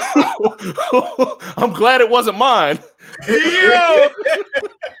 I'm glad it wasn't mine. Yo,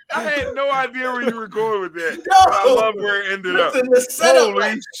 I had no idea where you were going with that. Yo, I love where it ended up.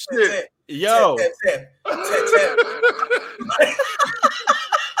 Holy shit. Yo.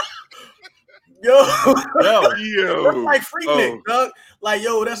 Yo. Like Freaknik, dog. Like,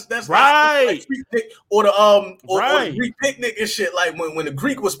 yo, that's right. Like Freaknik or the Greek Picnic and shit. Like when the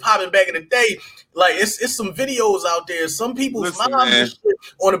Greek was popping back in the day, like it's some videos out there. Some people's moms and shit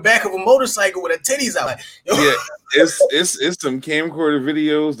on the back of a motorcycle with their titties out. Like, yo. Yeah, it's some camcorder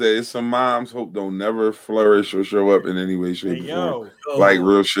videos that some moms hope don't never flourish or show up in any way, shape, or form. Like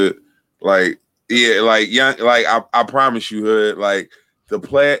real shit. Like, yeah, like young, like I promise you, Hood, like the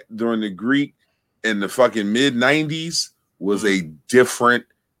Platt during the Greek in the fucking mid 90s was a different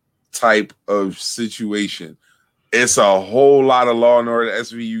type of situation. It's a whole lot of Law and Order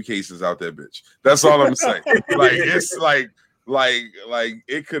SVU cases out there, bitch. That's all I'm saying. Like it's like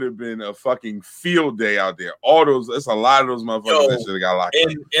it could have been a fucking field day out there. All those, it's a lot of those motherfuckers that should have got locked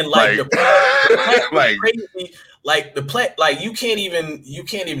up. And like the Platt was crazy. Like the Platt, like you can't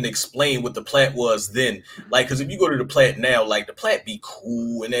even explain what the Platt was then. Like, because if you go to the Platt now, like the Platt be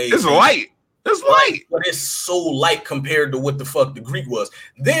cool and it's light. It's light. But it's so light compared to what the fuck the Greek was.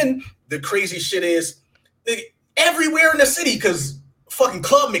 Then the crazy shit is everywhere in the city, because fucking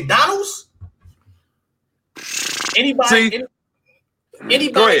Club McDonald's. Anybody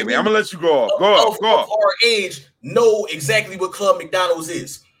go ahead, man. I'm gonna let you go off. Go off. Our age know exactly what Club McDonald's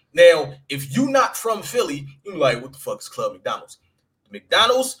is. Now, if you not from Philly, you like, what the fuck is Club McDonald's?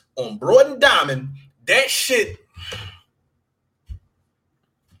 McDonald's on Broad and Diamond, that shit.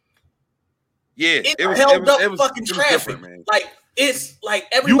 Yeah, it held up fucking traffic, man. Like, it's like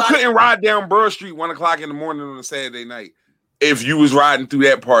everybody. You couldn't ride down Broad Street 1 o'clock in the morning on a Saturday night if you was riding through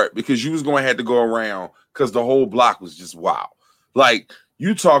that part, because you was going to have to go around because the whole block was just wild. Like,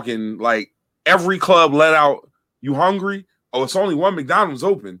 you talking like every club let out, you hungry? Oh, it's only one McDonald's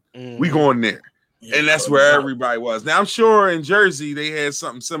open. We going there. Yeah, and that's where everybody was. Now, I'm sure in Jersey they had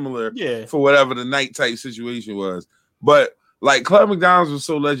something similar for whatever the night type situation was. But like Club McDonald's was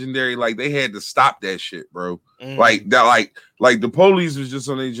so legendary, like they had to stop that shit, bro. Like that, like the police was just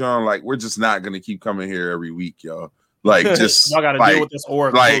on their John, like, we're just not gonna keep coming here every week, y'all. Like, just y'all gotta deal with this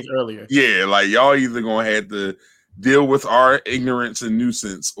or like earlier. Yeah, like y'all either gonna have to deal with our ignorance and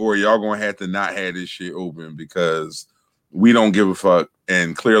nuisance, or y'all gonna have to not have this shit open because we don't give a fuck,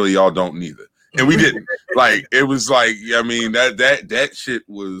 and clearly y'all don't neither. And we didn't. Like, it was like, I mean, that shit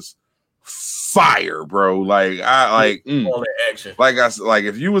was fire, bro. Like all that action. Like I said, like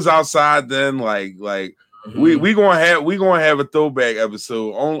if you was outside, then like we gonna have a throwback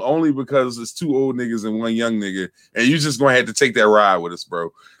episode only because it's 2 old niggas and 1 young nigga, and you just gonna have to take that ride with us,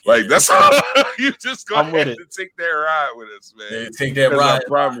 bro. Like that's all. You just gonna have to take that ride with us, man. Yeah, take that ride. I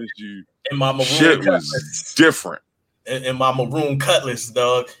promise you. And my maroon shit cutlass was different. And my maroon cutlass,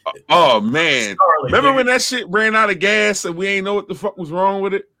 dog. Oh man, remember when that shit ran out of gas and we ain't know what the fuck was wrong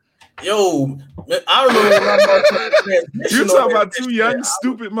with it? Yo, I remember. You talking about 2 young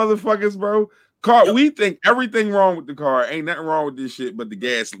stupid motherfuckers, bro? Car, we think everything wrong with the car. Ain't nothing wrong with this shit, but the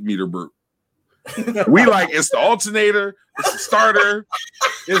gas meter broke. We like it's the alternator, it's the starter.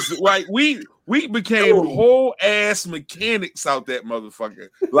 It's like we became whole ass mechanics out that motherfucker.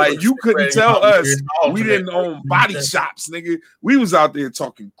 Like you couldn't tell us we didn't own body shops, nigga. We was out there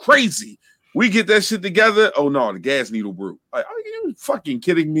talking crazy. We get that shit together. Oh no, the gas needle broke. Like, are you fucking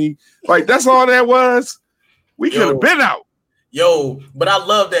kidding me? Like that's all that was. We could have been out. Yo, but I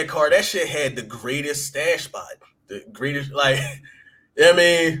love that car. That shit had the greatest stash spot. The greatest, like, I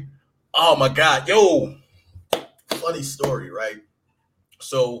mean, oh my God. Yo, funny story, right?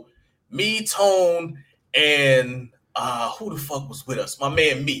 So, me, Tone, and who the fuck was with us? My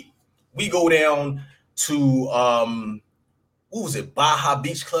man, me. We go down to, what was it? Baja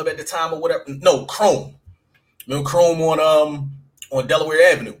Beach Club at the time or whatever? No, Chrome. Remember Chrome on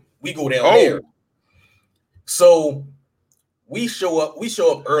Delaware Avenue? We go down there. So, we show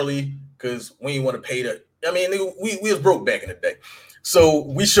up early because we didn't want to pay the. I mean, we was broke back in the day, so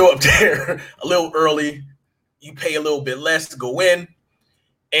we show up there a little early. You pay a little bit less to go in,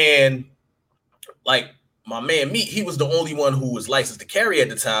 and like my man Meat, he was the only one who was licensed to carry at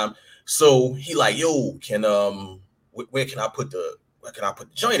the time. So he like, yo, can where can I put the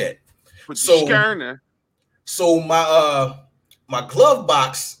joint at? So my glove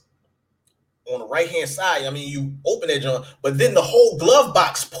box. On the right hand side, I mean, you open that joint, but then the whole glove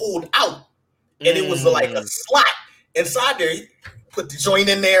box pulled out, and it was like a slot inside there. You put the joint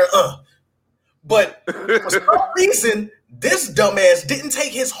in there, but for some reason, this dumbass didn't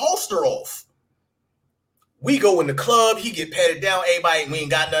take his holster off. We go in the club, he get patted down. Everybody, we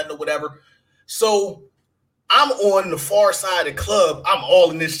ain't got nothing or whatever. So I'm on the far side of the club. I'm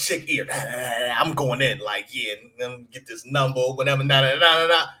all in this chick ear. I'm going in like, yeah, let me get this number, whatever.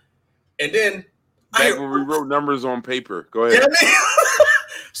 And then when we wrote numbers on paper. Go ahead.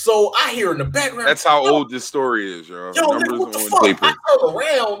 So I hear in the background. That's how old this story is, yo. Numbers on paper. I turn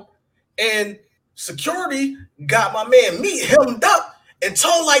around and security got my man Meat hemmed up and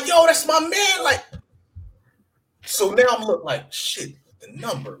told like, yo, that's my man. Like, so now I'm looking like shit. The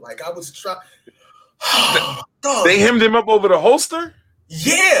number, like I was trying. They hemmed him up over the holster.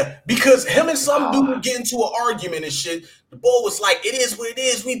 Yeah, because him and some dude would get into an argument and shit. The boy was like, it is what it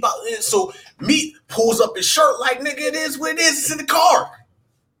is. We about it. So Meat pulls up his shirt like, nigga, it is what it is. It's in the car.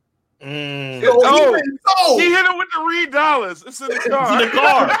 He hit him with the $3. It's in the car. It's in the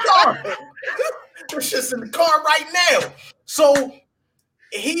car. This shit's in the car right now. So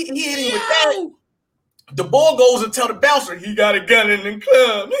he hit him with that. The boy goes and tell the bouncer, he got a gun in the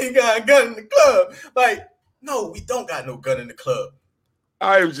club. He got a gun in the club. Like, no, we don't got no gun in the club.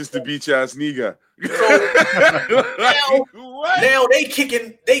 I am just a beach ass nigga. So now they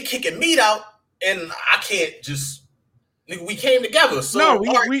kicking Meat out, and I can't just. We came together. So no,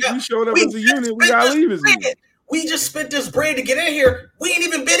 we showed up as a unit. We gotta leave as unit. We just spent this bread to get in here. We ain't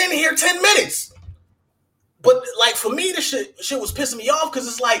even been in here 10 minutes. But like for me, the shit was pissing me off because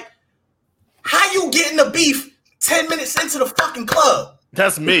it's like, how you getting the beef 10 minutes into the fucking club?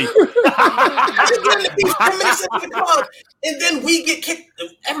 That's me. And then we get kicked.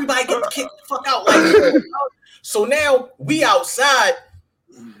 Everybody get kicked the fuck out. Like, so now we outside,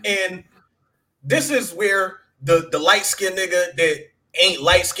 and this is where the light skinned nigga that ain't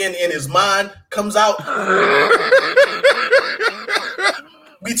light skinned in his mind comes out.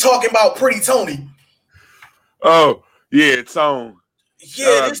 We talking about Pretty Tony. Oh yeah, Tone.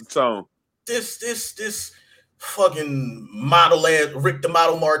 Yeah, this fucking model ass Rick the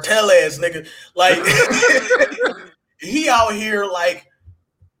Model Martel ass nigga, like he out here like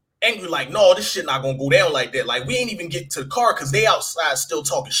angry, like no, this shit not gonna go down like that. Like we ain't even get to the car because they outside still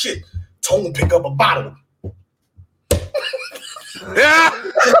talking shit. Tone pick up a bottle. Yeah.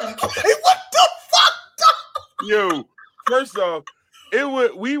 Hey, what the fuck? Yo, first off,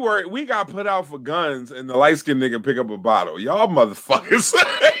 we got put out for guns, and the light skinned nigga pick up a bottle. Y'all motherfuckers,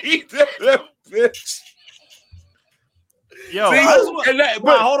 bitch. Yo,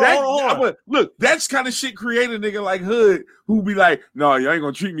 hold on. Look, that's kind of shit create a nigga like Hood who be like, no, you ain't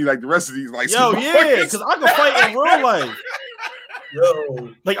gonna treat me like the rest of these like. Yo, yeah, because I can fight in real life. Yo,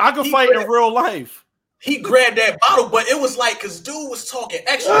 Like I could fight in real life. he grabbed that bottle, but it was like because dude was talking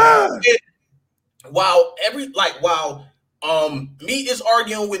extra. While Meat is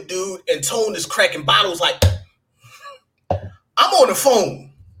arguing with dude and Tone is cracking bottles, like I'm on the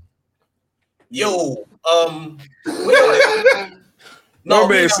phone. Yo, no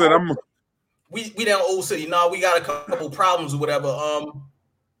man said I'm. We down Old City. No, we got a couple problems or whatever.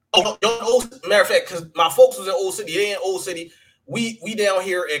 Matter of fact, because my folks was in Old City, they in Old City. We down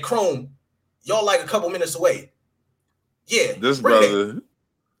here at Chrome. Y'all like a couple minutes away. Yeah, this brother.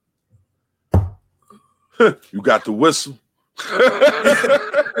 You got the whistle.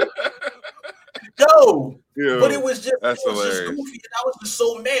 Yo, Yeah, but it was just that's hilarious. goofy, and I was just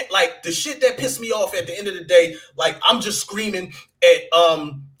so mad. Like the shit that pissed me off at the end of the day, like I'm just screaming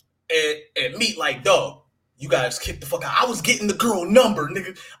at Meat, like, dog, you guys kick the fuck out. I was getting the girl number,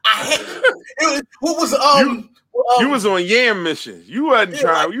 nigga. You was on Yam mission. You wasn't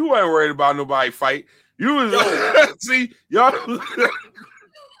trying. Like, you wasn't worried about nobody fight. You was see y'all.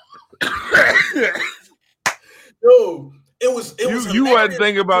 Yo, it was. You wasn't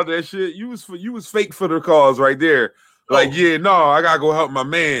thinking about that shit. You was fake for the cause right there. Like, yeah, no, I gotta go help my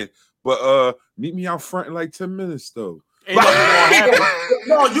man. But meet me out front in like 10 minutes though.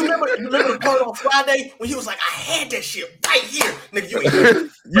 No, you remember the part on Friday when he was like, I had that shit right here. Nigga, you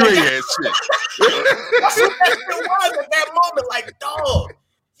ain't had shit. That's what that shit was at that moment. Like, dog,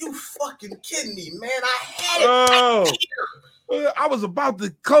 you fucking kidding me, man. I had it right here. I was about to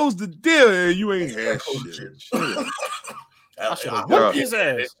close the deal and you ain't had shit. I should have whooped his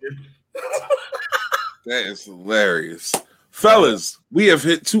ass. That is hilarious. Fellas, we have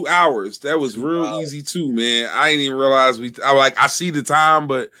hit 2 hours. That was real easy too, man. I didn't even realize I see the time,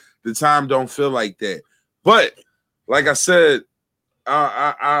 but the time don't feel like that. But like I said,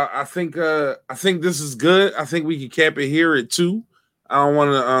 I think this is good. I think we can cap it here at 2. I don't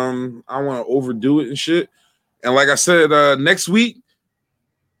want to overdo it and shit. And like I said, next week,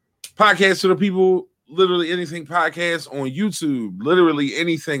 podcast for the people, literally anything podcast on YouTube, literally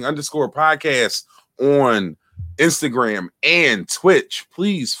anything _podcast on Instagram and Twitch.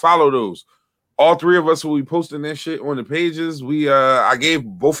 Please follow those. All 3 of us will be posting that shit on the pages. I gave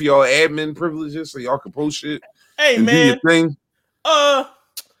both of y'all admin privileges so y'all can post shit. Hey man, do your thing.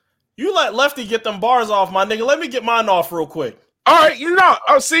 You let Lefty get them bars off, my nigga. Let me get mine off real quick. All right,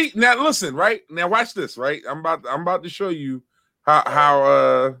 see now. Listen, right now, watch this. Right, I'm about to show you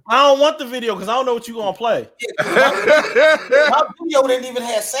how. I don't want the video because I don't know what you gonna play. My video didn't even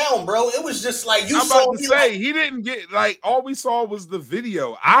have sound, bro. It was just like you. I'm about to say he didn't get like all we saw was the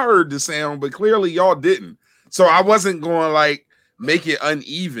video. I heard the sound, but clearly y'all didn't. So I wasn't going like make it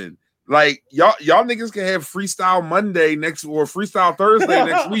uneven. Like y'all niggas can have Freestyle Monday next or Freestyle Thursday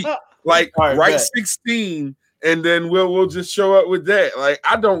next week. Like right 16. And then we'll just show up with that. Like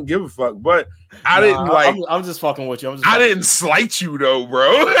I don't give a fuck, but I didn't like. I'm just fucking with you. I didn't slight you though,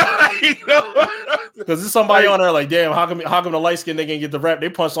 bro. Because there's somebody on there like, damn, how come the light skin nigga get the rap? They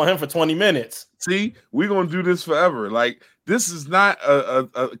punched on him for 20 minutes. See, we're gonna do this forever. Like this is not a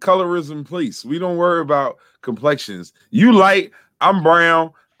colorism place. We don't worry about complexions. You light, I'm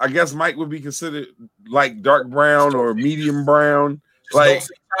brown. I guess Mike would be considered like dark brown or medium brown. Like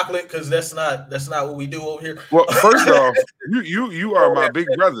chocolate, because that's not what we do over here. Well, first off, you are my big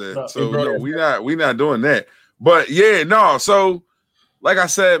brother, so no, we not doing that. But yeah, no. So, like I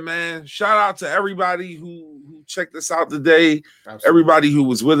said, man, shout out to everybody who checked us out today. Absolutely. Everybody who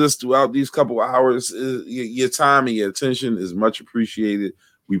was with us throughout these couple of hours. Your time and your attention is much appreciated.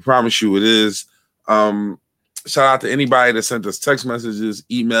 We promise you it is. Shout out to anybody that sent us text messages,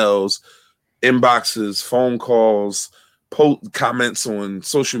 emails, inboxes, phone calls, comments on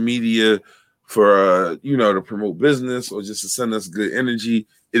social media for to promote business or just to send us good energy.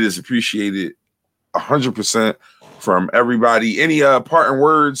 It is appreciated 100% from everybody. Any parting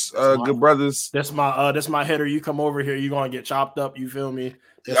words, good brothers? That's my header. You come over here, you're gonna get chopped up. You feel me?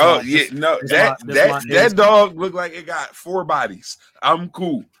 That dog looked like it got 4 bodies. I'm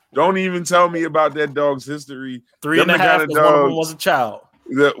cool. Don't even tell me about that dog's history. 3.5 because one of them was a child.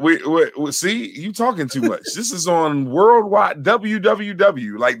 We see, you talking too much. This is on worldwide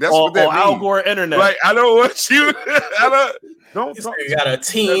www. Like that's what that means. Al Gore internet. Like I don't want you. Don't talk. You got a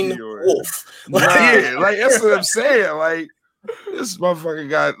teen wolf. Yeah, like that's what I'm saying. Like this motherfucker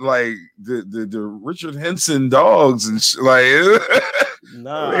got like the Richard Henson dogs and like.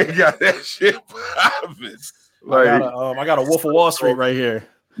 Nah, they got that shit popping. Like I got a Wolf of Wall Street right here.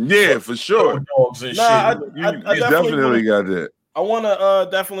 Yeah, for sure. Dogs and I definitely got that. I want to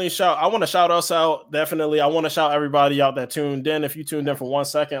definitely shout. I want to shout us out. Definitely, I want to shout everybody out that tuned in. If you tuned in for 1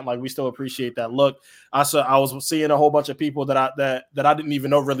 second, like we still appreciate that. Look, I was seeing a whole bunch of people that I didn't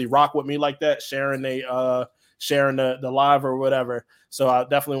even know really rock with me like that, sharing the live or whatever. So I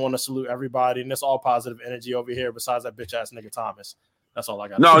definitely want to salute everybody, and it's all positive energy over here. Besides that bitch ass nigga Thomas, that's all I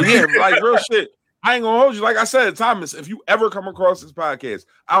got. No, yeah, like real shit. I ain't gonna hold you. Like I said, Thomas, if you ever come across this podcast,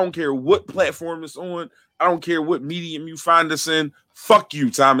 I don't care what platform it's on. I don't care what medium you find us in. Fuck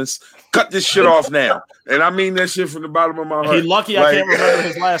you, Thomas. Cut this shit off now. And I mean that shit from the bottom of my heart. He's lucky I can't remember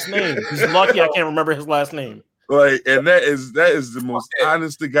his last name. He's lucky I can't remember his last name. Like, and that is the most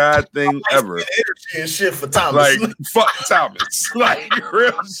honest to God thing ever. Energy and shit for Thomas. Like, fuck Thomas. Like,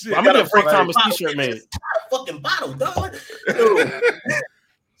 real shit. I'm gonna get a Frank Thomas t-shirt made. Fucking bottle, dog.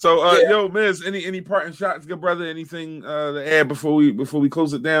 So, yo, Miz, any parting shots, good brother? Anything to add before we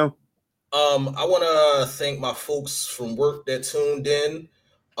close it down? I want to thank my folks from work that tuned in,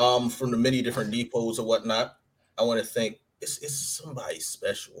 from the many different depots or whatnot. I want to thank it's somebody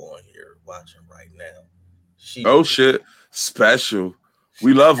special on here watching right now. Shit, special.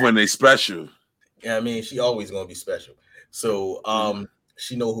 We love when they special. Yeah, I mean, she always gonna be special. So,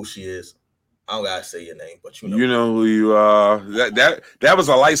 she know who she is. I don't gotta say your name, but you know who you are. That was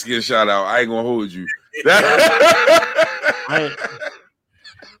a light skin shout out. I ain't gonna hold you. But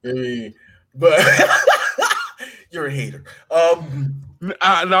you're a hater. No,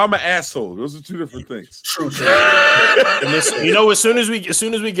 I'm an asshole. Those are two different things. True. And this, as soon as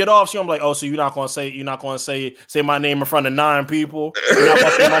we get off, I'm like, oh, so you're not gonna say my name in front of 9 people. You're not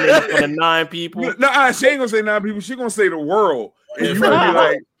gonna say my name in front of 9 people. No, she ain't gonna say 9 people. She gonna say the world, and you gonna be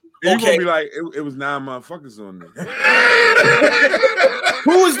like. You're gonna be like, it was 9 motherfuckers on there.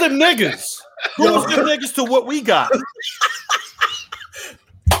 Who is the niggas? Who is the niggas to what we got?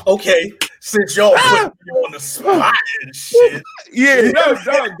 Okay, since y'all put me on the spot and shit. Yeah, no,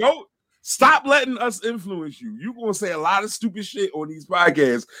 don't stop letting us influence you. You gonna say a lot of stupid shit on these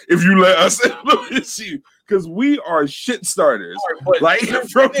podcasts if you let us influence you, because we are shit starters. Right, like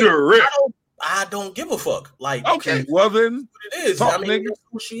from the rip. I don't give a fuck. Like, okay, well then, it is. Talk, I mean, nigga. that's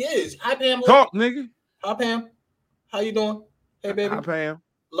who she is. Hi, Pam. Talk, nigga. Hi, Pam. How you doing? Hey, baby. Hi, Pam.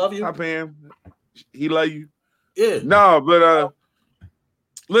 Love you. Hi, Pam. He love you. Yeah. No, but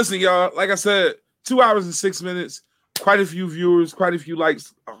listen, y'all. Like I said, 2 hours and 6 minutes. Quite a few viewers. Quite a few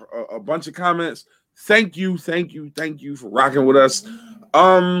likes. A bunch of comments. Thank you for rocking with us.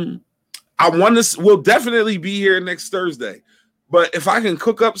 We'll definitely be here next Thursday. But if I can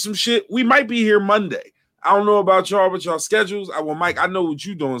cook up some shit, we might be here Monday. I don't know about y'all with y'all schedules. Mike, I know what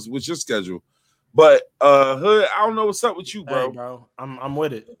you doing with your schedule. But Hood, I don't know what's up with you, bro. Hey, bro. I'm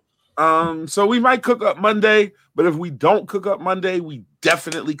with it. So we might cook up Monday, but if we don't cook up Monday, we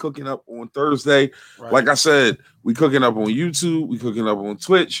definitely cooking up on Thursday. Right. Like I said, we cooking up on YouTube, we cooking up on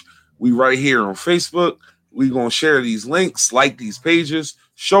Twitch, we right here on Facebook. We gonna share these links, like these pages,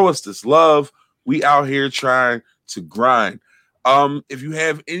 show us this love. We out here trying to grind. If you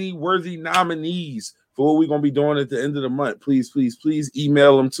have any worthy nominees for what we're going to be doing at the end of the month, please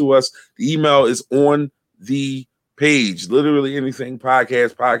email them to us. The email is on the page. Literally anything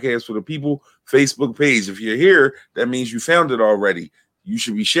podcast for the people, Facebook page. If you're here, that means you found it already. You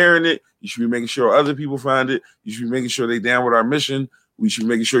should be sharing it. You should be making sure other people find it. You should be making sure they down with our mission. We should be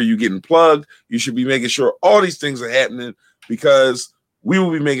making sure you're getting plugged. You should be making sure all these things are happening, because we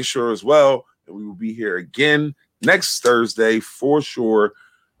will be making sure as well that we will be here again next Thursday for sure.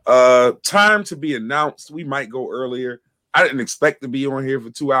 Time to be announced. We might go earlier. I didn't expect to be on here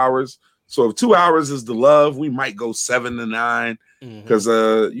for 2 hours. So if 2 hours is the love, we might go 7 to 9. Because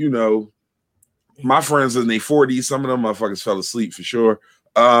my friends in their 40s, some of them motherfuckers fell asleep for sure.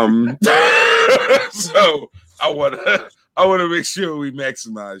 So I wanna make sure we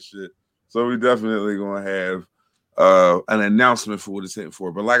maximize shit. So we definitely gonna have an announcement for what it's hitting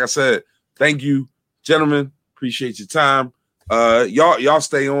for. But like I said, thank you, gentlemen. Appreciate your time. Y'all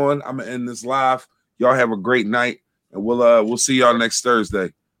stay on. I'm gonna end this live. Y'all have a great night, and we'll see y'all next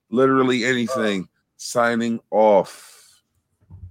Thursday. Literally anything. Signing off.